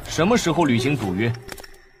什么时候履行赌约？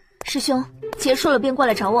师兄，结束了便过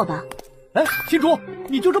来找我吧。哎，青竹，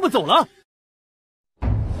你就这么走了？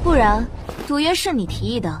不然，赌约是你提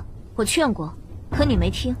议的，我劝过，可你没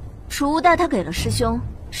听。储物袋他给了师兄，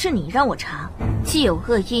是你让我查，既有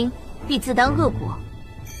恶因，必自担恶果。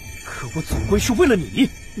可我总归是为了你，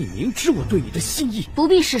你明知我对你的心意，不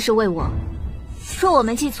必事事为我。若我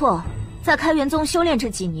没记错，在开元宗修炼这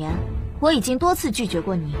几年，我已经多次拒绝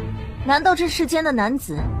过你。难道这世间的男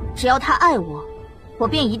子，只要他爱我，我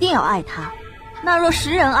便一定要爱他？那若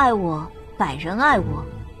10人爱我，100人爱我，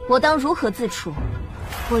我当如何自处？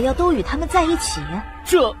我要都与他们在一起？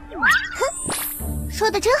这，哼，说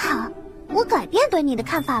得真好，我改变对你的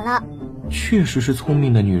看法了。确实是聪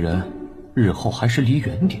明的女人，日后还是离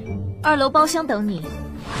远点。2楼包厢等你。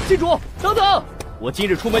记住，等等，我今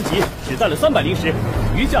日出门急，只带了300灵石，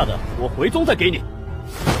余下的我回宗再给你。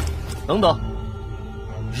等等，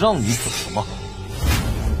让你走了吗？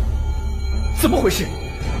怎么回事？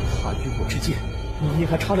他与我之间明明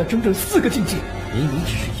还差了整整4个境界，明明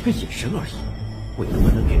只是一个眼神而已，为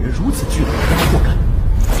何能给人如此巨大的压迫感？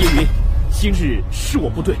叶云，今日是我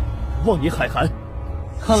不对，望你海涵。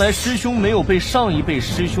看来师兄没有被上一辈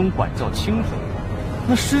师兄管教清楚，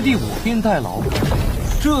那师弟我便代劳，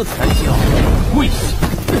这才叫跪下。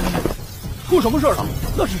出什么事了？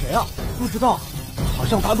那是谁啊？不知道，好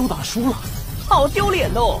像打赌打输了，好丢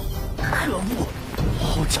脸哦！可恶，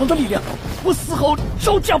好强的力量，我丝毫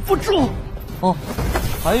招架不住。哦，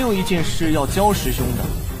还有一件事要教师兄的，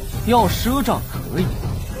要赊账可以，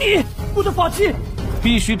你我的法器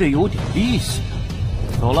必须得有点利息。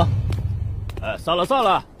走了。算了算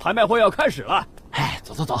了，拍卖会要开始了。哎，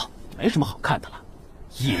走走走，没什么好看的了。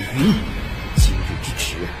叶云，今日之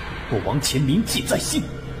耻，我王前铭记在心，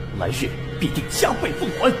来日必定加倍奉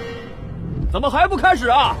还。怎么还不开始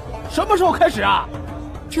啊？什么时候开始啊？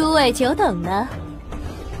诸位久等了，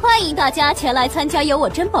欢迎大家前来参加由我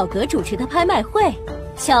珍宝阁主持的拍卖会。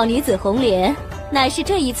小女子红莲乃是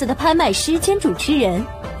这一次的拍卖师兼主持人，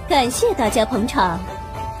感谢大家捧场。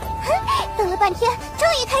等了半天，终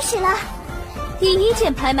于开始了。第一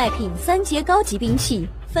件拍卖品3阶高级兵器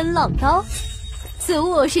分浪刀，此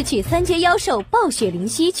物是取3阶妖兽暴雪灵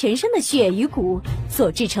犀全身的血与骨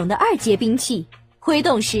所制成的2阶兵器，挥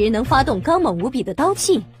动时能发动刚猛无比的刀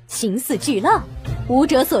气，形似巨浪，武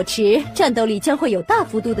者所持战斗力将会有大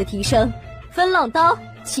幅度的提升。分浪刀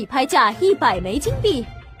起拍价100枚金币，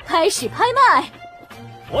开始拍卖。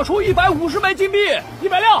我出150枚金币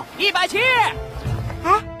，160、170。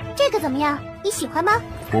哎，这个怎么样？你喜欢吗？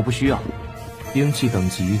我不需要。兵器等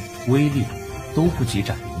级、威力都不及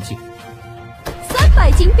斩灵镜。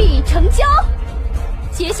300金币成交。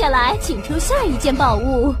接下来请出下一件宝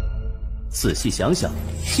物。仔细想想，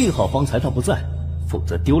幸好方才他不在，否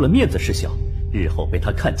则丢了面子是小，日后被他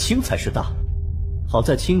看清才是大。好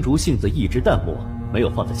在青竹性子一直淡漠，没有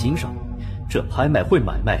放在心上。这拍卖会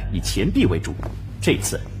买卖以钱币为主，这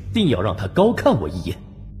次定要让他高看我一眼。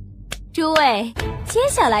诸位，接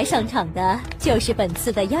下来上场的就是本次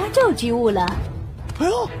的压轴之物了。哎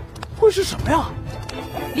呦，会是什么呀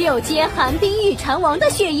？6阶寒冰玉蝉王的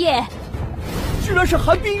血液，居然是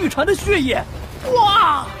寒冰玉蝉的血液！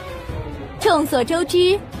哇！众所周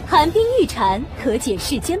知，寒冰玉蝉可解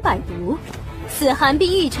世间百毒，此寒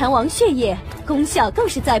冰玉蝉王血液功效更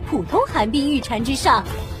是在普通寒冰玉蝉之上。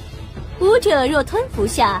武者若吞服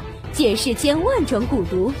下，解世间万种蛊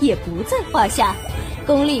毒也不在话下，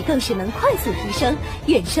功力更是能快速提升，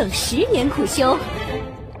远胜10年苦修。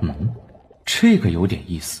这个有点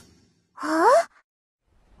意思啊！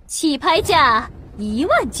起拍价1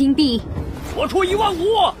万金币，我出1万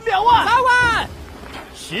5、2万、3万、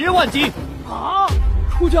10万金啊！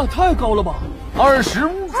出价太高了吧？25。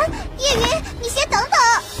叶云，你先等等。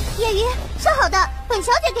叶云，说好的，本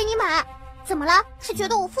小姐给你买。怎么了？是觉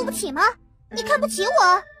得我付不起吗？你看不起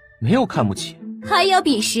我？没有看不起。还有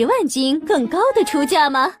比10万金更高的出价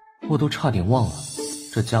吗？我都差点忘了，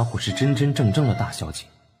这家伙是真真正正的大小姐。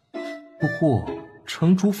不过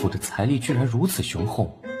城主府的财力居然如此雄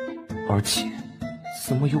厚，而且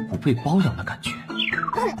怎么有不被包养的感觉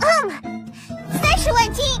？30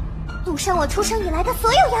万金，赌上我出生以来的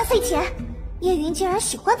所有压岁钱。叶云竟然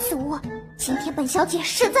喜欢此物，今天本小姐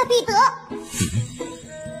势在必得。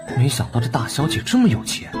没想到这大小姐这么有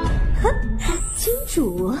钱。哼，金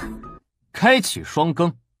主，开启双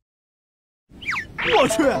更。我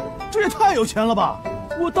去，这也太有钱了吧！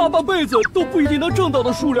我大半辈子都不一定能挣到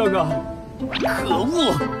的数量啊！可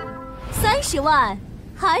恶！30万，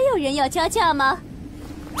还有人要加价吗？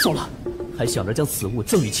糟了，还想着将此物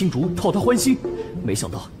赠与青竹，讨他欢心，没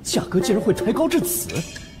想到价格竟然会抬高至此。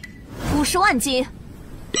50万金。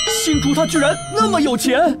青竹他居然那么有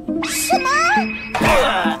钱！什么？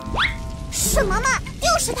什么嘛！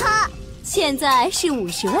又是他！现在是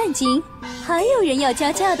50万金，还有人要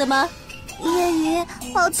加价的吗？叶云，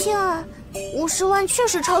抱歉啊，50万确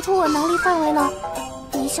实超出我能力范围了，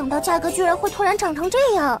没想到价格居然会突然涨成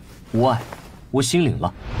这样。无碍，我心领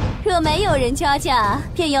了。若没有人加价，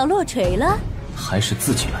便要落锤了。还是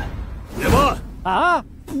自己来。别慢啊！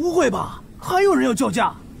不会吧？还有人要叫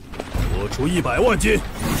价？我出100万金。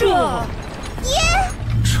这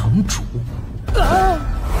城主。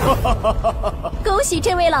恭喜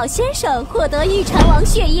这位老先生获得玉蝉王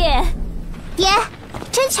血液。爹，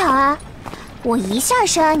真巧啊！我一下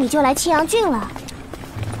山你就来青阳郡了，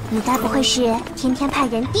你该不会是天天派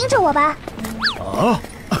人盯着我吧？啊，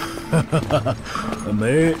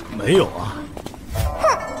没有啊。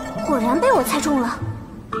哼，果然被我猜中了。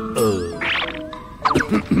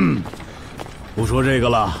不说这个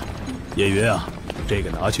了，叶云啊，这个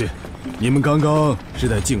拿去。你们刚刚是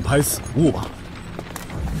在竞拍此物吧？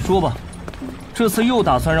说吧，这次又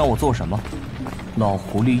打算让我做什么？老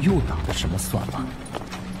狐狸又打的什么算吧？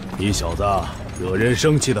你小子惹人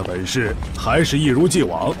生气的本事还是一如既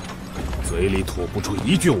往，嘴里吐不出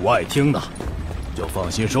一句我爱听的，就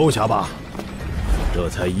放心收下吧。这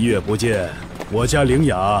才1月不见，我家灵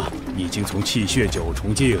雅已经从气血9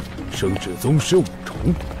重境升至宗师5重，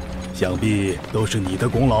想必都是你的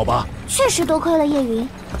功劳吧？确实多亏了叶云。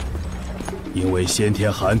因为先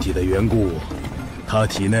天寒体的缘故，他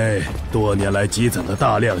体内多年来积攒的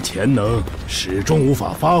大量潜能始终无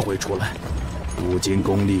法发挥出来，如今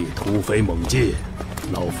功力突飞猛进，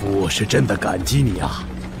老夫是真的感激你啊！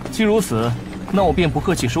既如此，那我便不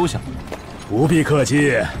客气收下。不必客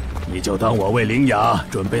气，你就当我为灵雅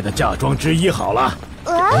准备的嫁妆之一好了。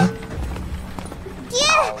爹，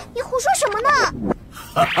你胡说什么呢？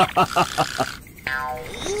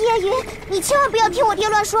叶云，你千万不要听我爹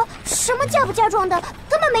乱说，什么嫁不嫁妆的，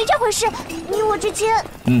根本没这回事。你我之间……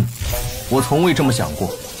我从未这么想过。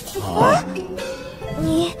啊？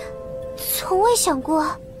你从未想过？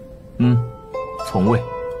从未。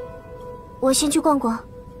我先去逛逛，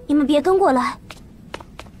你们别跟过来。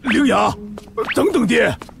灵雅，等等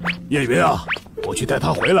爹！叶云啊，我去带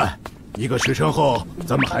他回来，1个时辰后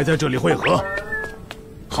咱们还在这里会合。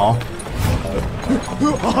好。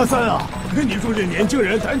阿三啊，你说这年轻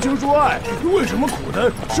人谈情说爱，为什么苦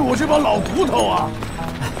的是我这把老骨头啊？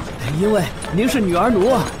因为您是女儿奴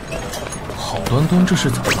啊。好端端这是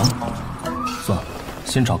怎么了？算了，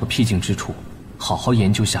先找个僻静之处，好好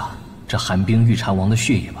研究下这寒冰玉蝉王的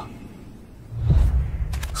血液吧。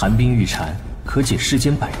寒冰玉蝉可解世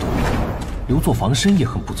间百毒，留作防身也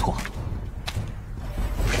很不错。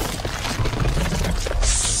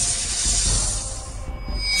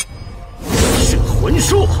摄魂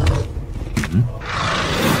术。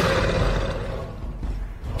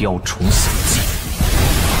雕虫小技。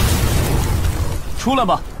出来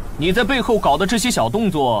吧！你在背后搞的这些小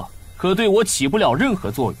动作，可对我起不了任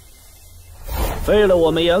何作用。废了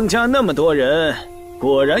我们杨家那么多人，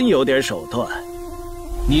果然有点手段。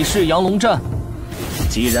你是杨龙战，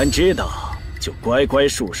既然知道，就乖乖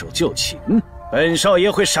束手就擒。本少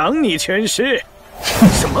爷会赏你全尸。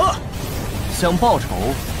什么？想报仇，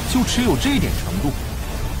就只有这点程度。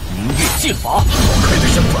明月剑法，快的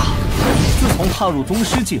身法。自从踏入宗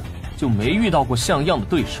师境，就没遇到过像样的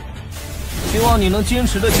对手。希望你能坚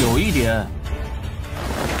持的久一点。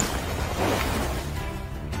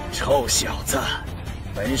臭小子，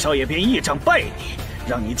本少爷便一掌败你，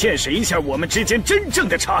让你见识一下我们之间真正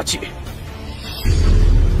的差距。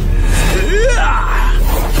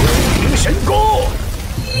灵神功，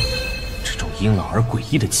这种阴冷而诡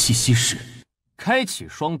异的气息是开启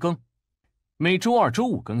双更，每周2、周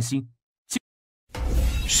5更新。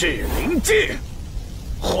噬灵镜，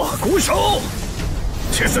化骨手，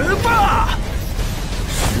去死吧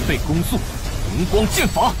！10倍攻速，灵光剑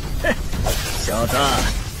法。嘿，小子，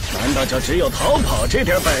难道就只有逃跑这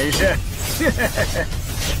点本事？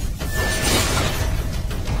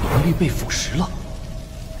灵力被腐蚀了。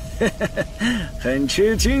很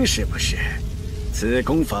吃惊是不是？此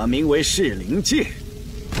功法名为噬灵镜，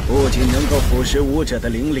不仅能够腐蚀武者的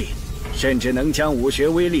灵力，甚至能将武学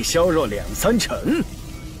威力削弱2、3成。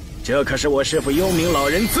这可是我师父幽冥老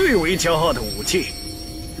人最为骄傲的武器。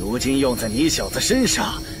如今用在你小子身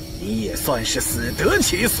上，你也算是死得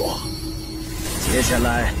其所。接下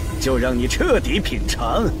来就让你彻底品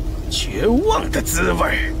尝绝望的滋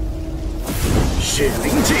味。噬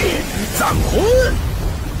灵镜，葬魂。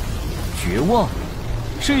绝望，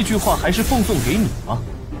这句话还是奉送给你吗？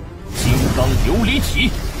金刚琉璃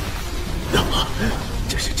体，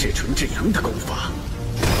这是至纯至阳的功法。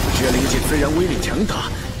噬灵镜虽然威力强大，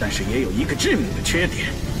但是也有一个致命的缺点，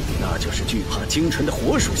那就是惧怕精纯的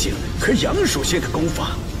火属性和阳属性的功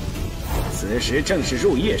法。此时正是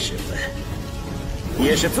入夜时分，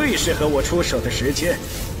也是最适合我出手的时间。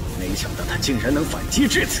没想到他竟然能反击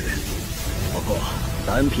至此。不过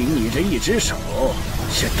单凭你这一只手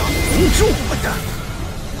是挡不住我的。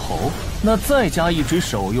哦，那再加一只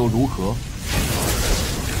手又如何？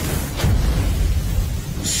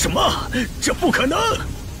什么？这不可能！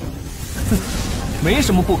没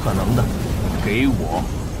什么不可能的，给我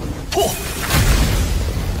破！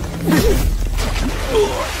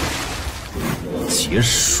结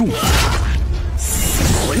束！死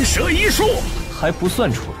魂蛇一术还不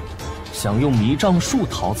算蠢，想用迷障术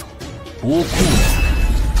逃走，不顾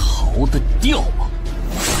逃得掉吗？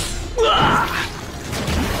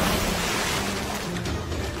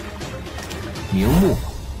明目，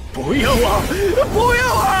不要啊！不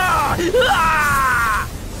要啊！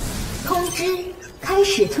通知，开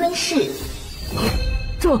始吞噬。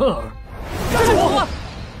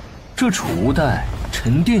这储物袋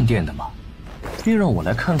沉甸甸的吗？便让我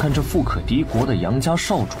来看看这富可敌国的杨家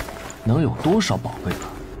少主能有多少宝贝吧。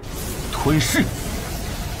吞噬。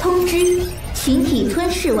通知，群体吞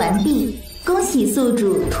噬完毕，恭喜宿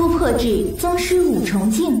主突破至宗师5重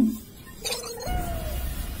境。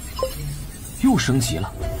又升级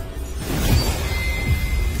了。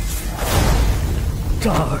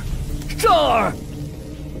战儿，战儿，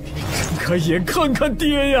睁开眼看看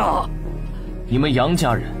爹呀！你们杨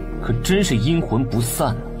家人可真是阴魂不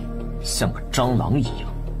散呢，像个蟑螂一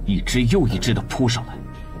样，一只又一只的扑上来。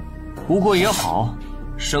不过也好，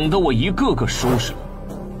省得我一个个收拾了。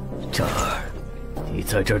战儿，你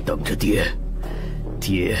在这儿等着爹，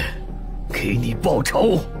爹给你报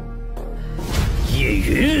仇。叶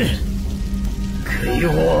云，给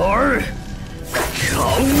我儿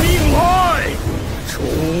偿命来！出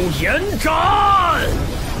延斩！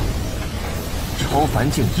超凡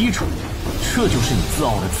境1重，这就是你自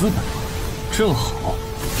傲的资本吗？正好，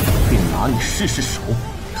便拿你试试手，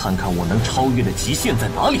看看我能超越的极限在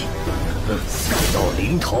哪里。事到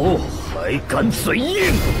临头还敢嘴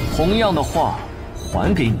硬！同样的话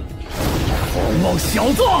还给你。狂妄小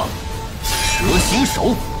子！蛇形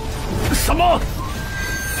手！什么？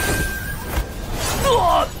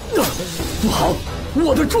不好，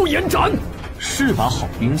我的驻延斩是把好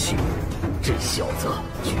兵器。这小子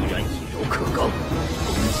居然以柔克刚，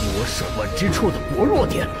攻击我手腕之处的薄弱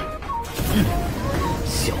点。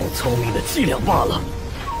小聪明的伎俩罢了。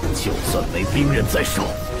就算没兵刃在手，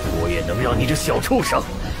我也能让你这小畜生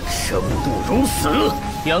生不如死。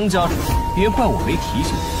杨家主，别怪我没提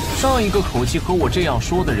醒你，上一个口气和我这样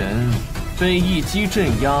说的人，被一击镇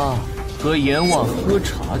压，和阎王喝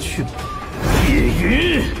茶去了。叶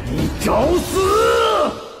云，你找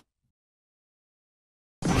死！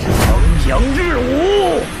长阳日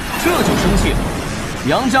午，这就生气了。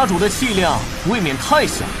杨家主的气量未免太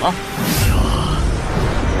小了。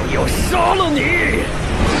要杀了你！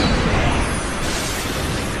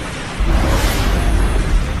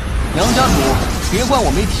杨家主，别怪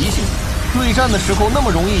我没提醒你，对战的时候那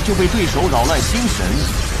么容易就被对手扰乱心神，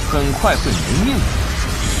很快会没命的。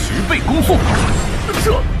10倍攻速，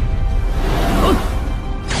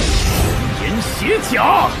炎邪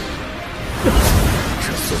甲，这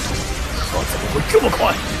速度，他怎么会这么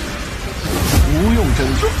快？不用争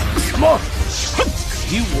执。什么？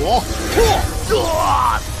给我破！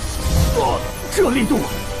这力度不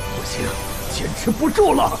行，坚持不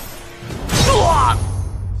住了。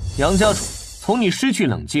杨家主，从你失去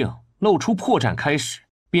冷静、露出破绽开始，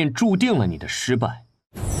便注定了你的失败。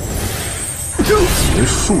结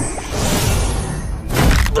束。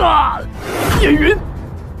叶云，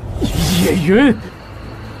叶云，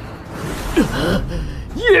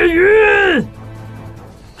叶云，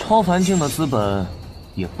超凡境的资本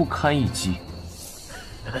也不堪一击。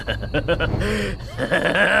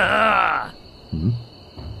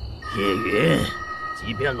叶云，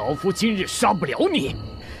即便老夫今日杀不了你，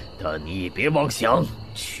但你也别妄想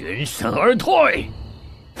全身而退。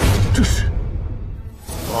这是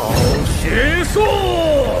暴血术，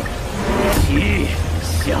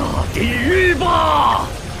下地狱吧！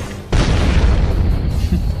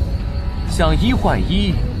想1换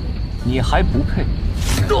1，你还不配。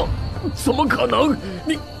怎么可能？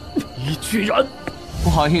你居然……不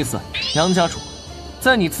好意思，杨家主，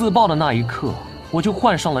在你自爆的那一刻，我就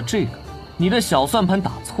换上了这个。你的小算盘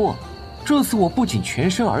打错了，这次我不仅全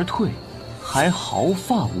身而退，还毫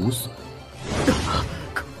发无损。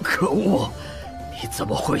可恶！你怎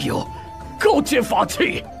么会有高阶法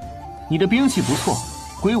器？你的兵器不错，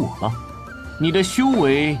归我了。你的修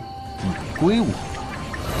为也归我了。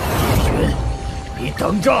叶云，你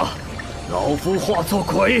等着，老夫化作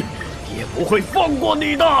鬼也不会放过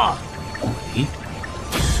你的。鬼？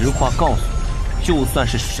实话告诉你，就算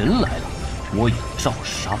是神来了，我也照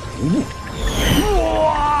杀不误。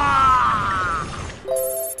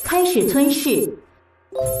开始吞噬，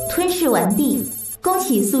吞噬完毕，恭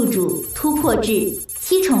喜宿主突破至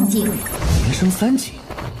7重境，连升3级，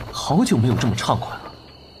好久没有这么畅快了。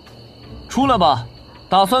出来吧，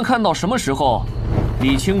打算看到什么时候？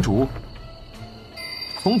李青竹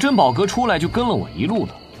从珍宝阁出来就跟了我一路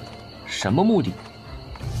了，什么目的？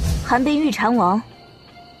寒冰玉蝉王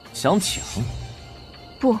想抢？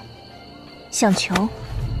不，想求。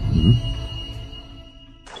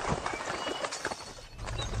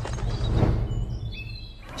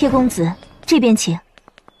叶公子，这边请。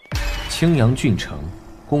青阳郡城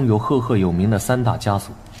共有赫赫有名的3大家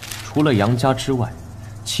族，除了杨家之外，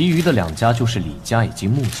其余的2家就是李家以及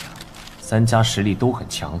穆家。3家实力都很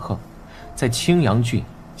强横，在青阳郡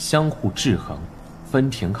相互制衡，分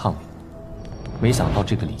庭抗礼。没想到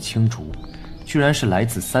这个李青竹，居然是来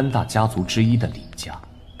自3大家族之一的李家。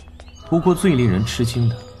不过最令人吃惊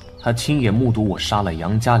的，他亲眼目睹我杀了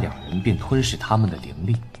杨家2人，便吞噬他们的灵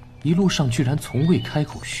力，一路上居然从未开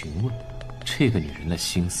口询问。这个女人的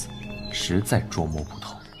心思，实在捉摸不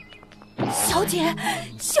透。小姐，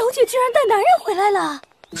小姐居然带男人回来了！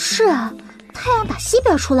是啊，太阳打西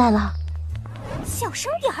边出来了。小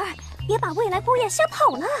声点儿，别把未来孤雁吓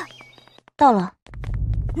跑了。到了。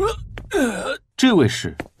这位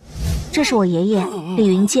是？这是我爷爷李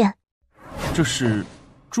云剑。这是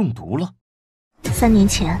中毒了。3年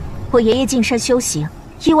前，我爷爷进山修行，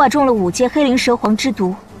意外中了5阶黑灵蛇皇之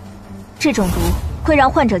毒。这种毒会让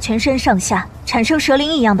患者全身上下产生蛇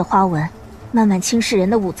鳞一样的花纹，慢慢侵蚀人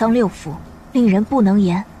的5脏6腑，令人不能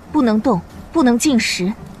言、不能动、不能进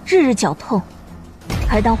食，日日绞痛。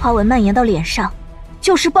而当花纹蔓延到脸上，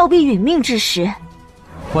就是暴毙殒命之时。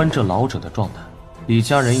观这老者的状态，李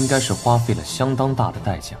家人应该是花费了相当大的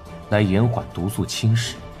代价来延缓毒素侵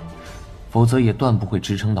蚀，否则也断不会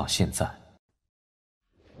支撑到现在。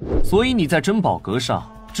所以你在珍宝阁上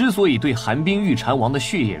之所以对寒冰玉蝉王的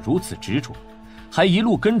血液如此执着，还一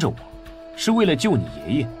路跟着我，是为了救你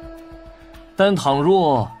爷爷。但倘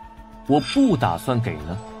若我不打算给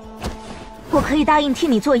呢？我可以答应替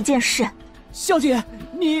你做一件事。小姐，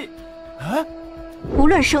你……无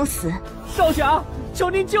论生死，少侠，求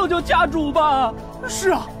您救救家主吧！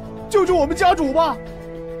是啊，救救我们家主吧！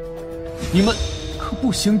你们可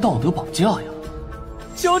不兴道德绑架呀！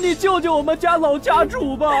求你救救我们家老家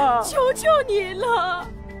主吧！求求你了！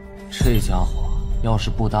这家伙要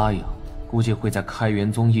是不答应，估计会在开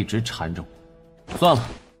元宗一直缠着我。算了，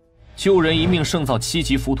救人一命胜造7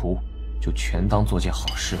级浮屠，就全当做件好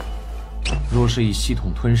事。若是以系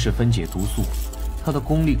统吞噬分解毒素，他的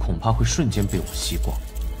功力恐怕会瞬间被我吸光，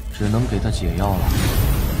只能给他解药了。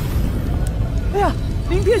哎呀，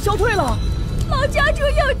鳞片消退了，老家主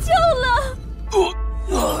有救了！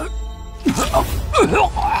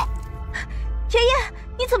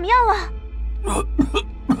么样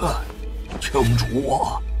了？青竹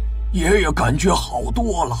啊，爷爷感觉好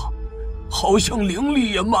多了，好像灵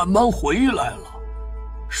力也慢慢回来了。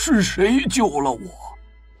是谁救了我？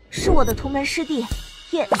是我的同门师弟，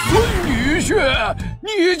也孙女婿，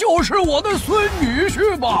你就是我的孙女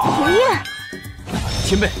婿吧？爷爷，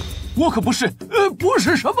前辈，我可不是。不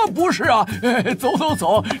是什么不是啊？走走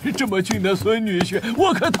走，这么俊的孙女婿，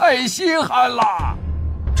我可太稀罕了。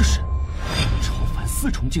这是超凡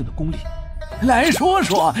4重境的功力。来说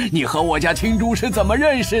说，你和我家青竹是怎么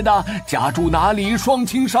认识的？家住哪里？双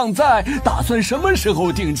亲尚在？打算什么时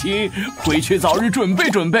候定亲？回去早日准备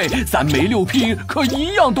准备，3媒6聘可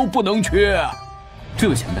一样都不能缺。这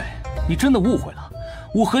位前辈，你真的误会了，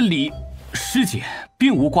我和李师姐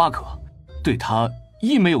并无瓜葛，对她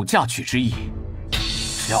亦没有嫁娶之意。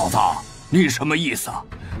小子，你什么意思？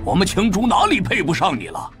我们青竹哪里配不上你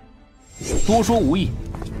了？多说无益，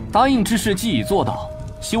答应之事既已做到，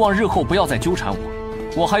希望日后不要再纠缠我。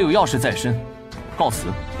我还有要事在身，告辞。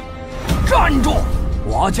站住！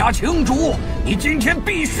我家青竹，你今天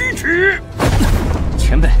必须娶。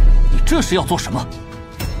前辈，你这是要做什么？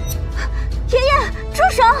爷爷，住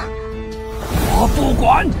手！我不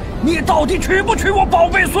管你到底娶不娶我宝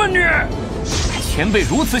贝孙女。前辈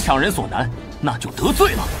如此强人所难，那就得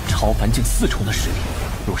罪了。超凡境4重的实力，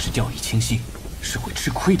若是掉以轻心，是会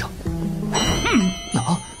吃亏的。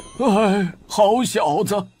好小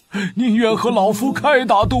子，宁愿和老夫开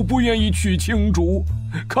打都不愿意娶青竹。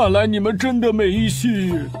看来你们真的没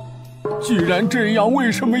戏。既然这样，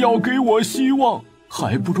为什么要给我希望？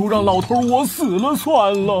还不如让老头我死了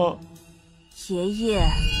算了。爷爷，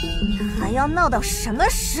你还要闹到什么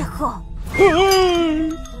时候？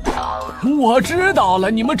我知道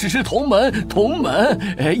了，你们只是同门。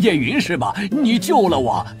叶云是吧？你救了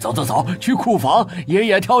我。走走走，去库房，爷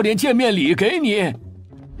爷挑点见面礼给你。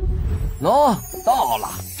喏，到了，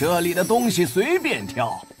这里的东西随便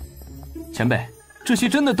挑。前辈，这些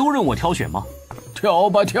真的都任我挑选吗？挑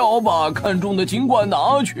吧挑吧，看中的尽管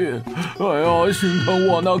拿去。哎呀，心疼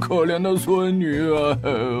我那可怜的孙女啊！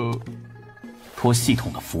托系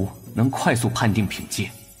统的福，能快速判定品阶。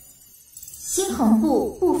新红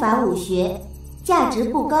布步法武学，价值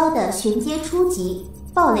不高的玄阶初级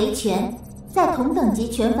暴雷拳，在同等级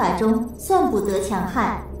拳法中算不得强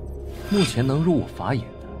悍。目前能入我法眼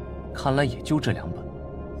的，看来也就这2本。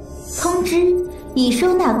通知：已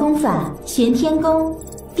收纳功法玄天功，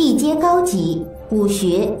地阶高级；武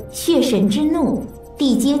学血神之怒，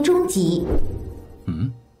地阶中级。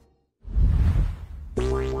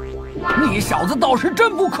你小子倒是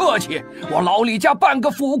真不客气，我老李家半个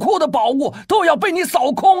府库的宝物都要被你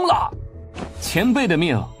扫空了。前辈的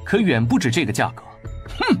命可远不止这个价格。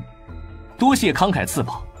哼，多谢慷慨赐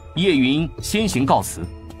宝，叶云先行告辞。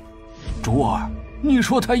竹儿，你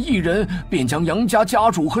说他一人便将杨家家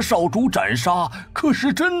主和少主斩杀，可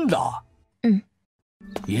是真的？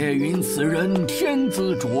叶云此人天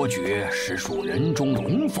资卓绝，实属人中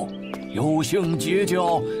龙凤，有幸结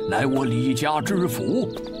交，乃我李家之福。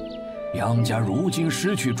杨家如今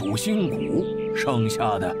失去主心骨，剩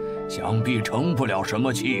下的想必成不了什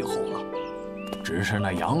么气候了。只是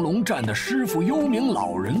那杨龙战的师傅幽冥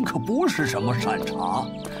老人可不是什么善茬，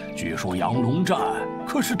据说杨龙战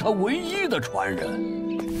可是他唯一的传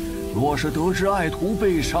人。若是得知爱徒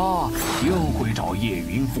被杀，定会找叶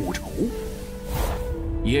云复仇。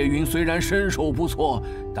叶云虽然身手不错，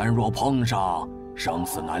但若碰上，生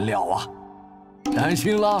死难料啊！担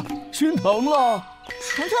心了，心疼了，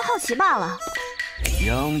纯粹好奇罢了。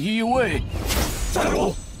杨一卫，在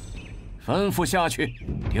我吩咐下去，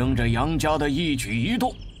盯着杨家的一举一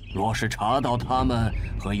动。若是查到他们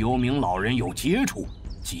和幽冥老人有接触，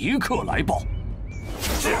即刻来报。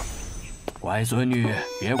是。乖孙女，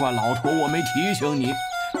别怪老头我没提醒你，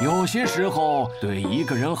有些时候对一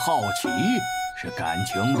个人好奇是感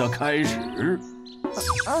情的开始。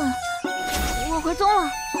我回宗了。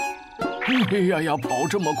哎呀，跑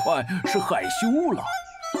这么快是害羞了。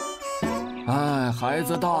哎，孩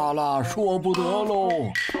子大了，说不得喽。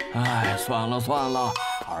哎，算了，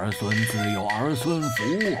儿孙自有儿孙福。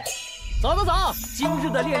走，今日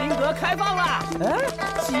的炼灵阁开放了！哎，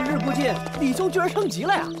几日不见，李兄居然升级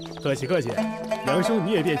了呀！客气，杨兄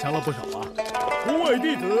你也变强了不少啊！5位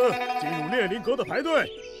弟子进入炼灵阁的排队。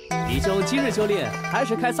李兄今日修炼还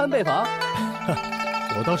是开3倍房？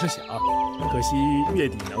我倒是想，可惜月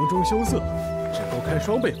底囊中羞涩，只够开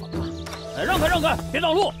2倍房啊！让开，别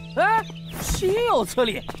挡路！哎，心有此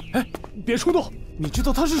理！哎，别冲动！你知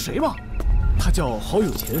道他是谁吗？他叫郝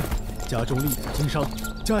有钱，家中力主经商，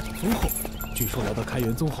家庭丰厚。据说来到开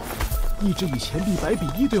元宗后，一直以钱币100比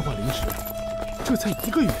1兑换灵石，这才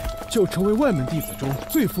1个月就成为外门弟子中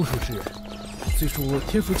最富庶之人。虽说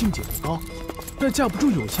天赋境界不高，但架不住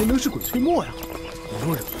有钱能使鬼推磨呀。你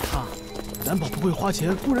若惹了他，难保不会花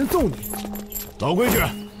钱雇人揍你。老规矩，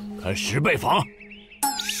看10倍房。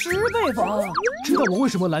10倍房，知道我为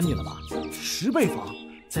什么拦你了吧？10倍房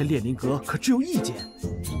在炼灵阁可只有1间，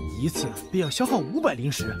一次便要消耗500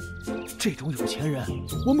灵石。这种有钱人，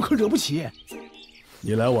我们可惹不起。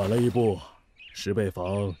你来晚了一步，10倍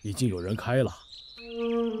房已经有人开了。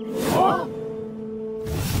啊！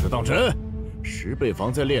这当真？10倍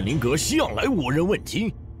房在炼灵阁向来无人问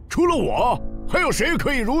津，除了我，还有谁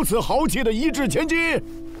可以如此豪气的一掷千金？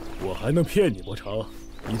我还能骗你不成？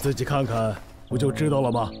你自己看看，不就知道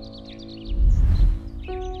了吗？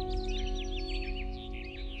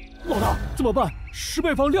老大，怎么办？10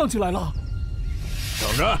倍房亮起来了！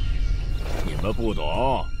等着，你们不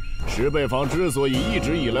懂，10倍房之所以一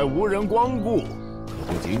直以来无人光顾，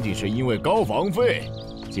可不仅仅是因为高房费。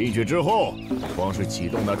进去之后，光是启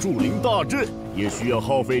动那筑灵大阵，也需要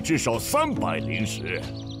耗费至少300灵石，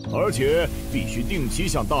而且必须定期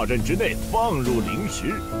向大阵之内放入灵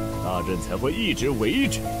石，大阵才会一直维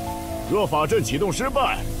持。若法阵启动失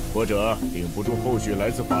败，或者顶不住后续来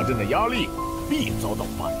自法阵的压力，必遭到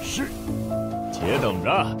反噬。且等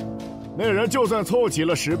着，那人就算凑齐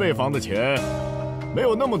了10倍房的钱，没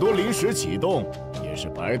有那么多灵石启动也是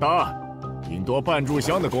白搭，顶多半炷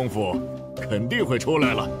香的功夫，肯定会出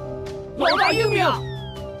来了。老大英明！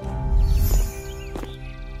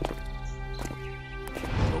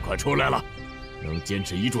都快出来了，能坚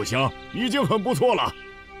持1炷香已经很不错了。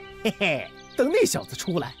嘿嘿，等那小子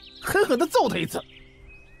出来，狠狠地揍他一次。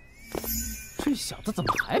这小子怎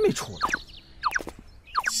么还没出来？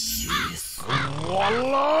气死我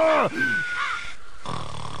了！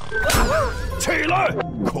起来！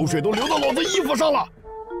口水都流到老子衣服上了。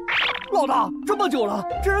老大，这么久了，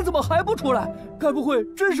这人怎么还不出来？该不会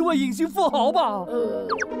真是位隐形富豪吧？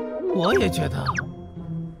我也觉得。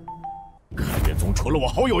开元宗除了我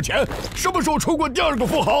好有钱，什么时候出过第2个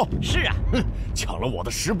富豪？是啊，哼，抢了我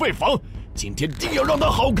的10倍房，今天定要让他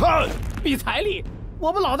好看。比财力，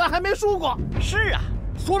我们老大还没输过。是啊，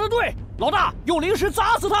说得对，老大用灵石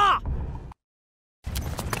砸死他！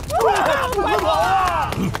快跑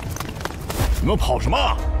啊！你们跑什么？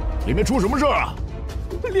里面出什么事啊？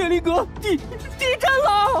炼灵阁地震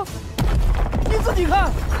了！你自己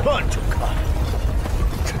看，看就看。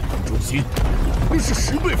震荡中心，那是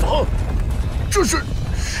10倍房，这是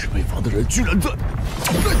10倍房的人居然在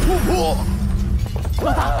突破！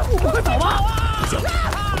老大，我们快走吧！不行，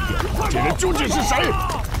这人究竟是谁？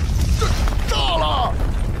炸了！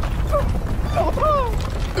老大，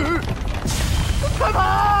快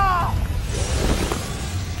跑！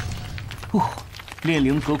哦，炼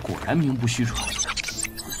灵阁果然名不虚传。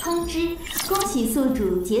通知，恭喜宿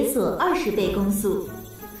主解锁20倍攻速。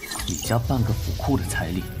李家半个府库的财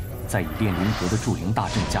力，再以炼灵阁的筑灵大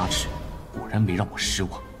阵加持，果然没让我失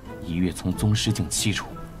望。一跃从宗师境7重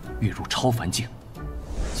跃入超凡境，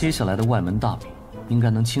接下来的外门大比应该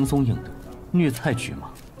能轻松赢得。虐菜局嘛，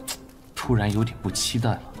突然有点不期待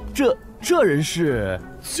了。这人是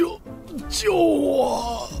救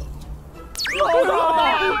我！老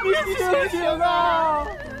大，你醒醒啊！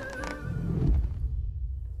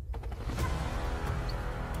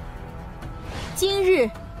今日，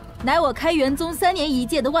乃我开元宗3年1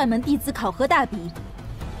届的外门弟子考核大比。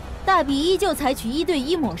大比依旧采取1对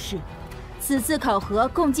1模式。此次考核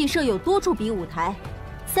共计设有多处比舞台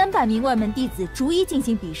，300名外门弟子逐一进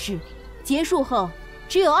行比试。结束后，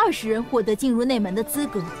只有20人获得进入内门的资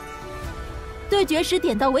格。对决时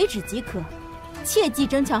点到为止即可，切忌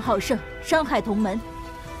争强好胜，伤害同门。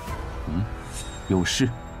有事？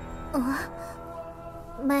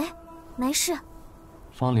没事。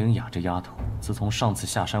方灵雅这丫头，自从上次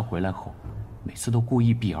下山回来后，每次都故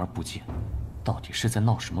意避而不见，到底是在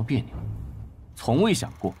闹什么别扭？从未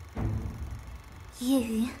想过。叶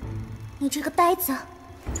云，你这个呆子！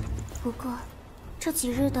不过，这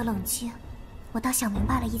几日的冷清，我倒想明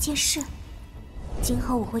白了一件事：今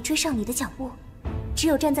后我会追上你的脚步，只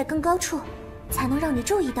有站在更高处，才能让你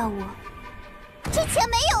注意到我。之前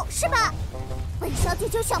没有是吧？本小姐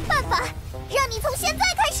就想办法，让你从现在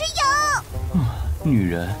开始有。女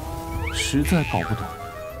人，实在搞不懂。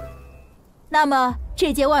那么，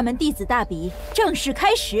这届外门弟子大比正式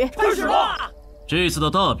开始。开始吧！这次的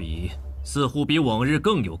大比似乎比往日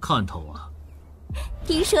更有看头啊。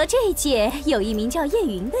听说这届有一名叫叶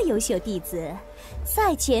云的优秀弟子，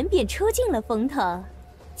赛前便出尽了风头。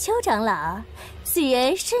邱长老，此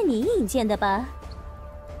人是你引荐的吧？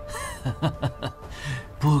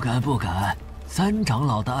不敢，3长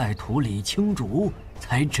老的爱徒李青竹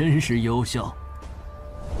才真是优秀。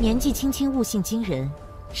年纪轻轻，悟性惊人，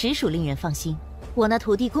实属令人放心。我那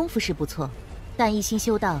徒弟功夫是不错，但一心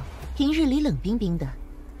修道，平日里冷冰冰的，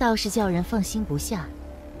倒是叫人放心不下。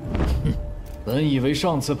哼，本以为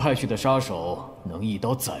上次派去的杀手能一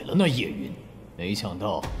刀宰了那叶云，没想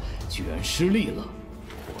到居然失利了。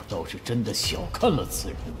我倒是真的小看了此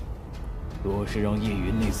人。若是让叶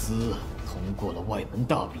云那厮通过了外门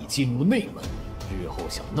大比进入内门，日后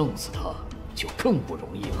想弄死他就更不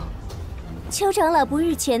容易了。邱长老不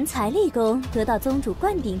日前才立功，得到宗主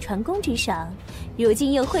灌顶传功之赏，如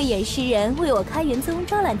今又慧眼识人，为我开元宗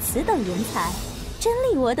招揽此等人才，真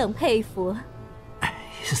令我等佩服。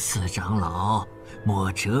四长老，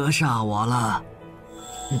莫折煞我了。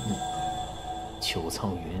邱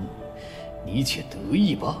苍云，你且得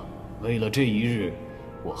意吧。为了这一日，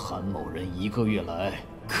我韩某人1个月来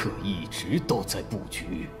可一直都在布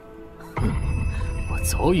局。我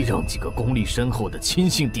早已让几个功力深厚的亲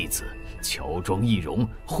信弟子乔装易容，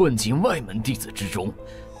混进外门弟子之中，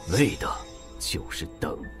为的就是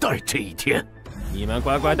等待这一天。你们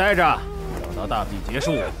乖乖待着，等到大比结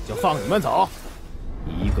束就放你们走。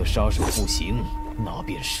1个杀手不行，那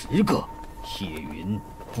便10个，叶云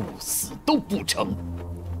不死都不成。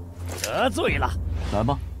得罪了，来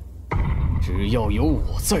吧，只要有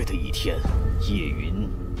我在的一天，叶云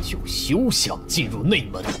就休想进入内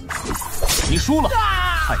门。你输了，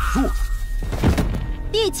太弱。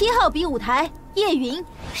第7号比武台，叶云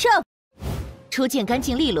胜，出剑干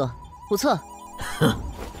净利落，不错。哼，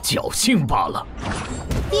侥幸罢了。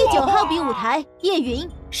第9号比武台，叶云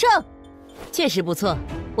胜，确实不错。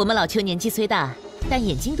我们老邱年纪虽大，但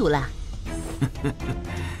眼睛毒辣。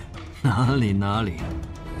哪里？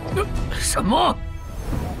什么？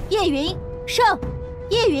叶云胜，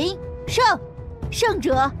叶云胜，胜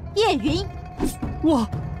者叶云。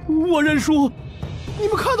我认输。你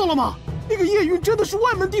们看到了吗？那个叶云真的是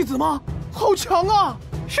外门弟子吗？好强啊！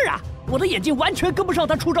是啊，我的眼睛完全跟不上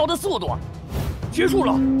他出招的速度。结束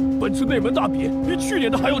了，本次内门大比比去年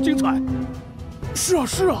的还要精彩。是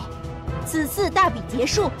啊。此次大比结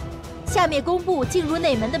束，下面公布进入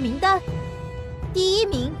内门的名单：第1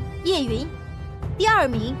名叶云，第2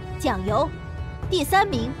名蒋由，第3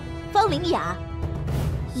名方灵雅。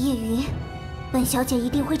叶云，本小姐一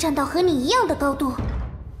定会站到和你一样的高度。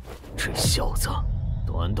这小子，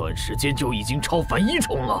短短时间就已经超凡1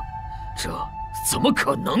重了，这怎么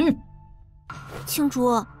可能？青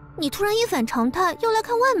竹，你突然一反常态，要来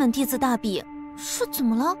看外门弟子大比，是怎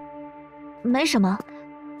么了？没什么，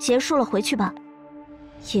结束了，回去吧。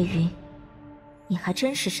叶云，你还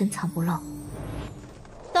真是深藏不露。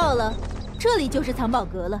到了，这里就是藏宝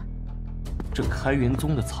阁了。这开元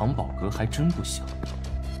宗的藏宝阁还真不小。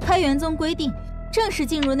开元宗规定，正式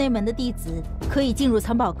进入内门的弟子可以进入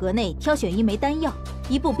藏宝阁内挑选1枚丹药、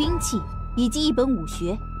1部兵器以及1本武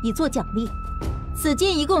学，以作奖励。此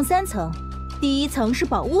间一共3层，第1层是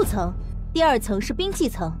宝物层，第2层是兵器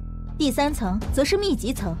层，第3层则是秘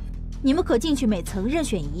籍层。你们可进去每层任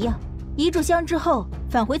选1样，移炷香之后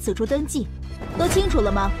返回此处登记。都清楚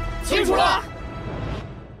了吗？清楚了。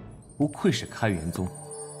不愧是开元宗，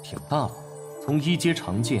挺大了，从1阶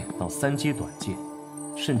长剑到3阶短剑，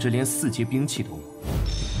甚至连4阶兵器都有，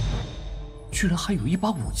居然还有一把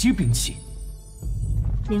5阶兵器。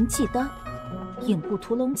灵气丹，影部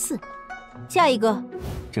屠龙刺。下一个，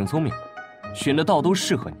挺聪明，选的道都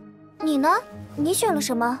适合你。你呢？你选了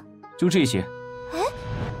什么？就这些。哎，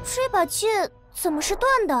这把剑怎么是断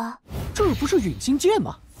的？这不是陨星剑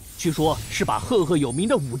吗？据说是把赫赫有名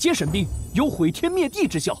的5阶神兵，有毁天灭地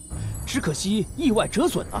之效。只可惜意外折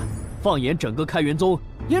损了。放眼整个开元宗，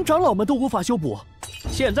连长老们都无法修补。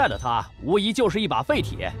现在的他无疑就是一把废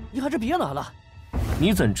铁，你还是别拿了。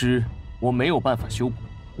你怎知我没有办法修补？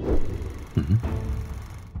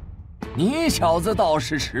你小子倒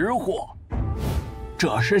是识货，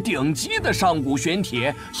这是顶级的上古玄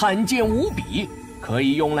铁，罕见无比，可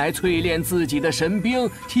以用来淬炼自己的神兵，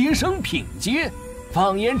提升品阶。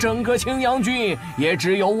放眼整个青阳郡，也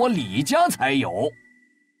只有我李家才有。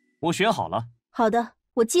我选好了。好的，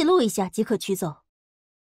我记录一下即可取走。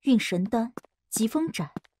运神丹、疾风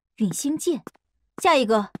斩、陨星剑。下一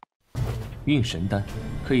个，运神丹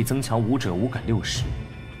可以增强武者5感60，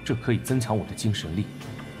这可以增强我的精神力，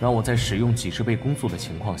让我在使用几十倍攻速的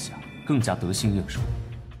情况下更加得心应手。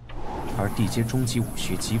而地阶中级武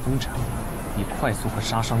学疾风斩以快速和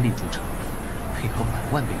杀伤力著称，配合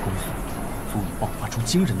100万倍攻速，足以爆发出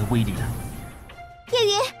惊人的威力来。叶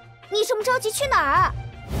云，你这么着急去哪儿？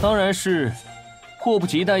当然是迫不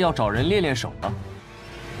及待要找人练练手了。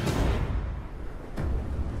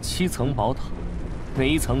7层宝塔，每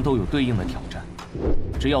一层都有对应的挑战，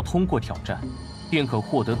只要通过挑战，便可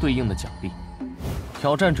获得对应的奖励。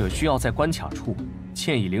挑战者需要在关卡处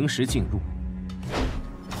嵌以灵石进入。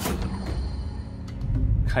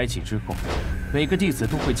开启之后，每个弟子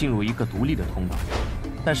都会进入一个独立的通道，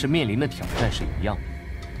但是面临的挑战是一样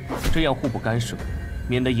的，这样互不干涉，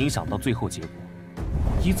免得影响到最后结果。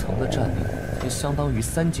1层的战力也相当于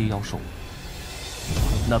3阶妖兽，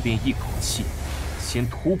那便一口气先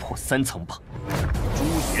突破3层吧。朱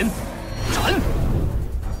颜斩！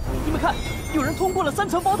你们看，有人通过了3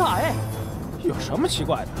层宝塔，哎，有什么奇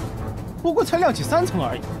怪的？不过才亮起3层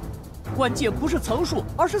而已。关键不是层数，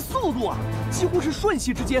而是速度啊！几乎是瞬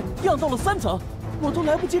息之间亮到了3层，我都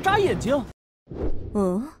来不及眨眼睛。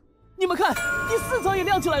你们看，第4层也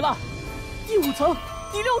亮起来了，第5层、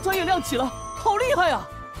第6层也亮起了，好厉害啊！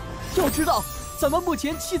要知道，咱们目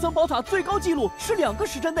前7层宝塔最高纪录是2个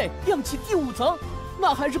时辰内亮起第5层，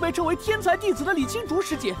那还是被称为天才弟子的李青竹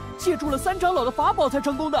师姐借助了3长老的法宝才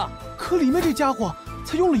成功的。可里面这家伙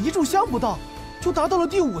才用了1炷香不到，就达到了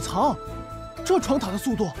第5层，这闯塔的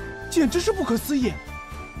速度简直是不可思议。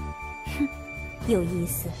哼，有意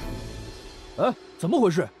思。哎，怎么回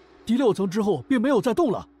事？第6层之后便没有再动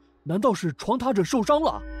了，难道是闯塔者受伤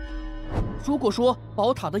了？如果说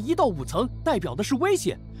宝塔的1到5层代表的是危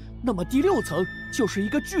险，那么第6层就是一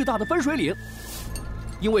个巨大的分水岭。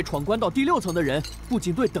因为闯关到第6层的人，不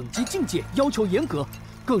仅对等级境界要求严格，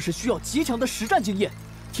更是需要极强的实战经验。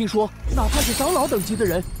听说，哪怕是长老等级的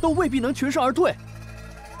人，都未必能全身而退。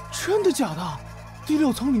真的假的？第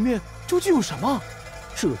6层里面究竟有什么？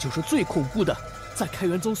这就是最恐怖的，在开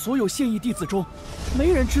元宗所有现役弟子中，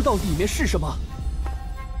没人知道里面是什么。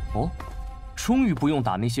哦，终于不用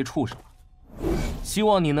打那些畜生了。希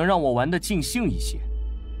望你能让我玩得尽兴一些。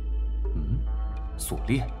锁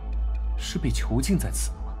链是被囚禁在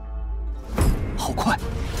此吗？好快！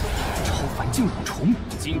超凡劲舞虫，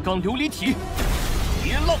金刚琉璃体，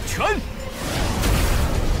铁浪拳。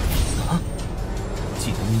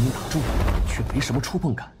记得明明打中了，却没什么触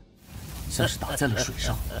碰感，像是打在了水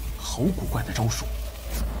上，好古怪的招数。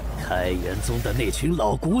开元宗的那群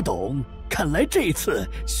老古董，看来这次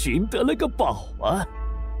寻得了个宝啊！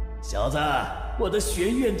小子，我的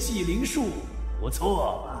玄院祭灵术不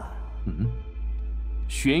错嘛。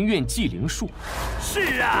玄院祭灵术。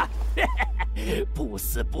是啊，不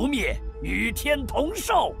死不灭，与天同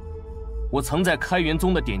寿。我曾在开元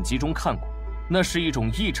宗的典籍中看过，那是一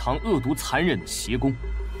种异常恶毒残忍的邪功。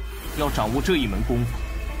要掌握这一门功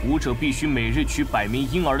夫，武者必须每日取100名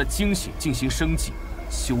婴儿的精血进行生祭，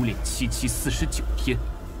修炼749天。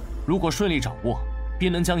如果顺利掌握，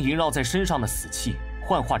便能将萦绕在身上的死气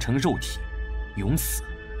幻化成肉体，永死。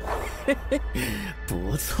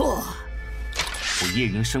不错。我叶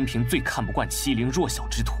云生平最看不惯欺凌弱小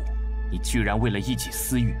之徒，你居然为了一己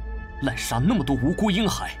私欲，滥杀那么多无辜婴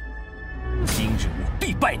孩。今日我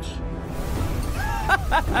必败你！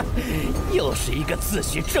又是一个自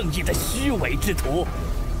诩正义的虚伪之徒。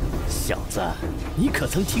小子，你可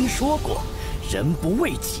曾听说过“人不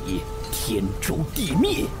为己，天诛地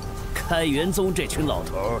灭”？开元宗这群老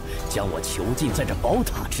头将我囚禁在这宝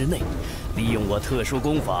塔之内，利用我特殊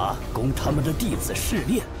功法供他们的弟子试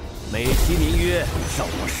炼。美其名曰让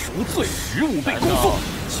我赎罪，15倍攻速，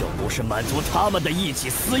就不是满足他们的一己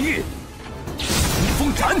私欲。疾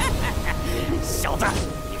风斩！小子，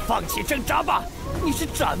你放弃挣扎吧，你是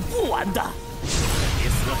斩不完的。你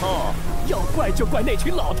死后要怪就怪那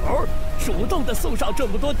群老头主动的送上这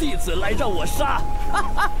么多弟子来让我杀。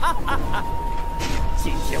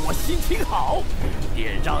今天我心情好，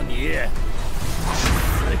便让你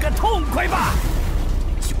死个痛快吧。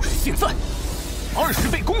就是现在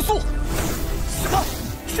！20倍攻速！什么？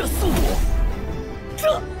这速度？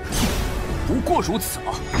这不过如此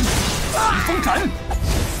了。疾风斩！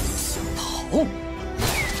想逃？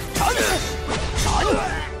斩！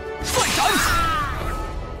再斩！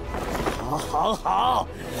好，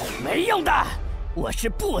没用的，我是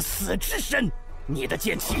不死之身，你的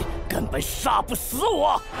剑气根本杀不死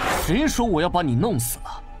我。谁说我要把你弄死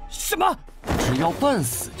了？什么？只要半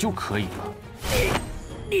死就可以了。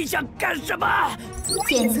你想干什么？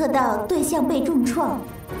检测到对象被重创，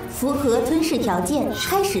符合吞噬条件，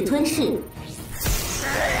开始吞噬。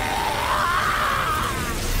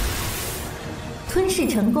吞噬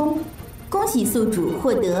成功，恭喜宿主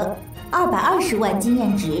获得220万经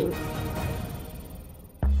验值。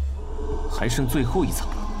还剩最后一层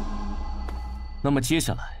了，那么接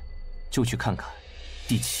下来就去看看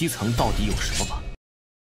第7层到底有什么吧。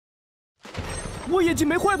我眼睛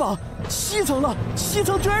没坏吧？7层了，7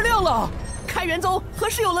层居然亮了！开元宗何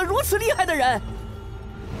时有了如此厉害的人？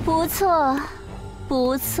不错，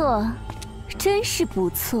不错，真是不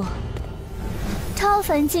错。超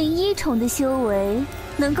凡境1重的修为，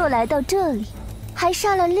能够来到这里，还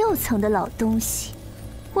杀了6层的老东西，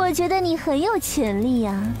我觉得你很有潜力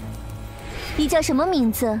呀。你叫什么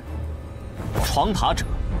名字？闯塔者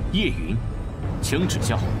叶云。请指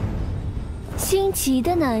教。心急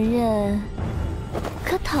的男人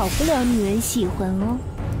可讨不了女人喜欢哦。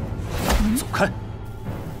走开！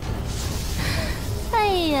哎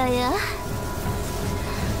呀呀，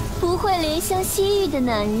不会怜香惜玉的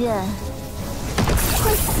男人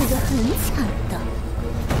会死得很惨的。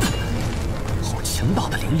好强大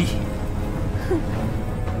的灵力！哼，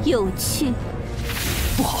有趣。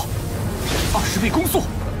不好，20倍攻速！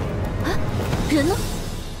啊，人呢？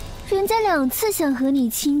人家2次想和你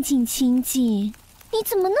亲近亲近，你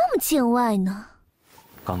怎么那么见外呢？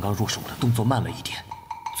刚刚若是我的动作慢了一点，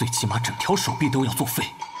最起码整条手臂都要作废。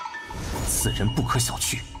此人不可小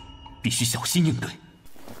觑，必须小心应对。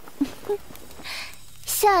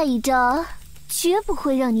下一招绝不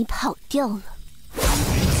会让你跑掉了。云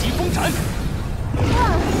疾风斩！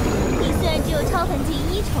哇，你虽然只有超凡境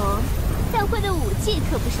1重，但会的武技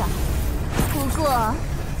可不少，不过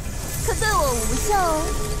可对我无效哦。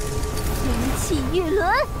灵气玉轮，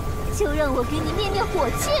就让我给你灭灭火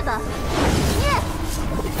气吧！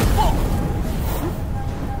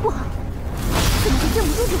不好，怎么会镇不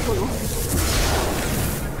住这火龙？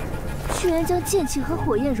居然将剑气和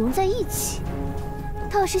火焰融在一起，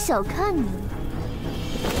倒是小看你了。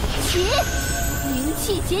起，灵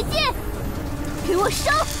气结界，给我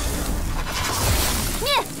烧！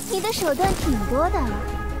你的手段挺多的，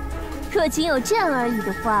若仅有这样而已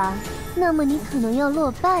的话，那么你可能要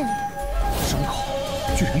落败了。伤口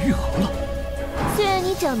居然愈合了。虽然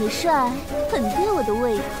你长得帅，很对我的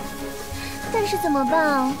胃口，但是怎么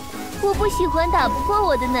办？我不喜欢打不过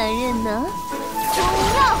我的男人呢。中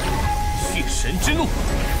药，血神之怒，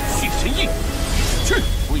血神印，去！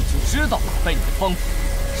我已经知道打败你的方法，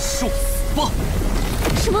受死吧！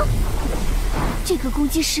什么？这个攻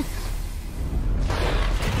击是？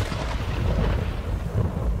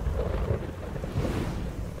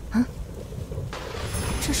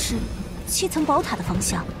这是7层宝塔的方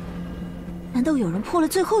向，难道有人破了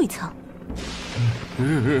最后1层？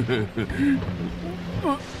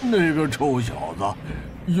那个臭小子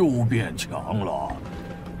又变强了，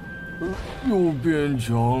又变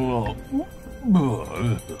强了。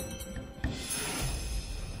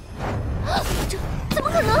这怎么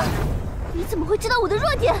可能？你怎么会知道我的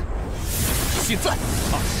弱点？现在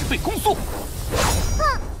20倍攻速！哼，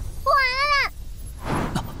我完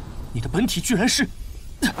了！你的本体居然是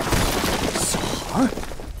小孩儿！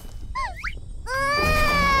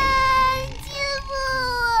欺负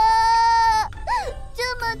我！这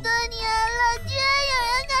么多年了，居然有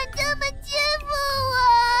人敢这么欺负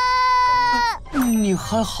我！你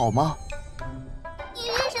还好吗？你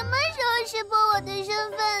是什么时候识破我的身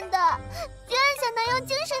份的？居然想到用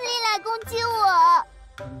精神力来攻击我！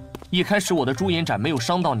一开始我的朱颜斩没有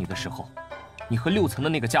伤到你的时候，你和6层的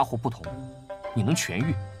那个家伙不同，你能痊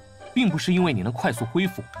愈，并不是因为你能快速恢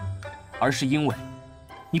复，而是因为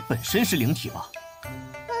你本身是灵体吧？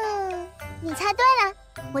你猜对了，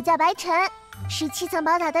我叫白晨，是7层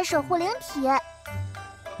宝塔的守护灵体。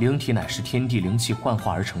灵体乃是天地灵气幻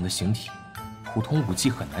化而成的形体，普通武技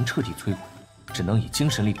很难彻底摧毁，只能以精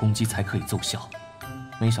神力攻击才可以奏效。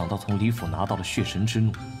没想到从李府拿到了血神之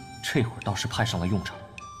怒，这会儿倒是派上了用场。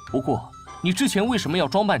不过，你之前为什么要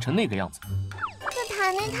装扮成那个样子？这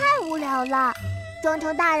塔内太无聊了，装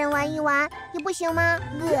成大人玩一玩也不行吗？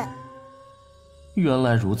原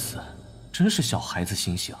来如此，真是小孩子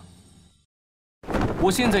心性。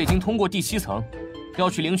我现在已经通过第7层，要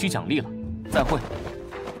去领取奖励了。再会。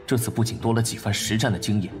这次不仅多了几番实战的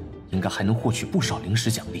经验，应该还能获取不少灵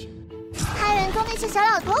石奖励。开元宗那些小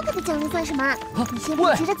老头子的奖励算什么？你先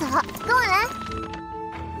别急着走，跟我来。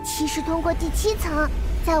其实通过第7层，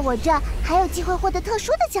在我这还有机会获得特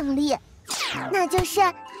殊的奖励，那就是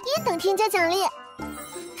1等天阶奖励，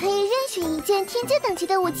可以任选一件天阶等级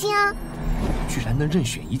的武器哦。居然能任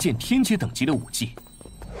选一件天阶等级的武技？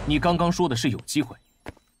你刚刚说的是有机会，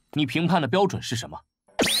你评判的标准是什么？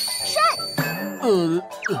帅！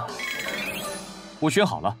我选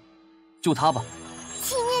好了，就它吧。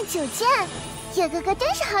气灭九剑，叶哥哥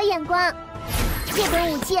真是好眼光。这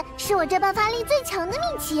本武技是我这爆发力最强的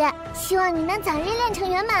秘籍，希望你能早日练成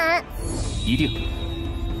圆满。一定。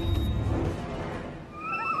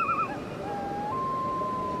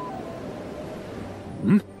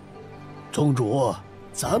宗主，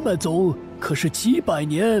咱们宗可是几百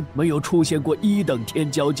年没有出现过1等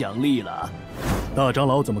天骄奖励了。大长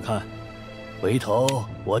老怎么看？回头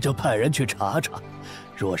我就派人去查查，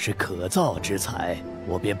若是可造之材，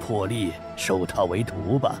我便破例收他为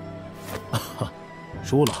徒吧。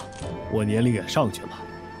输了，我年龄也上去了，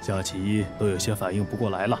下棋都有些反应不过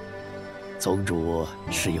来了。宗主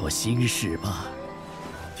是有心事吧？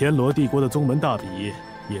天罗帝国的宗门大比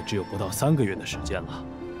也只有不到3个月的时间了。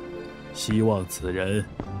希望此人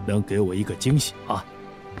能给我一个惊喜啊！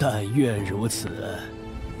但愿如此。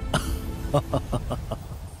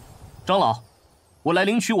长老，我来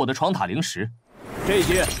领取我的闯塔灵石，这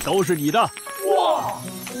些都是你的。哇，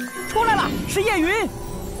出来了，是叶云！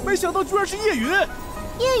没想到居然是叶云。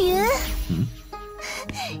叶云，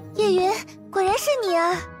叶云，果然是你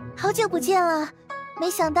啊！好久不见了，没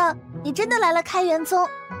想到你真的来了开元宗。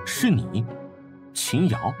是你，秦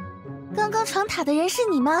瑶。刚刚闯塔的人是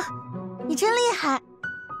你吗？你真厉害。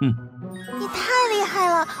你太厉害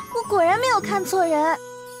了，我果然没有看错人。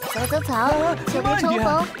走走走，久别重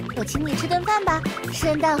逢，我请你吃顿饭吧。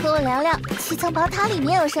顺道和我聊聊7层宝塔里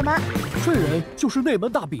面有什么。这人就是内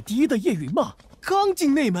门大比第1的叶云吗？刚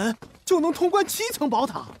进内门就能通关7层宝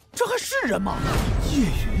塔，这还是人吗？叶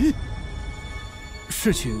云，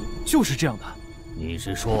事情就是这样的。你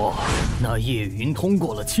是说那叶云通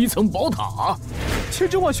过了7层宝塔？千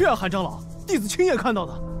真万确啊，韩长老，弟子亲眼看到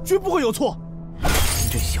的，绝不会有错。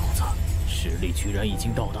这小子实力居然已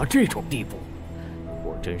经到达这种地步，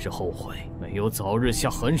我真是后悔没有早日下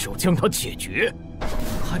狠手将他解决。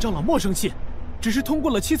韩长老莫生气，只是通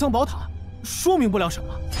过了7层宝塔，说明不了什么。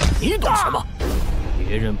你懂什么？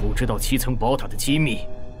别人不知道7层宝塔的机密，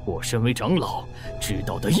我身为长老知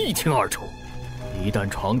道的一清二楚。一旦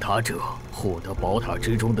闯塔者获得宝塔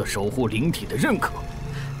之中的守护灵体的认可，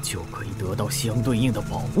就可以得到相对应的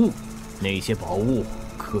宝物。那些宝物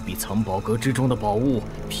可比藏宝阁之中的宝物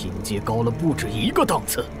品阶高了不止1个档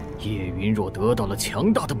次。叶云若得到了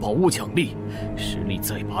强大的宝物奖励，实力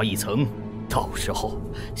再拔1层，到时候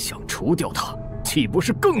想除掉他，岂不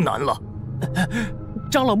是更难了？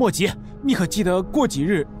长老莫急，你可记得过几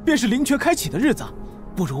日便是灵泉开启的日子，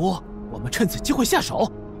不如我们趁此机会下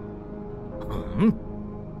手。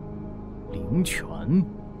灵泉，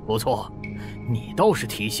不错，你倒是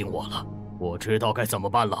提醒我了，我知道该怎么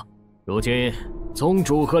办了。如今宗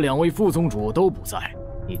主和2位副宗主都不在，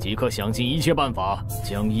你即刻想尽一切办法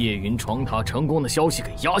将叶云闯塔成功的消息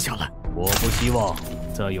给压下来。我不希望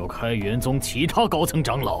再有开元宗其他高层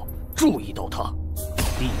长老注意到他。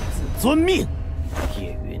弟子遵命。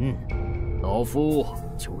叶云，老夫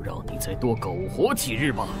就让你再多苟活几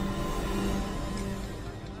日吧。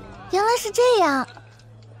原来是这样，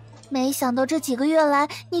没想到这几个月来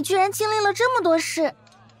你居然经历了这么多事，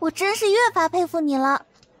我真是越发佩服你了。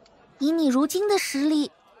以你如今的实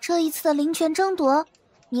力，这一次的灵泉争夺，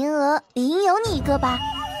名额理应有你一个吧？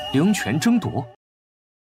灵泉争夺？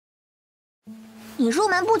你入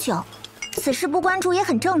门不久，此事不关注也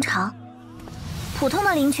很正常。普通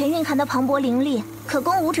的灵泉蕴含的磅礴灵力，可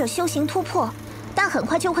供武者修行突破，但很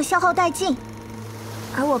快就会消耗殆尽。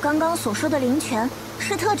而我刚刚所说的灵泉，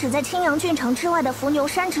是特指在青阳郡城之外的伏牛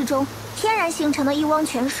山之中天然形成的一汪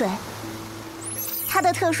泉水。它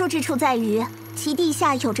的特殊之处在于，其地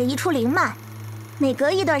下有着一处灵脉，每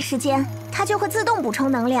隔一段时间，它就会自动补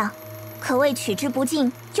充能量，可谓取之不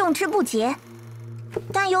尽，用之不竭。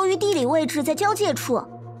但由于地理位置在交界处，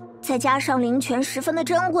再加上灵泉十分的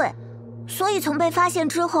珍贵，所以从被发现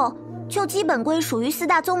之后，就基本归属于4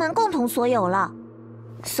大宗门共同所有了。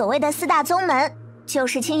所谓的4大宗门，就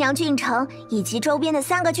是青阳郡城以及周边的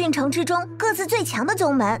3个郡城之中各自最强的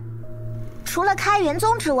宗门。除了开元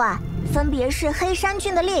宗之外，分别是黑山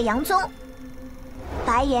郡的烈阳宗、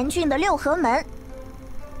白岩郡的六合门，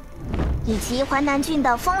以及淮南郡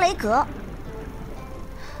的风雷阁。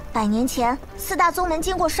100年前，4大宗门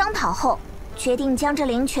经过商讨后，决定将这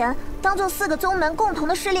灵泉当作4个宗门共同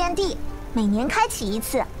的试炼地，每年开启一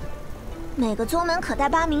次。每个宗门可带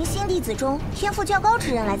8名新弟子中天赋较高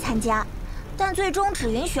之人来参加，但最终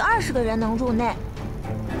只允许20个人能入内。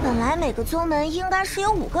本来每个宗门应该是有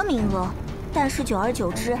5个名额，但是久而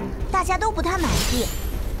久之，大家都不太满意，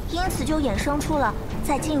因此就衍生出了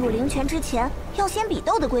在进入灵泉之前要先比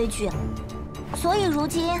斗的规矩。所以如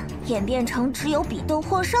今演变成只有比斗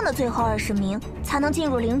获胜的最后20名才能进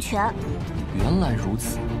入灵泉。原来如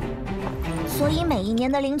此。所以每一年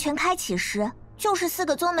的灵泉开启时，就是4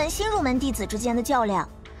个宗门新入门弟子之间的较量。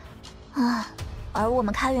而我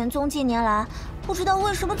们开元宗近年来不知道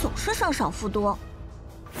为什么总是胜少负多。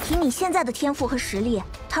以你现在的天赋和实力，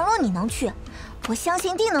倘若你能去，我相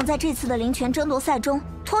信定能在这次的灵泉争夺赛中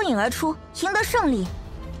脱颖而出，赢得胜利。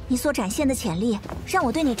你所展现的潜力，让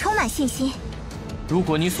我对你充满信心。如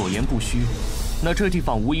果你所言不虚，那这地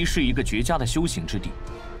方无疑是一个绝佳的修行之地，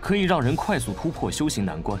可以让人快速突破修行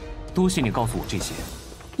难关。多谢你告诉我这些。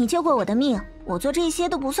你救过我的命，我做这些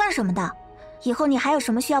都不算什么的。以后你还有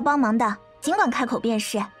什么需要帮忙的，尽管开口便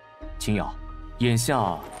是。秦瑶，眼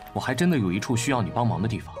下我还真的有一处需要你帮忙的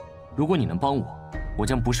地方，如果你能帮我，我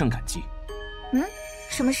将不胜感激。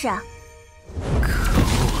什么事啊？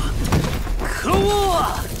可恶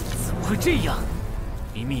啊！怎么会这样？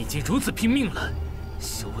明明已经如此拼命了，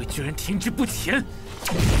修为居然停滞不前。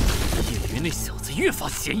叶云那小子越发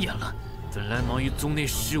显眼了，本来忙于宗内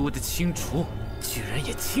事务的清除，居然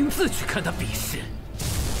也亲自去看他比试。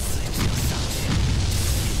再这样下去，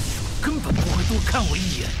叶主根本不会多看我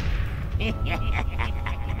一眼。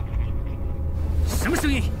什么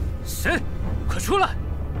声音？神，快出来！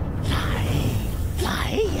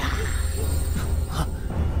来呀！啊，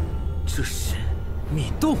这是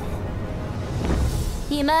密洞。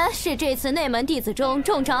你们是这次内门弟子中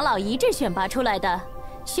众长老一致选拔出来的，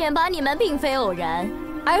选拔你们并非偶然，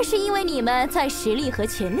而是因为你们在实力和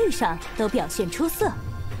潜力上都表现出色。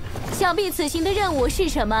想必此行的任务是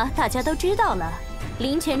什么，大家都知道了。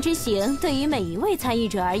灵泉之行对于每一位参与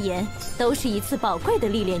者而言，都是一次宝贵的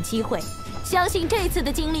历练机会。相信这次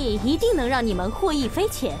的经历一定能让你们获益匪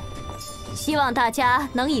浅。希望大家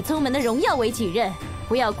能以宗门的荣耀为己任，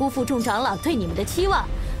不要辜负众长老对你们的期望，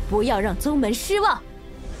不要让宗门失望。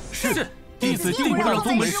是，弟子定不让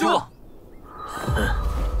宗门失望。哼，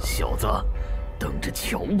小子，等着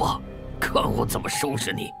瞧吧，看我怎么收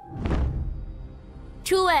拾你！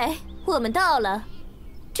诸位，我们到了，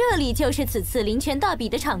这里就是此次灵泉大比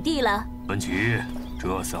的场地了。文琪，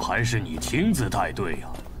这次还是你亲自带队呀？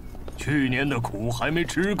去年的苦还没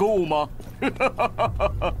吃够吗？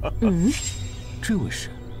这位是？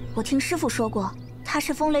我听师傅说过，他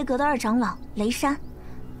是风雷阁的二长老雷山，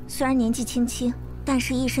虽然年纪轻轻，但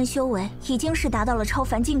是一身修为已经是达到了超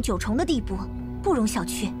凡境9重的地步，不容小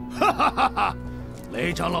觑。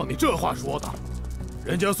雷长老，你这话说的，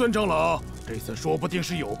人家孙长老这次说不定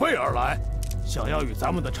是有备而来，想要与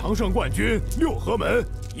咱们的常胜冠军六合门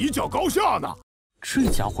一较高下呢。这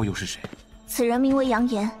家伙又是谁？此人名为杨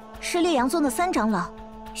岩，是烈阳宗的3长老，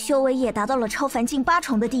修为也达到了超凡境8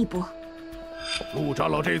重的地步。陆长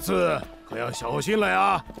老这次可要小心了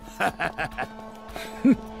呀！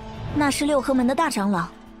那是六合门的大长老，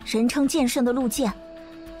人称剑圣的陆剑，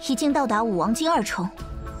已经到达武王境2重。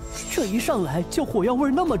这一上来就火药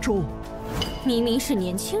味那么重，明明是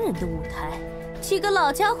年轻人的舞台，几个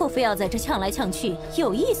老家伙非要在这呛来呛去，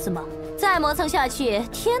有意思吗？再磨蹭下去，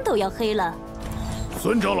天都要黑了。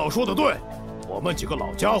孙长老说的对，我们几个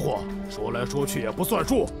老家伙说来说去也不算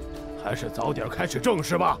数，还是早点开始正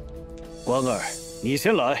事吧。关儿，你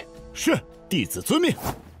先来。是，弟子遵命。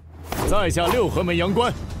在下六合门杨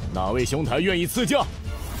关，哪位兄台愿意赐教？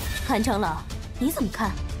韩长老，你怎么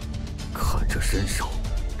看？看这身手，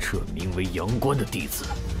这名为杨关的弟子，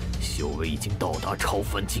修为已经到达超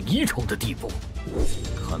凡境1重的地步。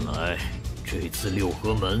看来这次六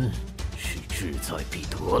合门是志在必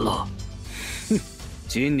得了。哼，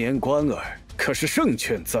今年关儿可是胜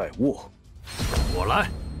券在握。我来，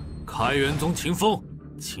开元宗秦风，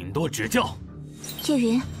请多指教。叶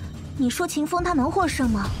云，你说秦风他能获胜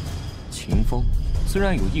吗？秦风虽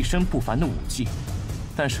然有一身不凡的武技，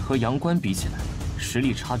但是和杨关比起来，实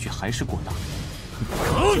力差距还是过大。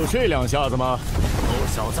就这2下子吗？臭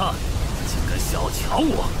小子，竟敢小瞧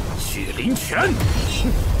我血灵拳！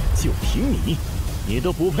哼，就凭你，你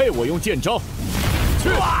都不配我用剑招。去！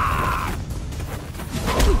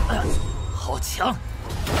好强！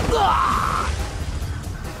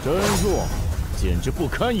真弱，简直不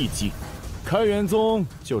堪一击。开元宗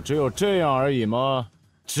就只有这样而已吗？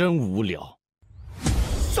真无聊。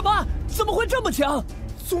什么？怎么会这么强？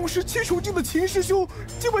宗师7重境的秦师兄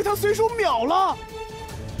就被他随手秒了！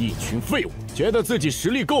一群废物，觉得自己实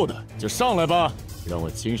力够的就上来吧，让我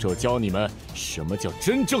亲手教你们什么叫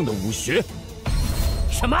真正的武学。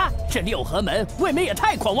什么？这六合门未免也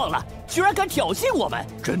太狂妄了，居然敢挑衅我们！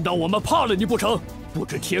真当我们怕了你不成？不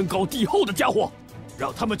知天高地厚的家伙，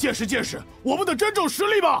让他们见识见识我们的真正实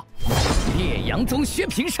力吧！烈阳宗薛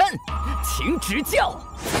平山，请指教。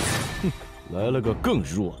哼，来了个更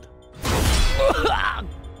弱的。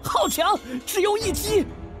好强，只用一击，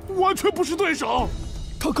完全不是对手。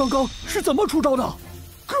他刚刚是怎么出招的？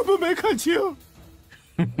根本没看清。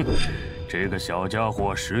这个小家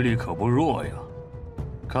伙实力可不弱呀，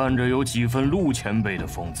看着有几分陆前辈的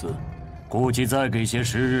风姿，估计再给些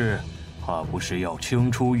时日，怕不是要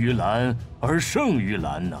青出于蓝而胜于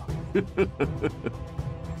蓝呢。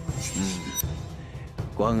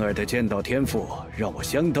关儿的剑道天赋让我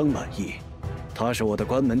相当满意，他是我的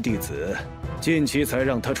关门弟子，近期才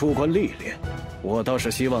让他出关历练，我倒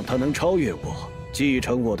是希望他能超越我，继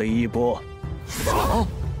承我的衣钵。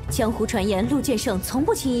江湖传言陆剑圣从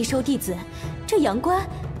不轻易收弟子，这杨关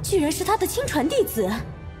居然是他的亲传弟子，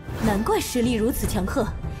难怪实力如此强横，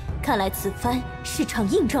看来此番是场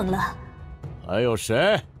硬仗了。还有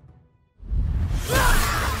谁？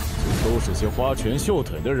都是些花拳绣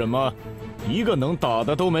腿的人吗？一个能打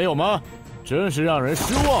的都没有吗？真是让人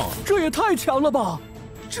失望。这也太强了吧！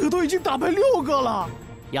这都已经打败6个了。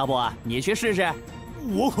要不你去试试？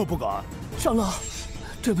我可不敢。长老，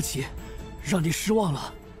对不起，让你失望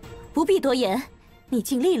了。不必多言，你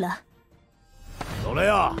尽力了。老雷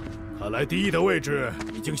啊，看来第一的位置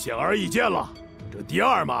已经显而易见了，这第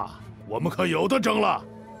二嘛，我们可有的争了。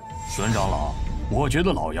孙长老，我觉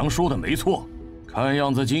得老杨说的没错，看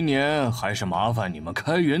样子今年还是麻烦你们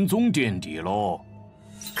开元宗垫底喽。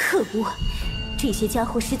可恶，这些家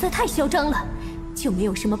伙实在太嚣张了，就没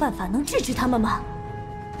有什么办法能制止他们吗？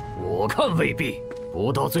我看未必，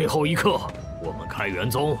不到最后一刻，我们开元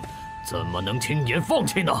宗怎么能轻言放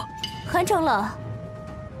弃呢？韩长老，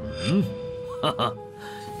哈哈，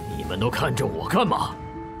你们都看着我干嘛？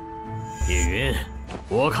叶云，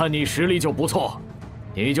我看你实力就不错，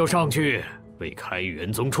你就上去为开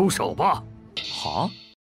元宗出手吧。好。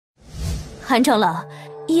韩长老，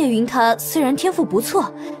叶云他虽然天赋不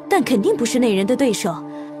错，但肯定不是那人的对手，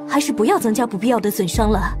还是不要增加不必要的损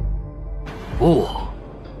伤了。不，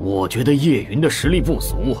我觉得叶云的实力不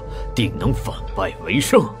俗，定能反败为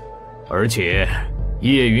胜。而且，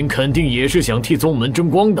叶云肯定也是想替宗门争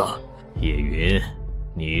光的。叶云，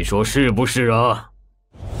你说是不是啊？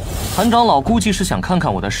韩长老估计是想看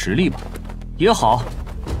看我的实力吧。也好，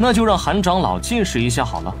那就让韩长老见识一下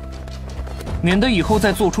好了，免得以后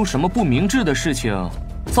再做出什么不明智的事情，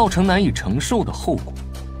造成难以承受的后果。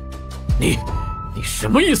你什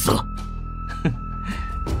么意思？哼！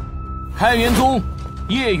开元宗，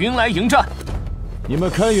叶云来迎战。你们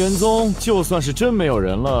开元宗就算是真没有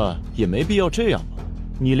人了，也没必要这样吧？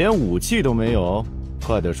你连武器都没有，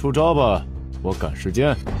快点出招吧，我赶时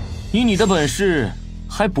间。以你的本事，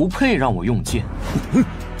还不配让我用剑。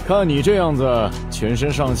看你这样子，全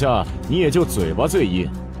身上下你也就嘴巴最硬，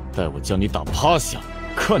待我将你打趴下，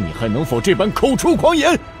看你还能否这般口出狂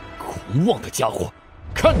言！狂妄的家伙！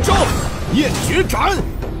看招，焰绝斩！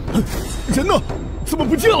人呢？怎么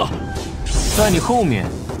不见了？在你后面，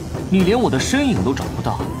你连我的身影都找不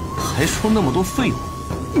到，还说那么多废话。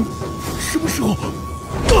什么时候？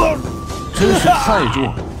真是太弱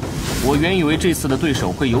了！我原以为这次的对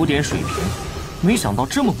手会有点水平，没想到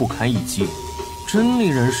这么不堪一击，真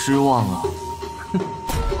令人失望啊！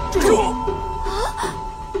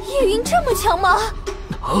叶云这么强吗？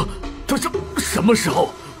啊，他什么时候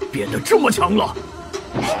变得这么强了？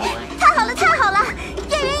太好了，太好了！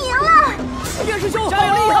叶云赢了！叶师兄加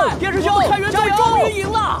油！厉害！叶师兄，开元宗终于赢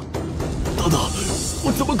了！等等，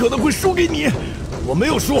我怎么可能会输给你？我没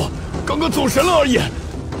有输，刚刚走神了而已。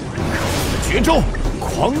绝招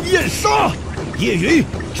狂焰杀，叶云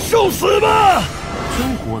受死吧！真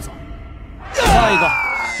聒噪！下一个，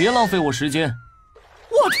别浪费我时间。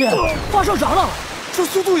我天，发上啥了？这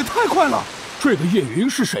速度也太快了！这个叶云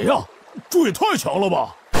是谁啊？这也太强了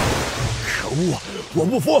吧！可恶，我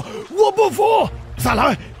不服，我不服！再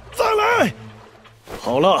来，再来！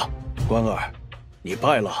好了，关儿，你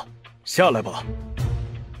败了，下来吧。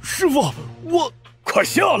师傅，我快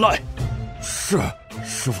下来！是，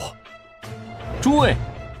师傅。诸位，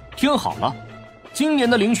听好了，今年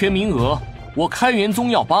的灵泉名额，我开元宗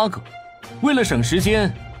要8个。为了省时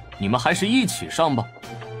间，你们还是一起上吧。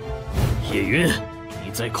叶云，你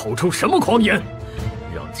在口出什么狂言？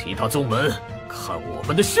让其他宗门看我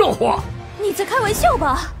们的笑话！你在开玩笑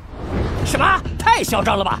吧？什么？太嚣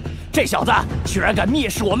张了吧！这小子居然敢蔑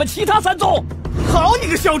视我们其他3宗！好你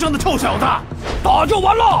个嚣张的臭小子！打就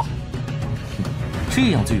完了。这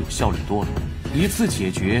样就有效率多了，一次解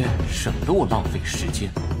决，省得我浪费时间。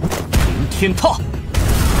凌天踏！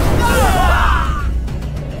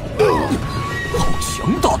好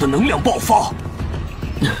强大的能量爆发！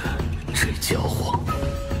这家伙，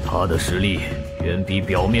他的实力远比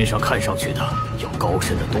表面上看上去的要高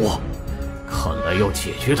深得多，看来要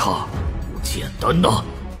解决他不简单呐。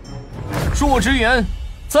恕我直言，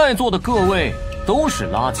在座的各位都是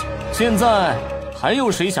垃圾。现在还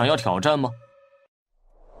有谁想要挑战吗？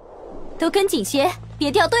都跟紧些，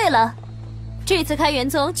别掉队了。这次开元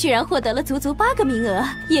宗居然获得了足足8个名额，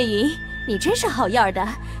叶云，你真是好样的，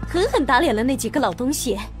狠狠打脸了那几个老东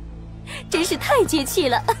西，真是太接气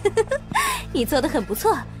了。你做得很不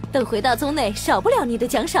错，等回到宗内，少不了你的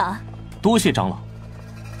奖赏。多谢长老。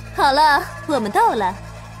好了，我们到了，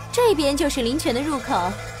这边就是灵泉的入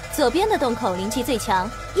口，左边的洞口灵气最强，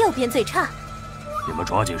右边最差。你们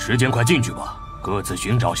抓紧时间，快进去吧，各自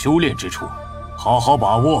寻找修炼之处，好好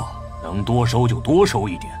把握，能多收就多收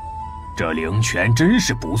一点。这灵泉真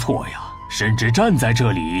是不错呀，甚至站在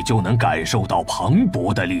这里就能感受到磅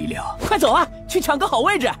礴的力量。快走啊，去抢个好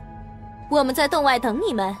位置。我们在洞外等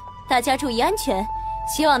你们，大家注意安全，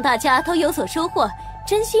希望大家都有所收获，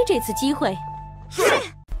珍惜这次机会。是。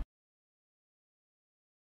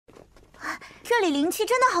这里灵气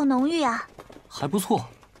真的好浓郁啊！还不错。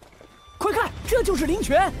快看，这就是灵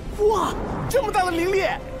泉！哇，这么大的灵力！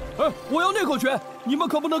我要那口泉，你们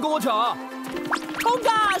可不能跟我抢啊！冲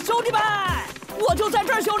啊，兄弟们！我就在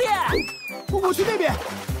这儿修炼。我去那边。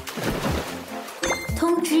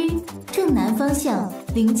通知：正南方向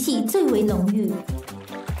灵气最为浓郁。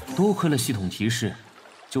多亏了系统提示，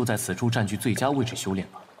就在此处占据最佳位置修炼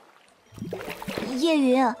吧。叶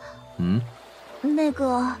云，那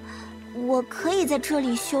个，我可以在这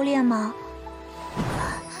里修炼吗？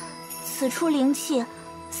此处灵气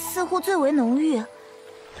似乎最为浓郁。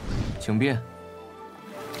请便。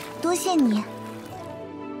多谢你。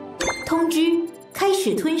通知：开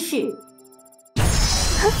始吞噬。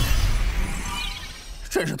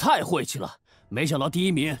真是太晦气了！没想到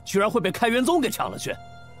第1名居然会被开元宗给抢了去。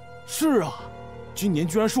是啊，今年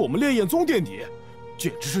居然是我们烈焰宗垫底，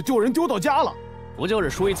简直是丢人丢到家了。不就是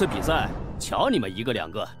输一次比赛，瞧你们1个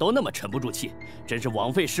2个都那么沉不住气，真是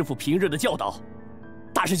枉费师傅平日的教导。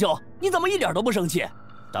大师兄，你怎么一点都不生气？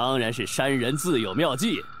当然是山人自有妙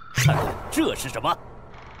计。看看这是什么？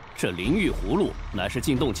这灵玉葫芦乃是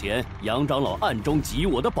进洞前杨长老暗中给予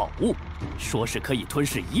我的宝物，说是可以吞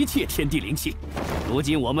噬一切天地灵气。如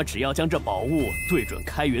今我们只要将这宝物对准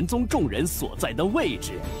开元宗众人所在的位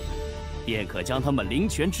置，便可将他们灵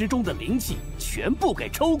泉之中的灵气全部给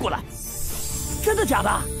抽过来。真的假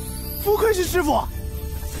的？不愧是师傅！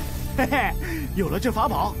嘿嘿，有了这法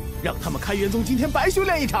宝，让他们开元宗今天白修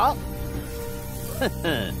炼一场。哼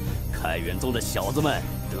哼，开元宗的小子们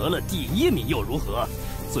得了第1名又如何？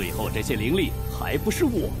最后这些灵力还不是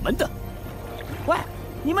我们的。喂，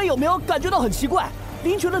你们有没有感觉到很奇怪？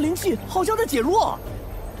灵泉的灵气好像在减弱。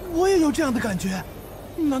我也有这样的感觉。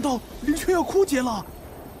难道灵泉要枯竭了？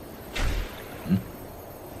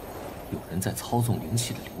有人在操纵灵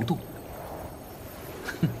气的流动。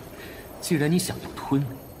哼，既然你想要吞，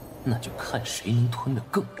那就看谁能吞得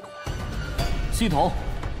更多。系统，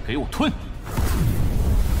给我吞！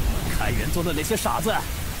开元宗的那些傻子，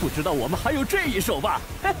不知道我们还有这一手吧？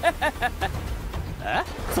哎，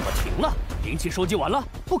怎么停了？灵气收集完了？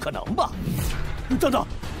不可能吧？等等，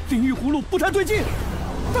灵玉葫芦不太对劲。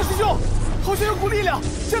大师兄，好像有股力量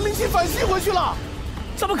将灵气反吸回去了。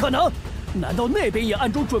怎么可能？难道那边也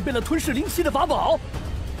暗中准备了吞噬灵气的法宝？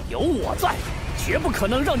有我在，绝不可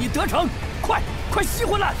能让你得逞！快吸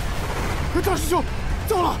回来！大师兄，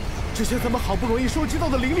糟了！这些咱们好不容易收集到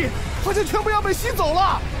的灵力，好像全部要被吸走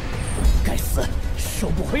了。该死，收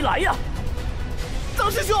不回来呀！大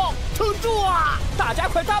师兄，撑住啊！大家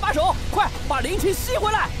快搭把手，快把灵气吸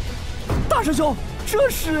回来！大师兄，这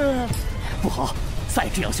是不好，再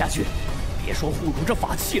这样下去，别说护住这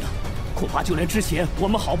法器了，恐怕就连之前我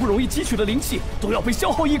们好不容易汲取的灵气都要被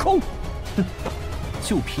消耗一空。哼，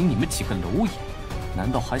就凭你们几个蝼蚁，难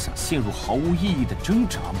道还想陷入毫无意义的挣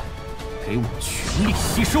扎吗？给我全力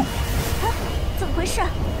吸收！怎么回事？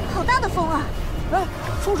好大的风啊！哎，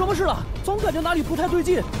出什么事了？总感觉哪里不太对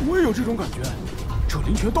劲。我也有这种感觉。这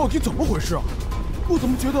灵泉到底怎么回事啊？我怎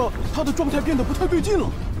么觉得他的状态变得不太对劲了？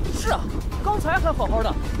是啊，刚才还好好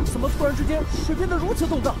的，怎么突然之间水变得如此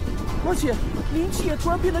动荡？而且灵气也突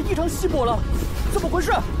然变得异常稀薄了，怎么回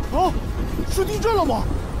事？啊，是地震了吗？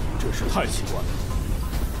真是太奇怪了。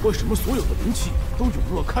为什么所有的灵气都涌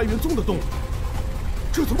入了开元宗的洞里？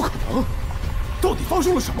这怎么可能？到底发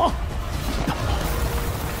生了什么？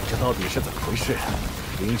这到底是怎么回事？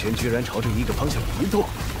灵泉居然朝着一个方向移动。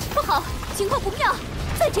不好，情况不妙！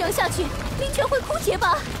再这样下去，灵泉会枯竭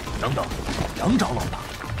吧？等等，杨长老呢？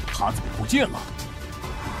他怎么不见了？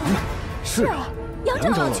是啊，杨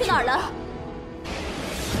长老去哪儿了？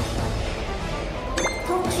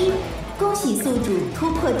通知：恭喜宿主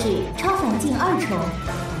突破至超凡境2重。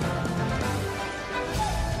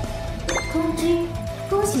通知：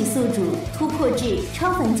恭喜宿主突破至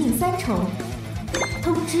超凡境3重。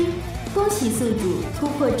通知：恭喜宿主突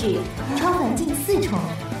破至超凡境4重。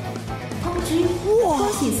通知：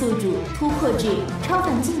恭喜宿主突破至超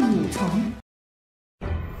凡境5重。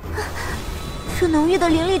这浓郁的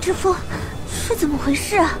灵力之风是怎么回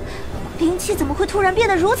事啊？灵气怎么会突然变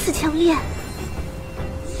得如此强烈？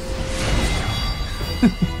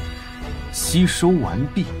吸收完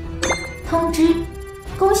毕。通知：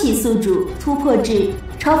恭喜宿主突破至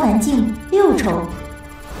超凡境6重。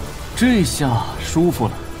这下舒服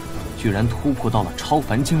了，居然突破到了超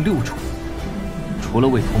凡境6重。除了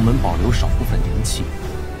为同门保留少部分灵气，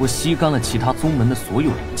我吸干了其他宗门的所有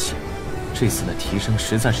灵气。这次的提升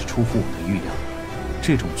实在是出乎我的预料，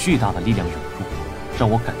这种巨大的力量涌入，让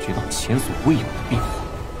我感觉到前所未有的变化。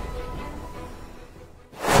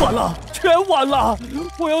完了，全完了！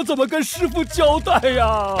我要怎么跟师傅交代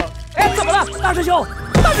呀？哎，怎么了，大师兄？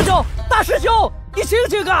大师兄，大师兄，你醒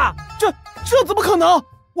醒啊！这怎么可能？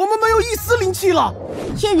我们没有一丝灵气了。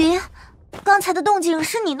叶云，刚才的动静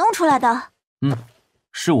是你弄出来的？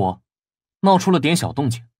是我，闹出了点小动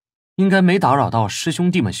静，应该没打扰到师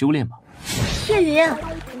兄弟们修炼吧？叶云，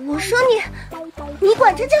我说你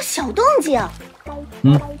管这叫小动静？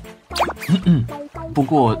不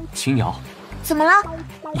过秦瑶，怎么了？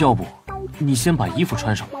要不你先把衣服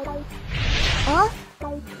穿上。啊！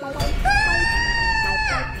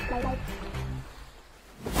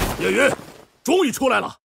叶云，终于出来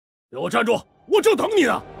了！给我站住！我正等你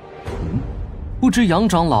呢。不知杨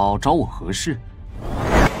长老找我何事？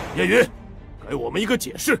叶云，给我们一个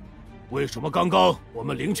解释，为什么刚刚我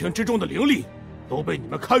们灵泉之中的灵力都被你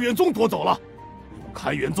们开元宗夺走了？你们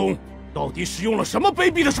开元宗到底使用了什么卑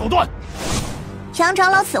鄙的手段？杨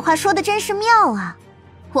长老此话说的真是妙啊！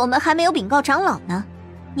我们还没有禀告长老呢，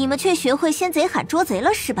你们却学会先贼喊捉贼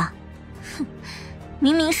了是吧？哼，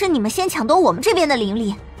明明是你们先抢夺我们这边的灵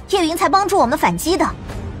力，叶云才帮助我们反击的，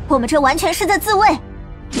我们这完全是在自卫。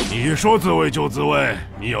你说自卫就自卫，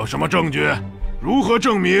你有什么证据？如何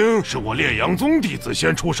证明是我烈阳宗弟子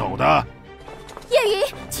先出手的？叶云、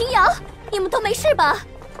秦瑶，你们都没事吧？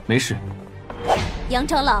没事。杨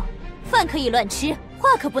长老，饭可以乱吃，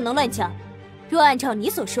话可不能乱讲。若按照你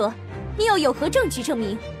所说，你又有何证据证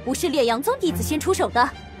明不是烈阳宗弟子先出手的，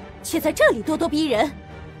却在这里咄咄逼人？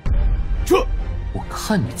我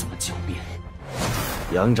看你怎么狡辩。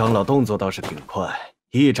杨长老动作倒是挺快，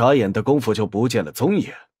一眨眼的功夫就不见了踪影。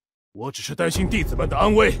我只是担心弟子们的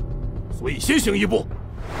安危，所以先行一步。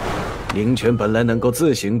灵泉本来能够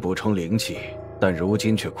自行补充灵气，但如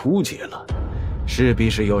今却枯竭了，势必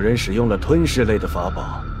是有人使用了吞噬类的法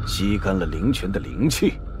宝，吸干了灵泉的灵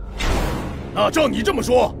气。那照你这么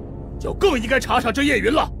说，就更应该查查这叶云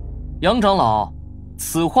了。杨长老，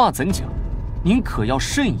此话怎讲？您可要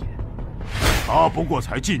慎言。他不过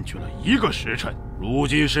才进去了1个时辰，如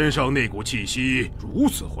今身上那股气息如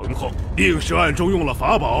此浑厚，定是暗中用了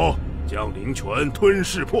法宝将灵泉吞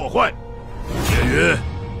噬破坏。叶云，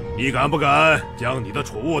你敢不敢将你的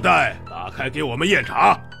储物袋打开给我们验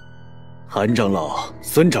查？韩长老、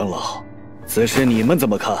孙长老，此事你们怎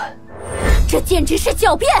么看？这简直是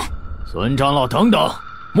狡辩！孙长老，等等，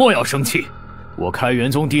莫要生气。我开元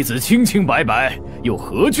宗弟子清清白白，又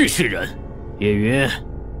何惧世人？叶云，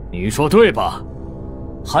你说对吧？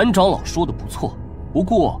韩长老说的不错，不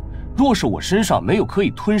过若是我身上没有可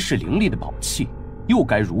以吞噬灵力的宝器，又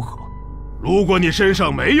该如何？如果你身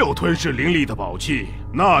上没有吞噬灵力的宝器，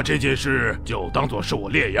那这件事就当作是我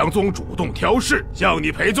烈阳宗主动挑事，向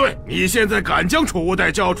你赔罪。你现在敢将储物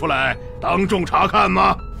袋交出来，当众查看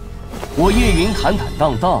吗？我叶云坦坦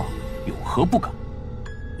荡荡，有何不敢？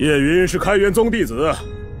叶云是开元宗弟子，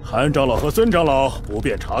韩长老和孙长老不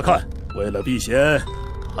便查看，为了避嫌，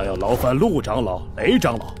还要劳烦陆长老、雷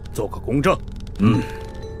长老做个公证。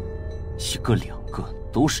一个两个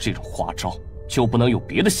都是这种花招，就不能有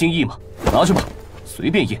别的心意吗？拿去吧，随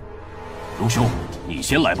便验。陆兄，你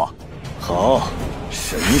先来吧。好，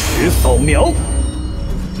神识扫描。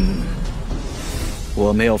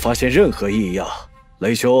我没有发现任何异样。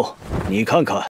雷兄，你看看。